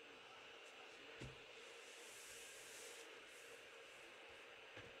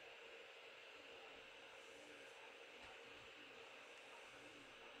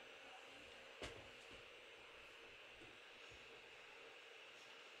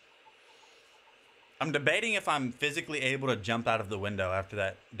 I'm debating if I'm physically able to jump out of the window after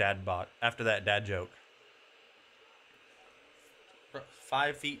that dad joke.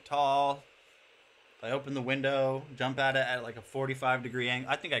 5 feet tall. If I open the window, jump at it at like a 45-degree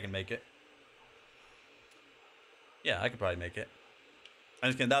angle. I think I can make it. Yeah, I could probably make it. I'm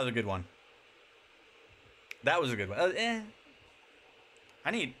just kidding. That was a good one. That was a good one.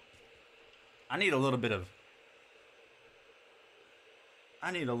 I need a little bit of. I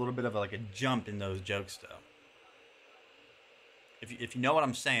need a little bit of like a jump in those jokes, though. If you know what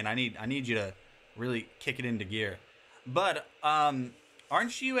I'm saying, I need you to really kick it into gear. But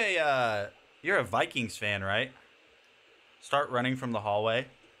aren't you you're a Vikings fan, right? Start running from the hallway.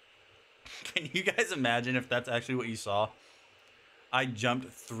 Can you guys imagine if that's actually what you saw? I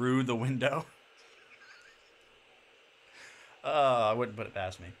jumped through the window. I wouldn't put it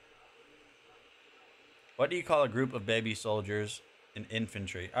past me. What do you call a group of baby soldiers in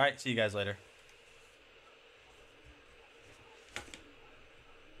infantry? All right, see you guys later.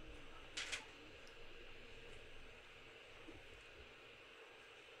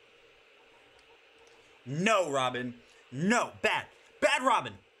 No, Robin. No, bad. Bad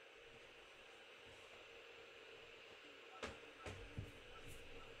Robin.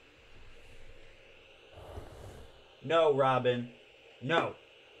 No, Robin. No.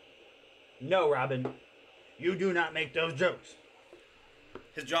 No, Robin. You do not make those jokes.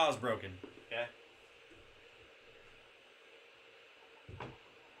 His jaw is broken, okay?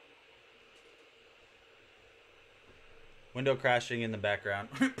 Window crashing in the background.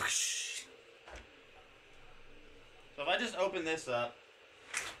 So if I just open this up.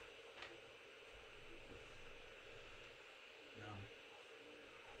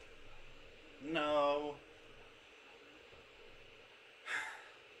 No.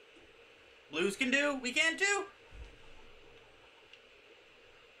 Blues can do. We can too.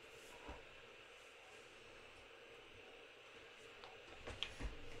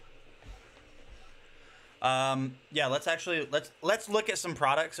 Yeah, let's look at some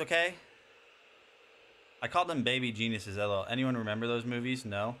products, okay? I called them baby geniuses, LOL. Anyone remember those movies?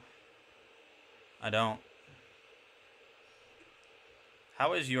 No. I don't.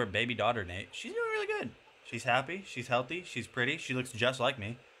 How is your baby daughter, Nate? She's doing really good. She's happy. She's healthy. She's pretty. She looks just like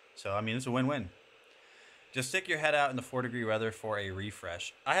me. So, I mean, it's a win-win. Just stick your head out in the 4-degree weather for a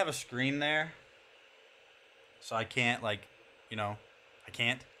refresh. I have a screen there. So I can't, like, you know, I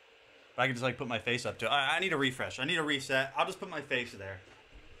can't. But I can just, like, put my face up to it. I need a refresh. I need a reset. I'll just put my face there.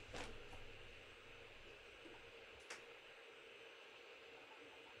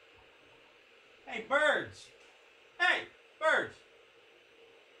 Hey, birds! Hey, birds!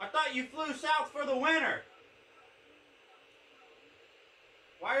 I thought you flew south for the winter.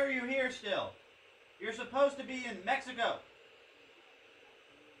 Why are you here still? You're supposed to be in Mexico.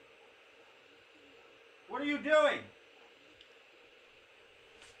 What are you doing?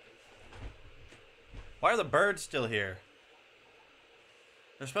 Why are the birds still here?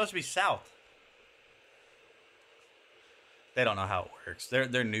 They're supposed to be south. They don't know how it works.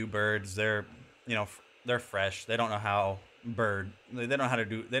 They're new birds. They're, you know, they're fresh. They don't know how they don't know how to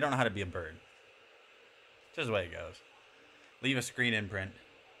do. They don't know how to be a bird. Just the way it goes. Leave a screen imprint.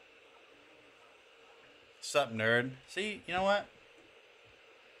 Sup, nerd? See, you know what?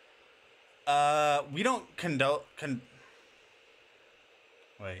 We don't condone.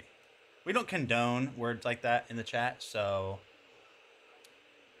 Wait. We don't condone words like that in the chat, so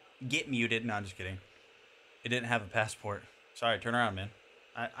get muted. No, I'm just kidding. It didn't have a passport. Sorry, turn around, man.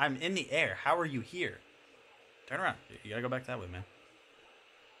 I'm in the air. How are you here? Turn around. You gotta go back that way, man.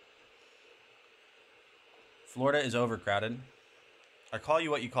 Florida is overcrowded. I call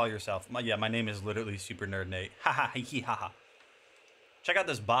you what you call yourself. Yeah, my name is literally Super Nerd Nate. Ha ha ha ha. Check out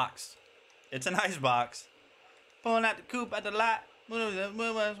this box. It's a nice box. Pulling out the coop at the lot.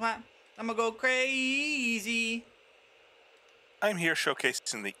 I'm gonna go crazy. I'm here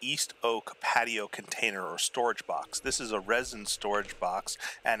showcasing the East Oak patio container or storage box. This is a resin storage box,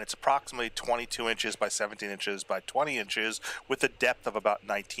 and it's approximately 22 inches by 17 inches by 20 inches with a depth of about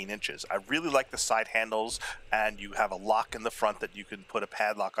 19 inches. I really like the side handles, and you have a lock in the front that you can put a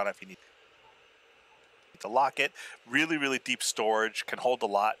padlock on if you need to lock it. Really, really deep storage, can hold a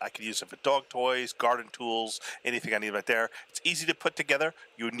lot. I can use it for dog toys, garden tools, anything I need right there. It's easy to put together.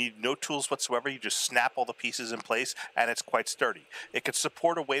 You need no tools whatsoever. You just snap all the pieces in place, and it's quite sturdy. It can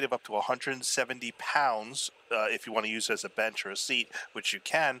support a weight of up to 170 pounds if you want to use it as a bench or a seat, which you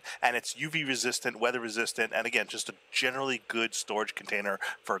can, and it's UV resistant, weather resistant, and again, just a generally good storage container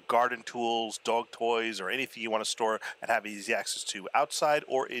for garden tools, dog toys, or anything you want to store and have easy access to outside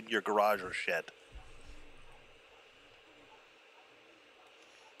or in your garage or shed.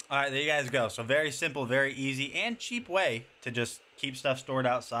 All right, there you guys go. So very simple, very easy, and cheap way to just keep stuff stored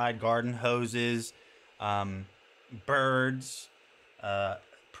outside. Garden hoses, birds,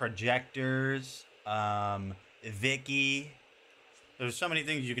 projectors, Vicky. There's so many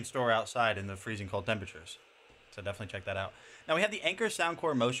things you can store outside in the freezing cold temperatures. So definitely check that out. Now we have the Anker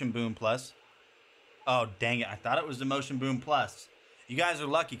Soundcore Motion Boom Plus. Oh, dang it. I thought it was the Motion Boom Plus. You guys are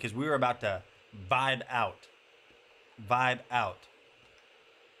lucky because we were about to vibe out. Vibe out.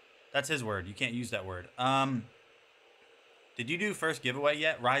 That's his word. You can't use that word. Did you do first giveaway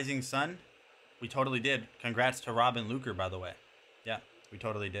yet? Rising Sun? We totally did. Congrats to Robin Luker, by the way. Yeah, we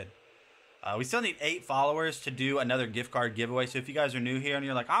totally did. We still need 8 followers to do another gift card giveaway. So if you guys are new here and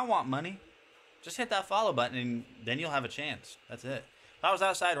you're like, I want money, just hit that follow button and then you'll have a chance. That's it. If I was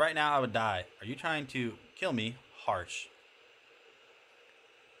outside right now, I would die. Are you trying to kill me? Harsh.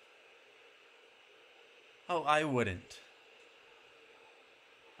 Oh, I wouldn't.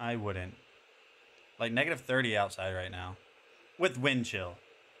 I wouldn't. Like negative 30 outside right now. With wind chill.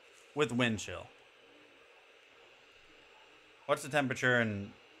 With wind chill. What's the temperature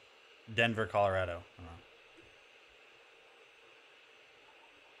in Denver, Colorado? I don't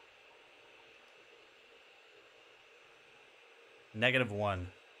know. -1.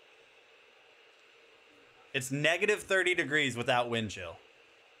 It's negative 30 degrees without wind chill.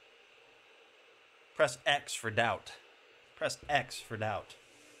 Press X for doubt. Press X for doubt.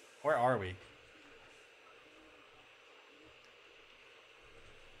 Where are we?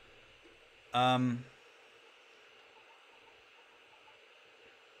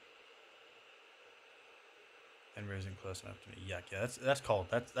 Denver isn't close enough to me. Yuck. Yeah, that's cold.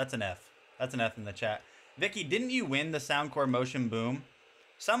 That's an F. That's an F in the chat. Vicky, didn't you win the Soundcore Motion Boom?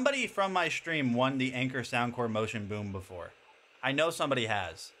 Somebody from my stream won the Anker Soundcore Motion Boom before. I know somebody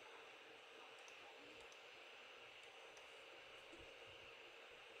has.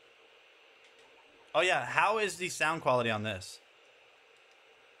 Oh yeah, how is the sound quality on this?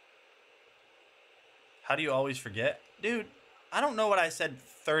 How do you always forget? Dude, I don't know what I said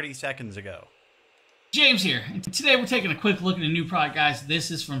 30 seconds ago. James here, and today we're taking a quick look at a new product, guys.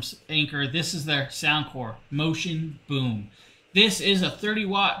 This is from Anker. This is their Soundcore Motion Boom. This is a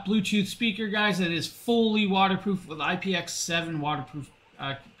 30-watt Bluetooth speaker, guys, that is fully waterproof with IPX7 waterproof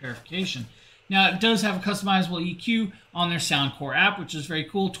purification. Now, it does have a customizable EQ on their Soundcore app, which is very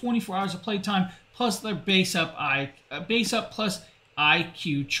cool. 24 hours of playtime, plus their bass up plus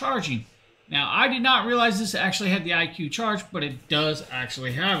IQ charging. Now, I did not realize this actually had the IQ charge, but it does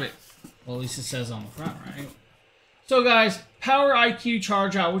actually have it. Well, at least it says on the front, right? So, guys, Power IQ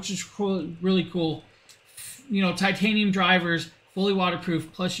charge out, which is cool, really cool. You know, titanium drivers, fully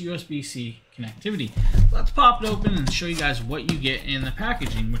waterproof, plus USB-C connectivity. Let's pop it open and show you guys what you get in the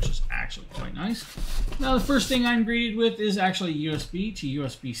packaging, which is actually quite nice. Now, the first thing I'm greeted with is actually USB to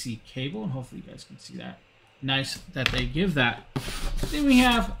USB-C cable, and hopefully you guys can see that. Nice that they give that. Then we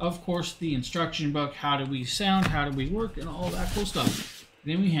have, of course, the instruction book. How do we sound? How do we work? And all that cool stuff.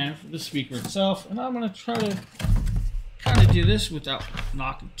 Then we have the speaker itself, and I'm going to try to kind of do this without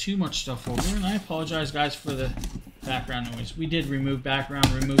knocking too much stuff over. And I apologize, guys, for the background noise. We did remove background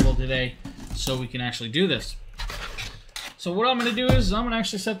removal today, so we can actually do this. So what I'm going to do is I'm going to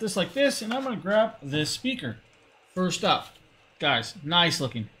actually set this like this, and I'm going to grab this speaker. First up, guys, nice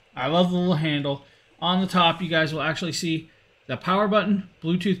looking. I love the little handle. On the top, you guys will actually see the power button,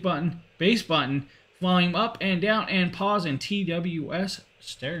 Bluetooth button, bass button, volume up and down, and pause and TWS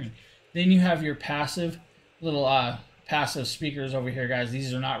stereo. Then you have your passive little passive speakers over here, guys.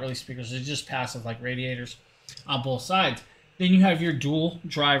 These are not really speakers, they're just passive, like radiators on both sides. Then you have your dual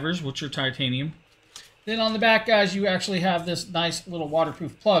drivers, which are titanium. Then on the back, guys, you actually have this nice little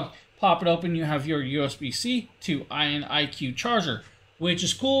waterproof plug. Pop it open, you have your USB-C to Ion IQ charger, which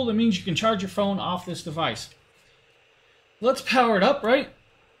is cool. That means you can charge your phone off this device. Let's power it up, right?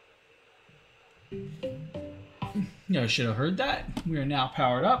 You should have heard that. We are now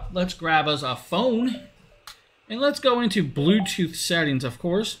powered up. Let's grab us a phone. And let's go into Bluetooth settings, of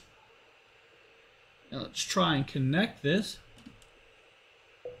course. Now let's try and connect this.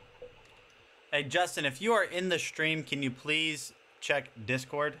 Hey, Justin, if you are in the stream, can you please check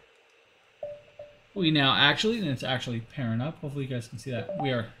Discord? We now actually, and it's actually pairing up. Hopefully you guys can see that.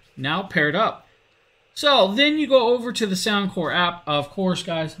 We are now paired up. So then you go over to the Soundcore app, of course,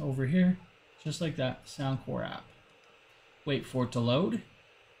 guys, over here. Just like that, Soundcore app. Wait for it to load.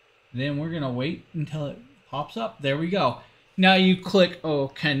 Then we're going to wait until it pops up. There we go. Now you click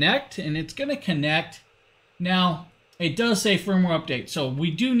connect, and it's going to connect. Now, it does say firmware update, so we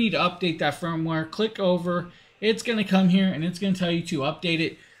do need to update that firmware. Click over. It's going to come here, and it's going to tell you to update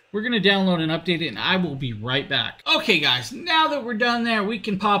it. We're going to download and update it, and I will be right back. Okay, guys, now that we're done there, we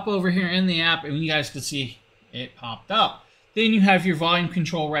can pop over here in the app, and you guys can see it popped up. Then you have your volume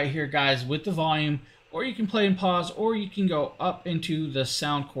control right here, guys, with the volume, or you can play and pause, or you can go up into the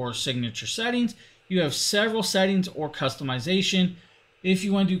Soundcore signature settings. You have several settings or customization. If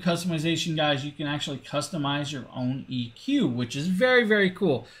you want to do customization, guys, you can actually customize your own EQ, which is very, very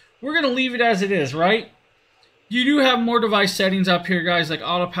cool. We're going to leave it as it is, right? You do have more device settings up here, guys, like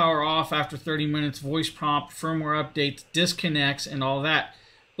auto power off after 30 minutes, voice prompt, firmware updates, disconnects, and all that.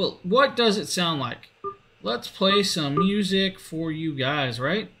 But what does it sound like? Let's play some music for you guys,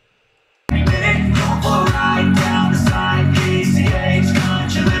 right?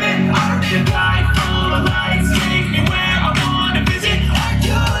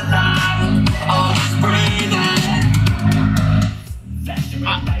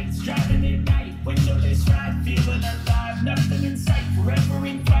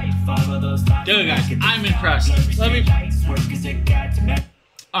 Dude, guys, I'm impressed.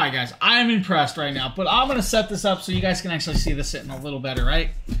 Alright, guys, I'm impressed right now, but I'm going to set this up so you guys can actually see this sitting a little better, right?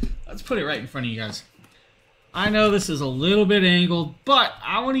 Let's put it right in front of you guys. I know this is a little bit angled, but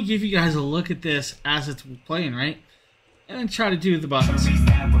I want to give you guys a look at this as it's playing, right? And then try to do the buttons.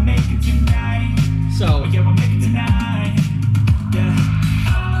 So,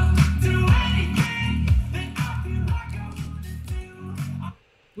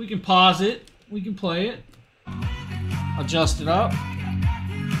 we can pause it, we can play it, adjust it up.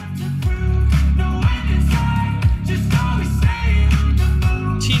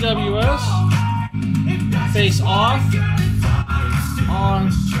 TWS, face off,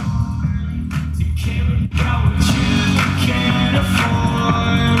 on.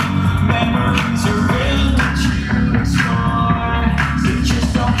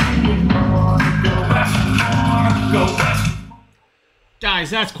 Guys,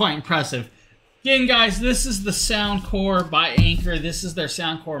 that's quite impressive. Again, guys, this is the Soundcore by Anker. This is their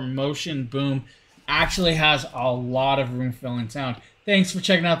Soundcore Motion Boom. Actually has a lot of room filling sound. Thanks for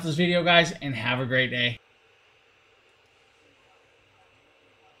checking out this video, guys, and have a great day.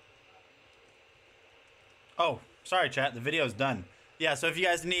 Oh, sorry, chat. The video's done. Yeah, so if you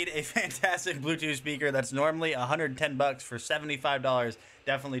guys need a fantastic Bluetooth speaker that's normally $110 for $75,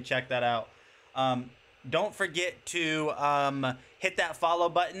 definitely check that out. Don't forget to hit that follow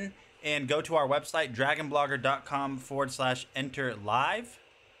button and go to our website, dragonblogger.com/enter live.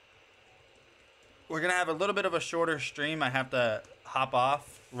 We're going to have a little bit of a shorter stream. I have to hop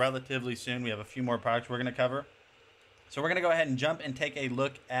off relatively soon. We have a few more products we're going to cover. So we're going to go ahead and jump and take a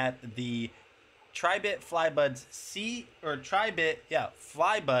look at the Tribit Flybuds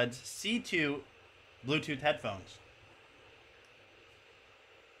Flybuds C2 Bluetooth headphones.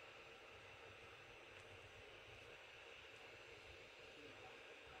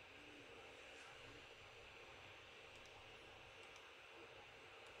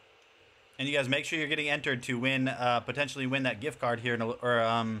 And you guys make sure you're getting entered to win, potentially win that gift card here,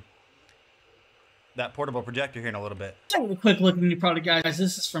 that portable projector here in a little bit. Take a quick look at the new product, guys.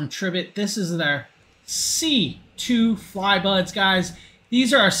 This is from Tribit. This is their C2 Flybuds, guys.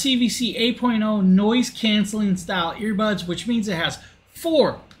 These are our CVC 8.0 noise canceling style earbuds, which means it has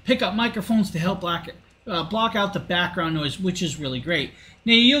 4 pickup microphones to help block out the background noise, which is really great.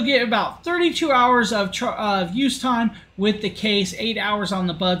 Now you'll get about 32 hours of use time with the case, 8 hours on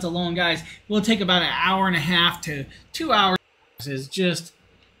the buds alone, guys. Will take about an hour and a half to 2 hours. Is just,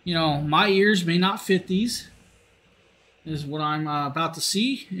 you know, my ears may not fit these. This is what I'm about to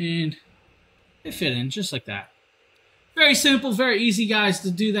see, and they fit in just like that. Very simple, very easy, guys,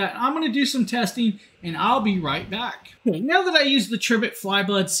 to do that. I'm going to do some testing, and I'll be right back. Okay, now that I use the Tribit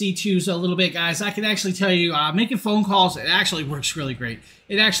Flybud C2s a little bit, guys, I can actually tell you, making phone calls, it actually works really great.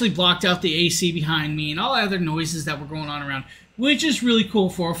 It actually blocked out the AC behind me and all other noises that were going on around, which is really cool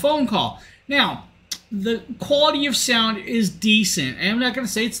for a phone call. Now, the quality of sound is decent. I'm not going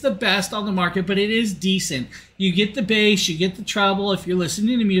to say it's the best on the market, but it is decent. You get the bass, you get the treble. If you're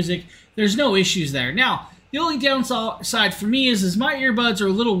listening to music, there's no issues there. Now, the only downside for me is my earbuds are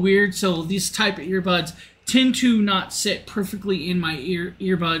a little weird, so these type of earbuds tend to not sit perfectly in my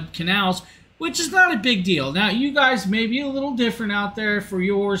earbud canals, which is not a big deal. Now, you guys may be a little different out there for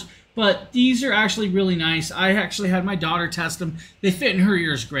yours, but these are actually really nice. I actually had my daughter test them. They fit in her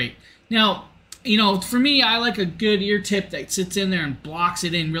ears great. Now, you know, for me, I like a good ear tip that sits in there and blocks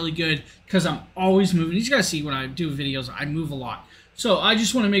it in really good because I'm always moving. You guys see when I do videos, I move a lot. So I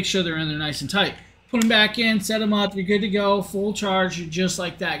just want to make sure they're in there nice and tight. Put them back in, set them up, you're good to go, full charge, just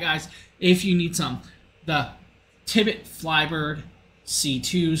like that, guys, if you need some. The Tribit Flybud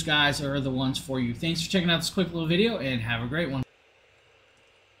C2s, guys, are the ones for you. Thanks for checking out this quick little video, and have a great one.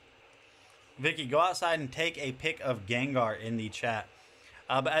 Vicky, go outside and take a pic of Gengar in the chat.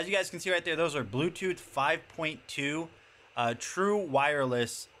 But as you guys can see right there, those are Bluetooth 5.2 true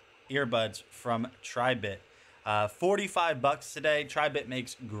wireless earbuds from Tribit. $45 today. Tribit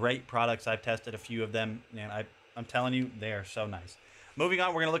makes great products. I've tested a few of them, and I'm telling you, they are so nice. Moving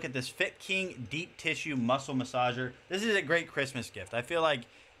on, we're going to look at this Fit King Deep Tissue Muscle Massager. This is a great Christmas gift. I feel like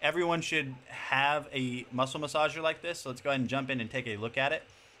everyone should have a muscle massager like this, so let's go ahead and jump in and take a look at it.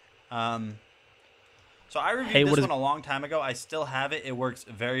 So I reviewed this one a long time ago. I still have it. It works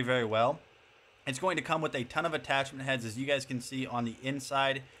very, very well. It's going to come with a ton of attachment heads. As you guys can see on the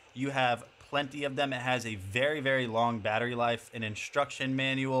inside, you have plenty of them. It has a very, very long battery life, an instruction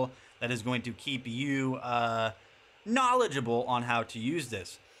manual that is going to keep you knowledgeable on how to use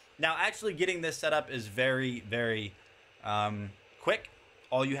this. Now, actually getting this set up is very, very quick.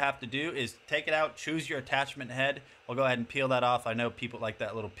 All you have to do is take it out, choose your attachment head. We'll go ahead and peel that off. I know people like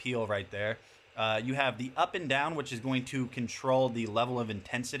that little peel right there. You have the up and down, which is going to control the level of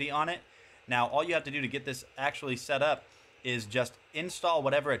intensity on it. Now, all you have to do to get this actually set up is just install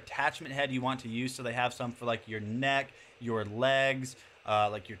whatever attachment head you want to use. So they have some for like your neck, your legs,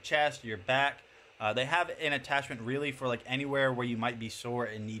 like your chest, your back. They have an attachment really for like anywhere where you might be sore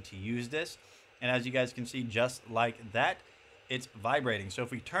and need to use this. And as you guys can see, just like that, it's vibrating. So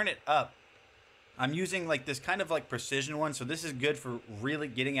if we turn it up, I'm using like this kind of like precision one. So this is good for really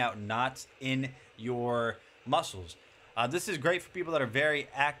getting out knots in your muscles. This is great for people that are very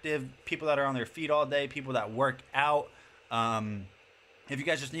active, people that are on their feet all day, people that work out. If you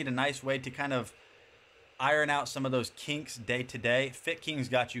guys just need a nice way to kind of iron out some of those kinks day to day, Fit King's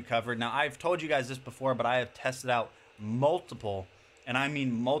got you covered. Now, I've told you guys this before, but I have tested out multiple, and I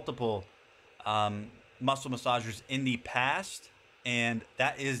mean multiple, muscle massagers in the past, and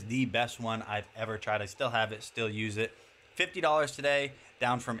that is the best one I've ever tried. I still have it, still use it. $50 today,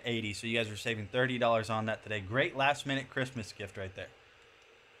 down from $80, so you guys are saving $30 on that today. Great last minute Christmas gift right there.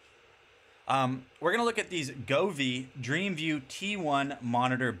 We're going to look at these Govee DreamView T1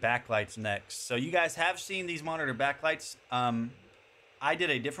 monitor backlights next. So you guys have seen these monitor backlights. I did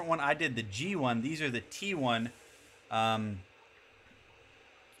a different one. I did the G1. These are the T1. Let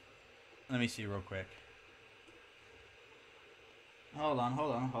me see real quick. Hold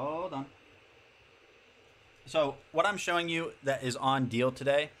on. So what I'm showing you that is on deal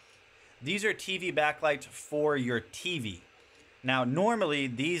today, these are TV backlights for your TV. Now, normally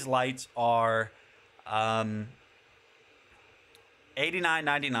these lights are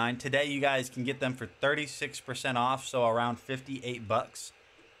 $89.99. Today, you guys can get them for 36% off, so around $58,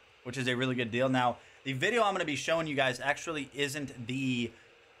 which is a really good deal. Now, the video I'm going to be showing you guys actually isn't the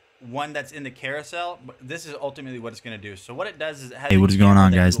one that's in the carousel, but this is ultimately what it's going to do. So what it does is it has Hey, what is going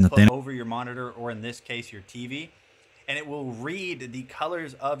on, guys? Nothing over your monitor, or in this case, your TV, and it will read the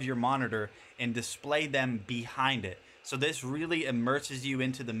colors of your monitor and display them behind it. So this really immerses you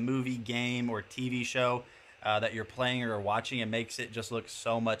into the movie, game, or TV show that you're playing or watching, and makes it just look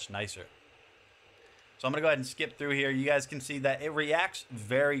so much nicer. So I'm going to go ahead and skip through here. You guys can see that it reacts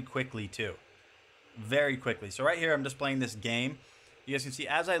very quickly too. Very quickly. So right here, I'm just playing this game. You guys can see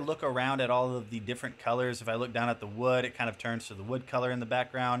as I look around at all of the different colors, if I look down at the wood, it kind of turns to the wood color in the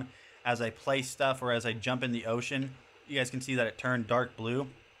background. As I play stuff or as I jump in the ocean, you guys can see that it turned dark blue.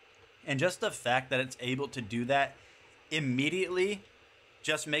 And just the fact that it's able to do that immediately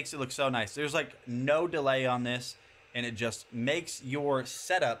just makes it look so nice. There's like no delay on this, and it just makes your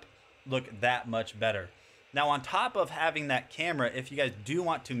setup look that much better. Now, on top of having that camera, if you guys do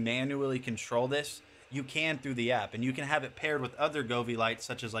want to manually control this, you can through the app, and you can have it paired with other Govee lights,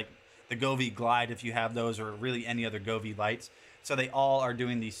 such as like the Govee Glide if you have those, or really any other Govee lights, so they all are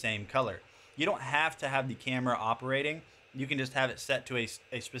doing the same color. You don't have to have the camera operating. You can just have it set to a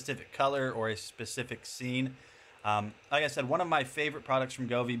specific color or a specific scene. Like I said, one of my favorite products from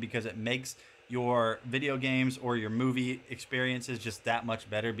Govee, because it makes your video games or your movie experiences just that much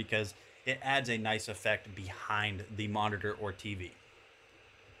better, because it adds a nice effect behind the monitor or TV.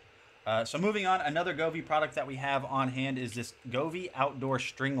 So moving on, another Govee product that we have on hand is this Govee Outdoor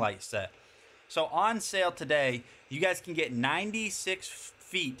String Light Set. So on sale today, you guys can get 96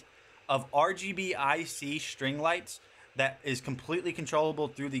 feet of RGB IC string lights that is completely controllable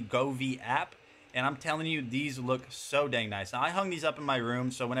through the Govee app. And I'm telling you, these look so dang nice. Now, I hung these up in my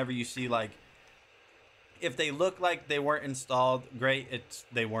room, so whenever you see, like, if they look like they weren't installed, great.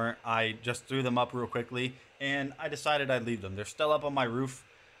 They weren't. I just threw them up real quickly, and I decided I'd leave them. They're still up on my roof,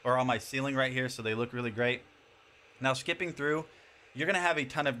 or on my ceiling right here, so they look really great. Now, skipping through, you're going to have a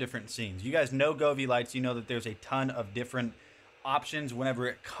ton of different scenes. You guys know Govee lights. You know that there's a ton of different options whenever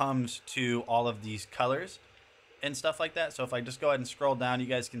it comes to all of these colors and stuff like that. So if I just go ahead and scroll down, you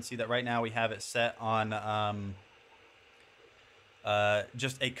guys can see that right now we have it set on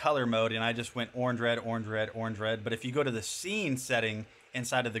just a color mode, and I just went orange, red, orange, red, orange, red. But if you go to the scene setting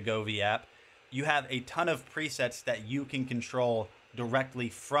inside of the Govee app, you have a ton of presets that you can control directly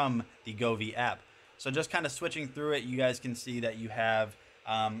from the Govee app. So just kind of switching through it, you guys can see that you have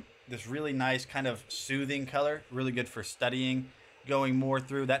this really nice kind of soothing color, really good for studying. Going more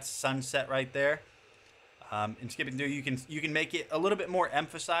through, that's sunset right there. And skipping through, you can make it a little bit more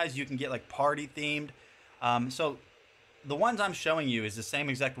emphasized. You can get like party themed. So the ones I'm showing you is the same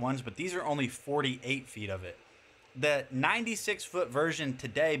exact ones, but these are only 48 feet of it. The 96-foot version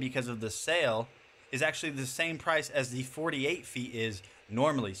today, because of the sale, is actually the same price as the 48 feet is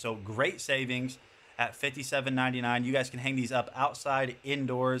normally. So great savings at $57.99. You guys can hang these up outside,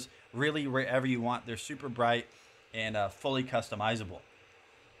 indoors, really wherever you want. They're super bright and fully customizable.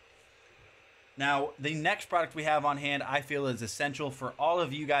 Now, the next product we have on hand, I feel, is essential for all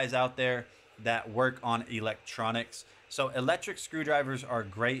of you guys out there that work on electronics. So electric screwdrivers are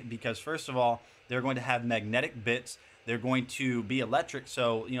great because, first of all, they're going to have magnetic bits. They're going to be electric,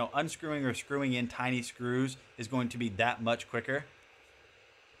 so unscrewing or screwing in tiny screws is going to be that much quicker.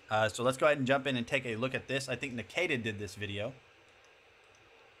 So let's go ahead and jump in and take a look at this. I think Nikita did this video.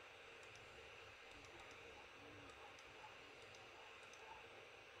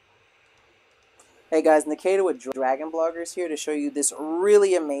 Hey guys, Nikita with Dragon Bloggers here to show you this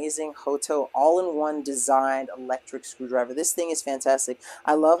really amazing Hoto all-in-one designed electric screwdriver. This thing is fantastic.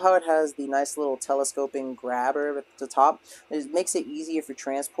 I love how it has the nice little telescoping grabber at the top. It makes it easy if you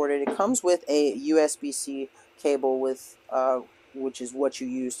transport it. It comes with a USB-C cable with which is what you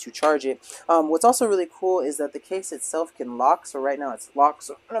use to charge it. What's also really cool is that the case itself can lock. So right now it's locked,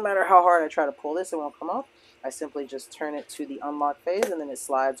 so no matter how hard I try to pull this, it won't come off. I simply just turn it to the unlock phase and then it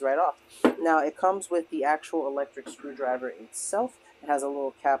slides right off. Now it comes with the actual electric screwdriver itself. It has a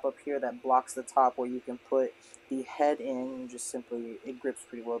little cap up here that blocks the top where you can put the head in. You just simply, it grips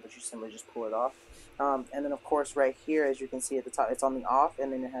pretty well, but you simply just pull it off. And then of course right here, as you can see at the top, it's on the off,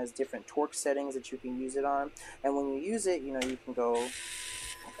 and then it has different torque settings that you can use it on. And when you use it, you know, you can go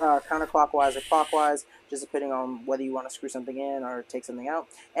counterclockwise or clockwise, just depending on whether you want to screw something in or take something out.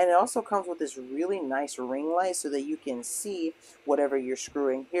 And it also comes with this really nice ring light so that you can see whatever you're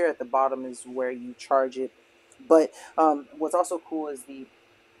screwing. Here at the bottom is where you charge it. But what's also cool is the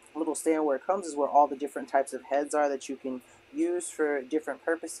little stand where it comes is where all the different types of heads are that you can use for different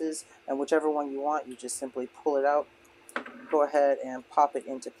purposes, and whichever one you want, you just simply pull it out, go ahead and pop it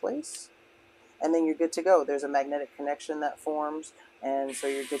into place, and then you're good to go. There's a magnetic connection that forms, and so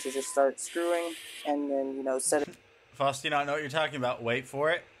you're good to just start screwing, and then, you know, set it. Faust, you don't know what you're talking about. Wait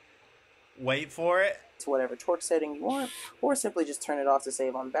for it. Wait for it. To whatever torque setting you want, or simply just turn it off to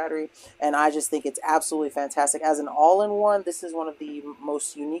save on battery. And I just think it's absolutely fantastic. As an all-in-one, this is one of the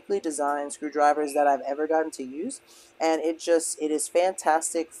most uniquely designed screwdrivers that I've ever gotten to use, and it is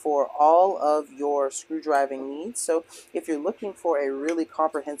fantastic for all of your screwdriving needs. So if you're looking for a really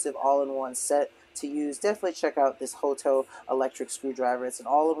comprehensive all-in-one set to use, definitely check out this Hoto electric screwdriver. It's an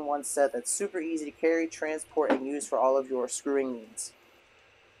all-in-one set that's super easy to carry, transport, and use for all of your screwing needs.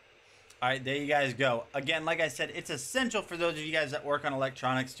 All right, there you guys go. Again, like I said, it's essential for those of you guys that work on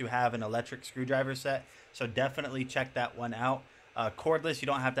electronics to have an electric screwdriver set. So definitely check that one out. Cordless, you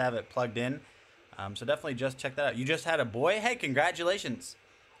don't have to have it plugged in. So definitely just check that out. You just had a boy? Hey, congratulations.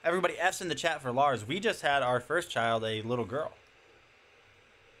 Everybody F's in the chat for Lars. We just had our first child, a little girl.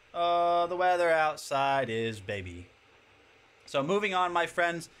 The weather outside is baby. So moving on, my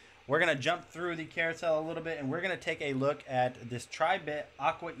friends. We're going to jump through the carousel a little bit, and we're going to take a look at this Tri-Bit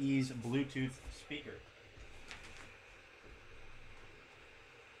AquaEase Bluetooth speaker.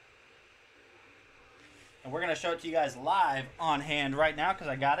 And we're going to show it to you guys live on hand right now because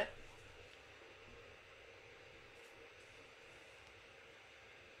I got it.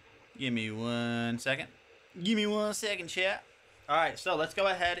 Give me 1 second. Give me 1 second, chat. All right, so let's go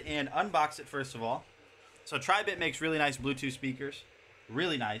ahead and unbox it first of all. So Tri-Bit makes really nice Bluetooth speakers.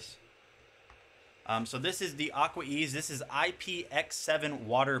 Really nice. So this is the AquaEase. This is IPX7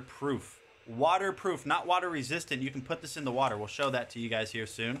 waterproof. Waterproof, not water resistant. You can put this in the water. We'll show that to you guys here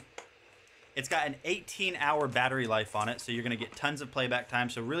soon. It's got an 18-hour battery life on it, so you're going to get tons of playback time.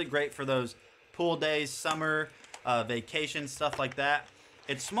 So really great for those pool days, summer, vacation, stuff like that.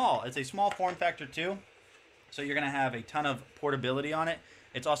 It's small. It's a small form factor too, so you're going to have a ton of portability on it.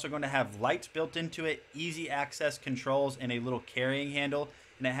 It's also going to have lights built into it, easy access controls, and a little carrying handle.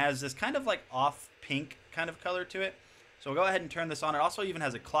 And it has this kind of like off pink kind of color to it. So we'll go ahead and turn this on. It also even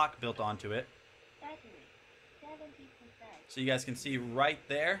has a clock built onto it. So you guys can see right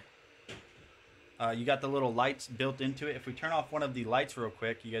there. You got the little lights built into it. If we turn off one of the lights real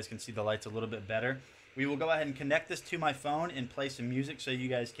quick, you guys can see the lights a little bit better. We will go ahead and connect this to my phone and play some music so you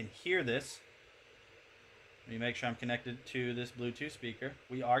guys can hear this. Let me make sure I'm connected to this Bluetooth speaker.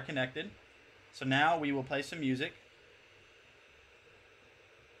 We are connected. So now we will play some music.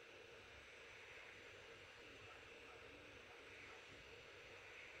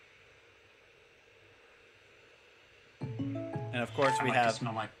 And of course we have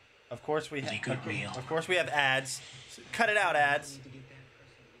ads. Cut it out, ads.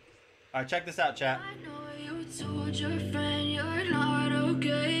 All right, check this out, chat. I know you told your friend you're not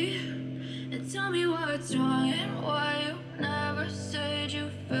okay. And tell me what's wrong and why you never said you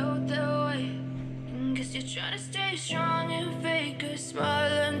felt that way. And guess you're trying to stay strong and fake a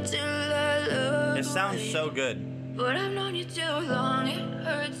smile until I look It sounds away. so good. But I've known you too long. It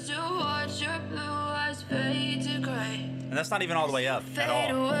hurts to watch your blue eyes fade to gray. And that's not even all the way up at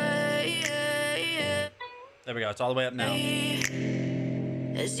Fade all. away, There we go. It's all the way up now.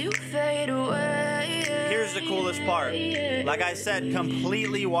 as you fade away. Here's the coolest part. Like I said,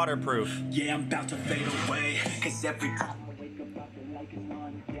 completely waterproof. Yeah, I'm about to fade away. Cause every time I wake up, I feel like it's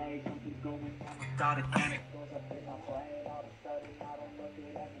Monday. Something's going on without a panic.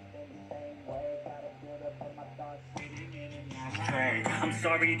 I'm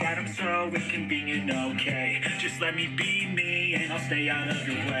sorry that I'm so inconvenient, okay. Just let me be me and I'll stay out of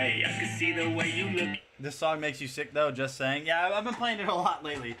your way. I can see the way you look. This song makes you sick though, just saying. Yeah, I've been playing it a lot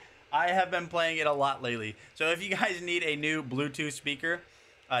lately. I have been playing it a lot lately. So if you guys need a new Bluetooth speaker,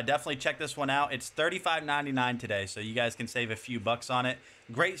 definitely check this one out. It's $35.99 today, so you guys can save a few bucks on it.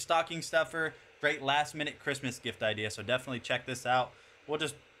 Great stocking stuffer, great last minute Christmas gift idea, so definitely check this out. We'll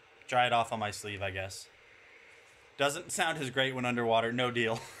just dry it off on my sleeve, I guess. Doesn't sound as great when underwater, no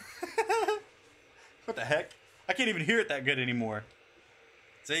deal. What the heck? I can't even hear it that good anymore.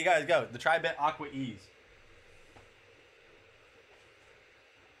 So you guys go, the Tri-Bit AquaEase.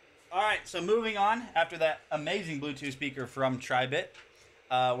 All right, so moving on, after that amazing Bluetooth speaker from Tribit,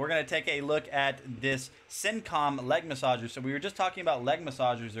 we're going to take a look at this Syncom leg massager. So we were just talking about leg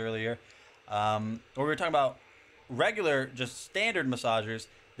massagers earlier, or we were talking about regular, just standard massagers.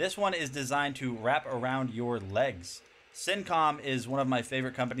 This one is designed to wrap around your legs. Syncom is one of my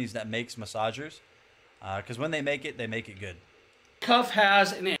favorite companies that makes massagers, because when they make it good. Cuff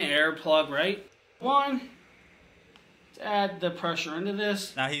has an air plug, right? One. To add the pressure into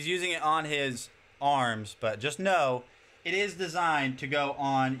this. Now he's using it on his arms, but just know it is designed to go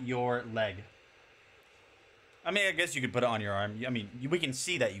on your leg. I mean, I guess you could put it on your arm. I mean, we can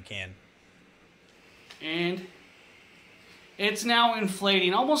see that you can. And it's now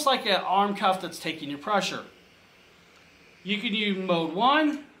inflating, almost like an arm cuff that's taking your pressure. You can use mode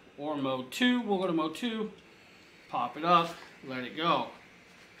 1 or mode 2. We'll go to mode 2. Pop it up, let it go.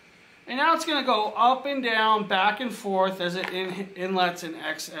 And now it's going to go up and down, back and forth as it inlets and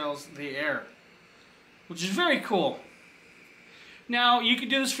exhales the air, which is very cool. Now, you can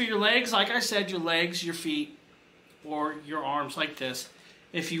do this for your legs. Like I said, your legs, your feet, or your arms like this.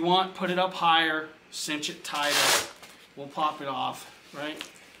 If you want, put it up higher, cinch it tighter. We'll pop it off, right?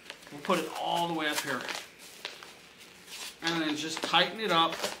 We'll put it all the way up here. And then just tighten it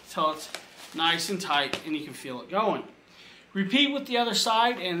up until it's nice and tight and you can feel it going. Repeat with the other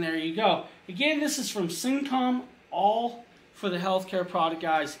side, and there you go. Again, this is from Syncom, all for the healthcare product,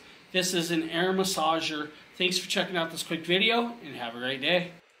 guys. This is an air massager. Thanks for checking out this quick video, and have a great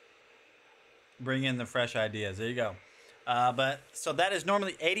day. Bring in the fresh ideas. There you go. So that is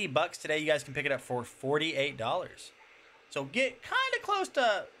normally $80 today. You guys can pick it up for $48. So get kind of close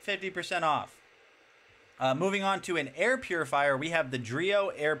to 50% off. Moving on to an air purifier, we have the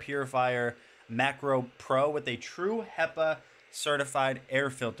Drio Air Purifier Macro Pro with a true HEPA certified air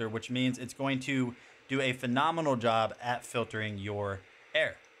filter, which means it's going to do a phenomenal job at filtering your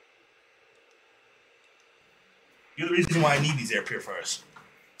air. You're the reason why I need these air purifiers.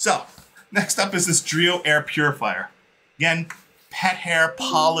 So, next up is this Drio Air Purifier. Again, pet hair,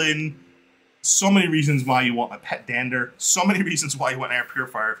 pollen, so many reasons why you want a pet dander, so many reasons why you want an air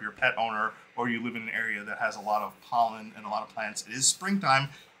purifier if you're a pet owner or you live in an area that has a lot of pollen and a lot of plants. It is springtime.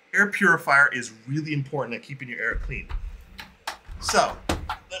 Air purifier is really important at keeping your air clean. So,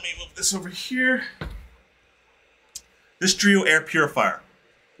 let me move this over here. This Drio Air Purifier.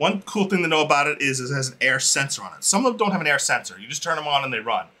 One cool thing to know about it is it has an air sensor on it. Some of them don't have an air sensor. You just turn them on and they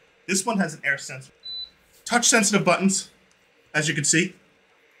run. This one has an air sensor. Touch sensitive buttons, as you can see.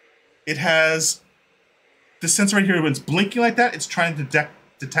 It has the sensor right here. When it's blinking like that, it's trying to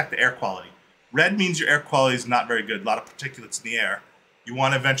detect the air quality. Red means your air quality is not very good. A lot of particulates in the air. You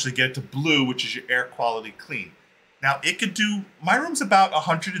want to eventually get it to blue, which is your air quality clean. Now, it could do, my room's about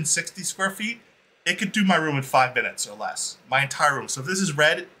 160 square feet. It could do my room in 5 minutes or less. My entire room. So if this is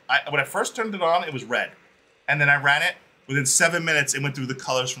red, when I first turned it on, it was red. And then I ran it. Within 7 minutes, it went through the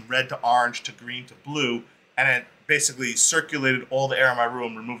colors from red to orange to green to blue. And it basically circulated all the air in my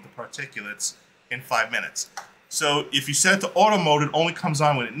room, removed the particulates in 5 minutes. So if you set it to auto mode, it only comes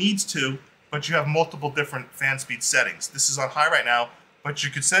on when it needs to, but you have multiple different fan speed settings. This is on high right now, but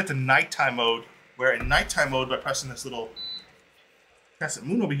you could set it to nighttime mode, where in nighttime mode, by pressing this little crescent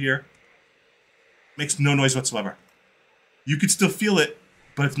moon over here, makes no noise whatsoever. You could still feel it,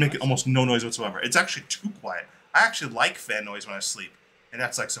 but it's making almost no noise whatsoever. It's actually too quiet. I actually like fan noise when I sleep, and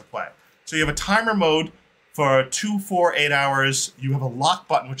that's like so quiet. So you have a timer mode for 2, 4, 8 hours. You have a lock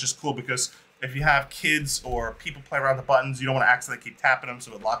button, which is cool because if you have kids or people play around the buttons, you don't want to accidentally keep tapping them,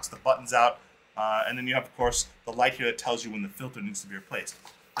 so it locks the buttons out. And then you have, of course, the light here that tells you when the filter needs to be replaced.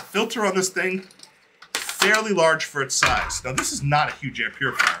 The filter on this thing, fairly large for its size. Now, this is not a huge air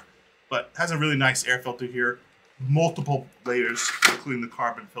purifier, but has a really nice air filter here. Multiple layers, including the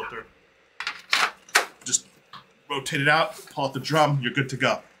carbon filter. Just rotate it out, pull out the drum, you're good to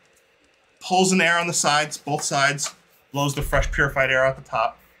go. Pulls in air on the sides, both sides, blows the fresh purified air out the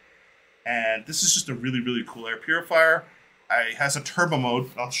top. And this is just a really, really cool air purifier. It has a turbo mode.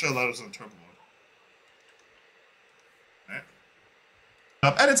 I'll show that as a turbo mode.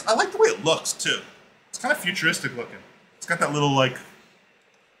 And I like the way it looks, too. It's kind of futuristic looking. It's got that little, like,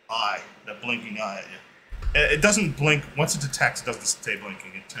 eye, that blinking eye at you. It doesn't blink. Once it detects, it doesn't stay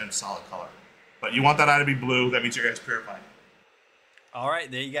blinking. It turns solid color. But you want that eye to be blue. That means your air is purified. All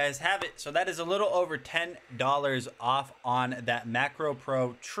right, there you guys have it. So that is a little over $10 off on that Macro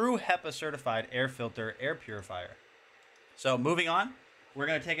Pro True HEPA certified air filter air purifier. So moving on, we're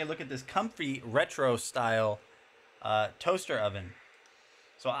going to take a look at this comfy retro style toaster oven.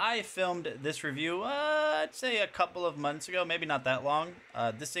 So I filmed this review, I'd say a couple of months ago, maybe not that long.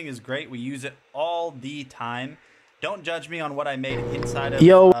 This thing is great. We use it all the time. Don't judge me on what I made inside of,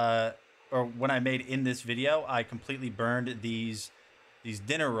 or when I made in this video. I completely burned these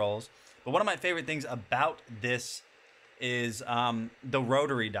dinner rolls. But one of my favorite things about this is the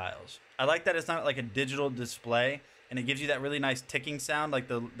rotary dials. I like that it's not like a digital display, and it gives you that really nice ticking sound, like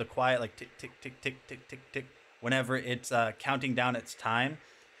the quiet, like tick, tick, tick, tick, tick, tick, tick, whenever it's counting down its time.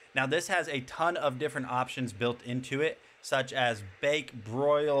 Now this has a ton of different options built into it, such as bake,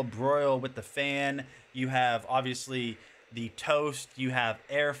 broil with the fan. You have obviously the toast, you have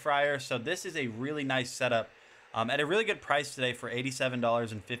air fryer. So this is a really nice setup at a really good price today for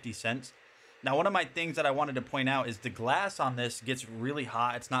 $87.50. Now, one of my things that I wanted to point out is the glass on this gets really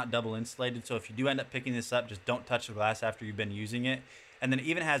hot. It's not double insulated. So if you do end up picking this up, just don't touch the glass after you've been using it. And then it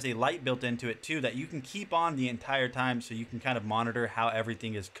even has a light built into it too that you can keep on the entire time, so you can kind of monitor how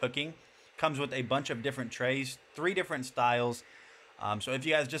everything is cooking. Comes with a bunch of different trays, 3 different styles. So if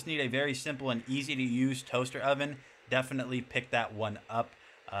you guys just need a very simple and easy to use toaster oven, definitely pick that one up.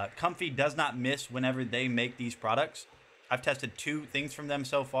 Comfy does not miss whenever they make these products. I've tested 2 things from them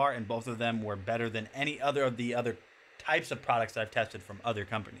so far, and both of them were better than any other of the other types of products that I've tested from other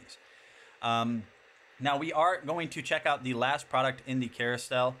companies. Now we are going to check out the last product in the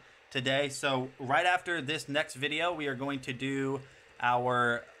carousel today. So right after this next video, we are going to do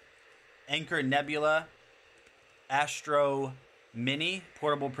our Anker Nebula Astro Mini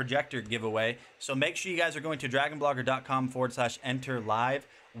portable projector giveaway. So make sure you guys are going to dragonblogger.com/enter live.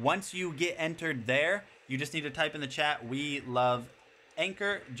 Once you get entered there, you just need to type in the chat, "We love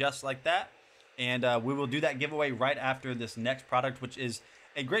Anker," just like that. And we will do that giveaway right after this next product, which is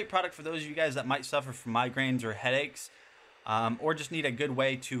a great product for those of you guys that might suffer from migraines or headaches, or just need a good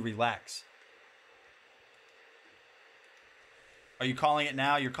way to relax. Are you calling it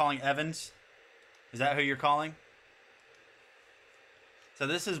now? You're calling Evans? Is that who you're calling? So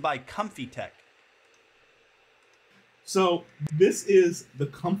this is by Comfy Tech. So this is the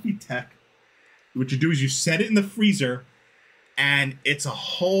Comfy Tech. What you do is you set it in the freezer, and it's a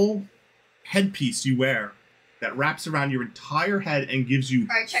whole headpiece you wear that wraps around your entire head and gives you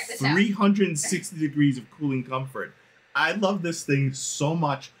 360 degrees of cooling comfort. I love this thing so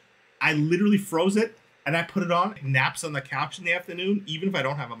much. I literally froze it, and I put it on. It naps on the couch in the afternoon. Even if I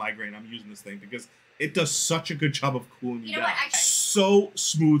don't have a migraine, I'm using this thing because it does such a good job of cooling you down. So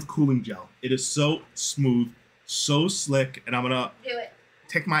smooth cooling gel. It is so smooth, so slick. And I'm gonna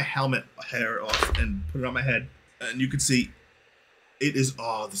take my helmet hair off and put it on my head, and you can see it is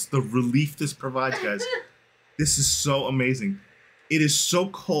the relief this provides, guys. This is so amazing. It is so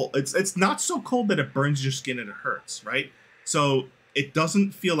cold. It's not so cold that it burns your skin and it hurts, right? So it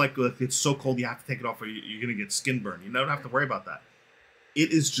doesn't feel like it's so cold you have to take it off or you're gonna get skin burn. You don't have to worry about that.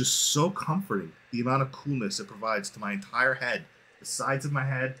 It is just so comforting, the amount of coolness it provides to my entire head, the sides of my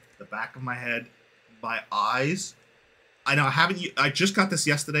head, the back of my head, my eyes. I know I just got this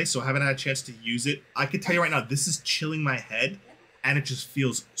yesterday, so I haven't had a chance to use it. I can tell you right now, this is chilling my head, and it just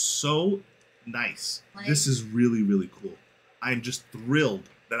feels so nice. This is really, really cool. I'm just thrilled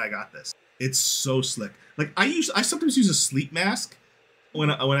that I got this. It's so slick. Like I sometimes use a sleep mask when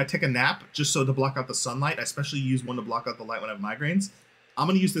I take a nap, just so to block out the sunlight. I especially use one to block out the light when I have migraines. I'm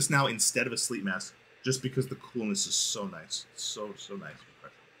gonna use this now instead of a sleep mask, just because the coolness is so nice. It's so nice,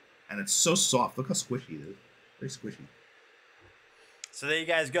 and it's so soft. Look how squishy it is. Very squishy. So there you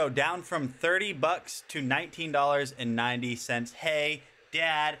guys go, down from $30 to $19.90. Hey,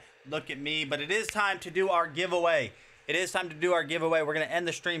 Dad, look at me. But it is time to do our giveaway. We're going to end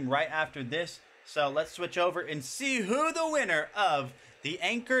the stream right after this. So let's switch over and see who the winner of the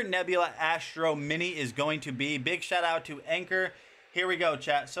Anker Nebula Astro Mini is going to be. Big shout out to Anker. Here we go,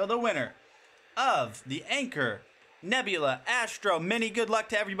 chat. So the winner of the Anker Nebula Astro Mini, good luck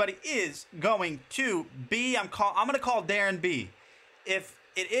to everybody, is going to be, I'm going to call Darren B. If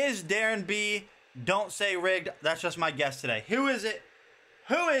it is Darren B, don't say rigged. That's just my guess today. Who is it?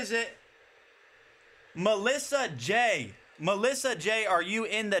 Melissa J. Melissa J, are you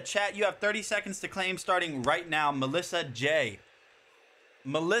in the chat? You have 30 seconds to claim starting right now. Melissa J.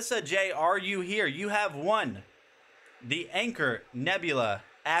 Melissa J, are you here? You have won the Anker Nebula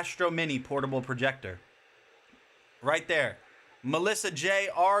Astro Mini portable projector. Right there. Melissa J,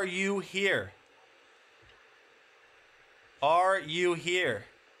 are you here? Are you here?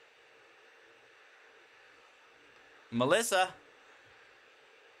 Melissa,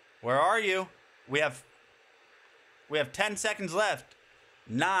 where are you? We have 10 seconds left.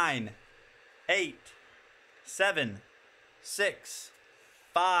 9, 8, 7, 6,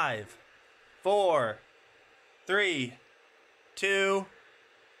 5, 4, 3, 2,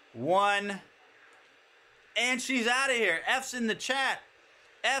 1. And she's out of here. F's in the chat.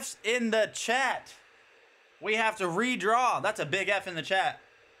 F's in the chat. We have to redraw. That's a big F in the chat.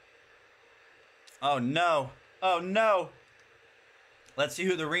 Oh, no. Oh, no. Let's see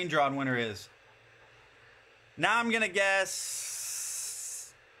who the redrawn winner is. Now I'm going to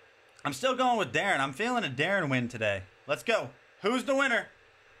guess... I'm still going with Darren. I'm feeling a Darren win today. Let's go. Who's the winner?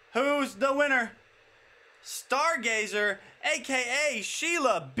 Who's the winner? Stargazer, a.k.a.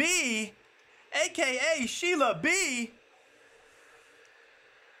 Sheila B. A.k.a. Sheila B.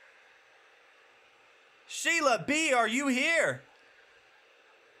 Sheila B, are you here?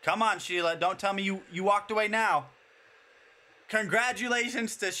 Come on, Sheila. Don't tell me you walked away now.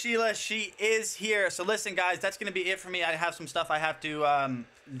 Congratulations to Sheila. She is here. So listen, guys, that's going to be it for me. I have some stuff I have to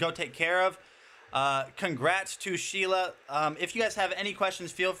go take care of. Congrats to Sheila. If you guys have any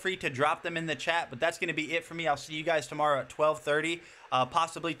questions, feel free to drop them in the chat. But that's going to be it for me. I'll see you guys tomorrow at 12:30.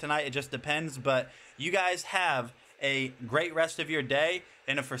 Possibly tonight. It just depends. But you guys have a great rest of your day.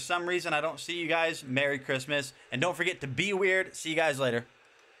 And if for some reason I don't see you guys, Merry Christmas. And don't forget to be weird. See you guys later.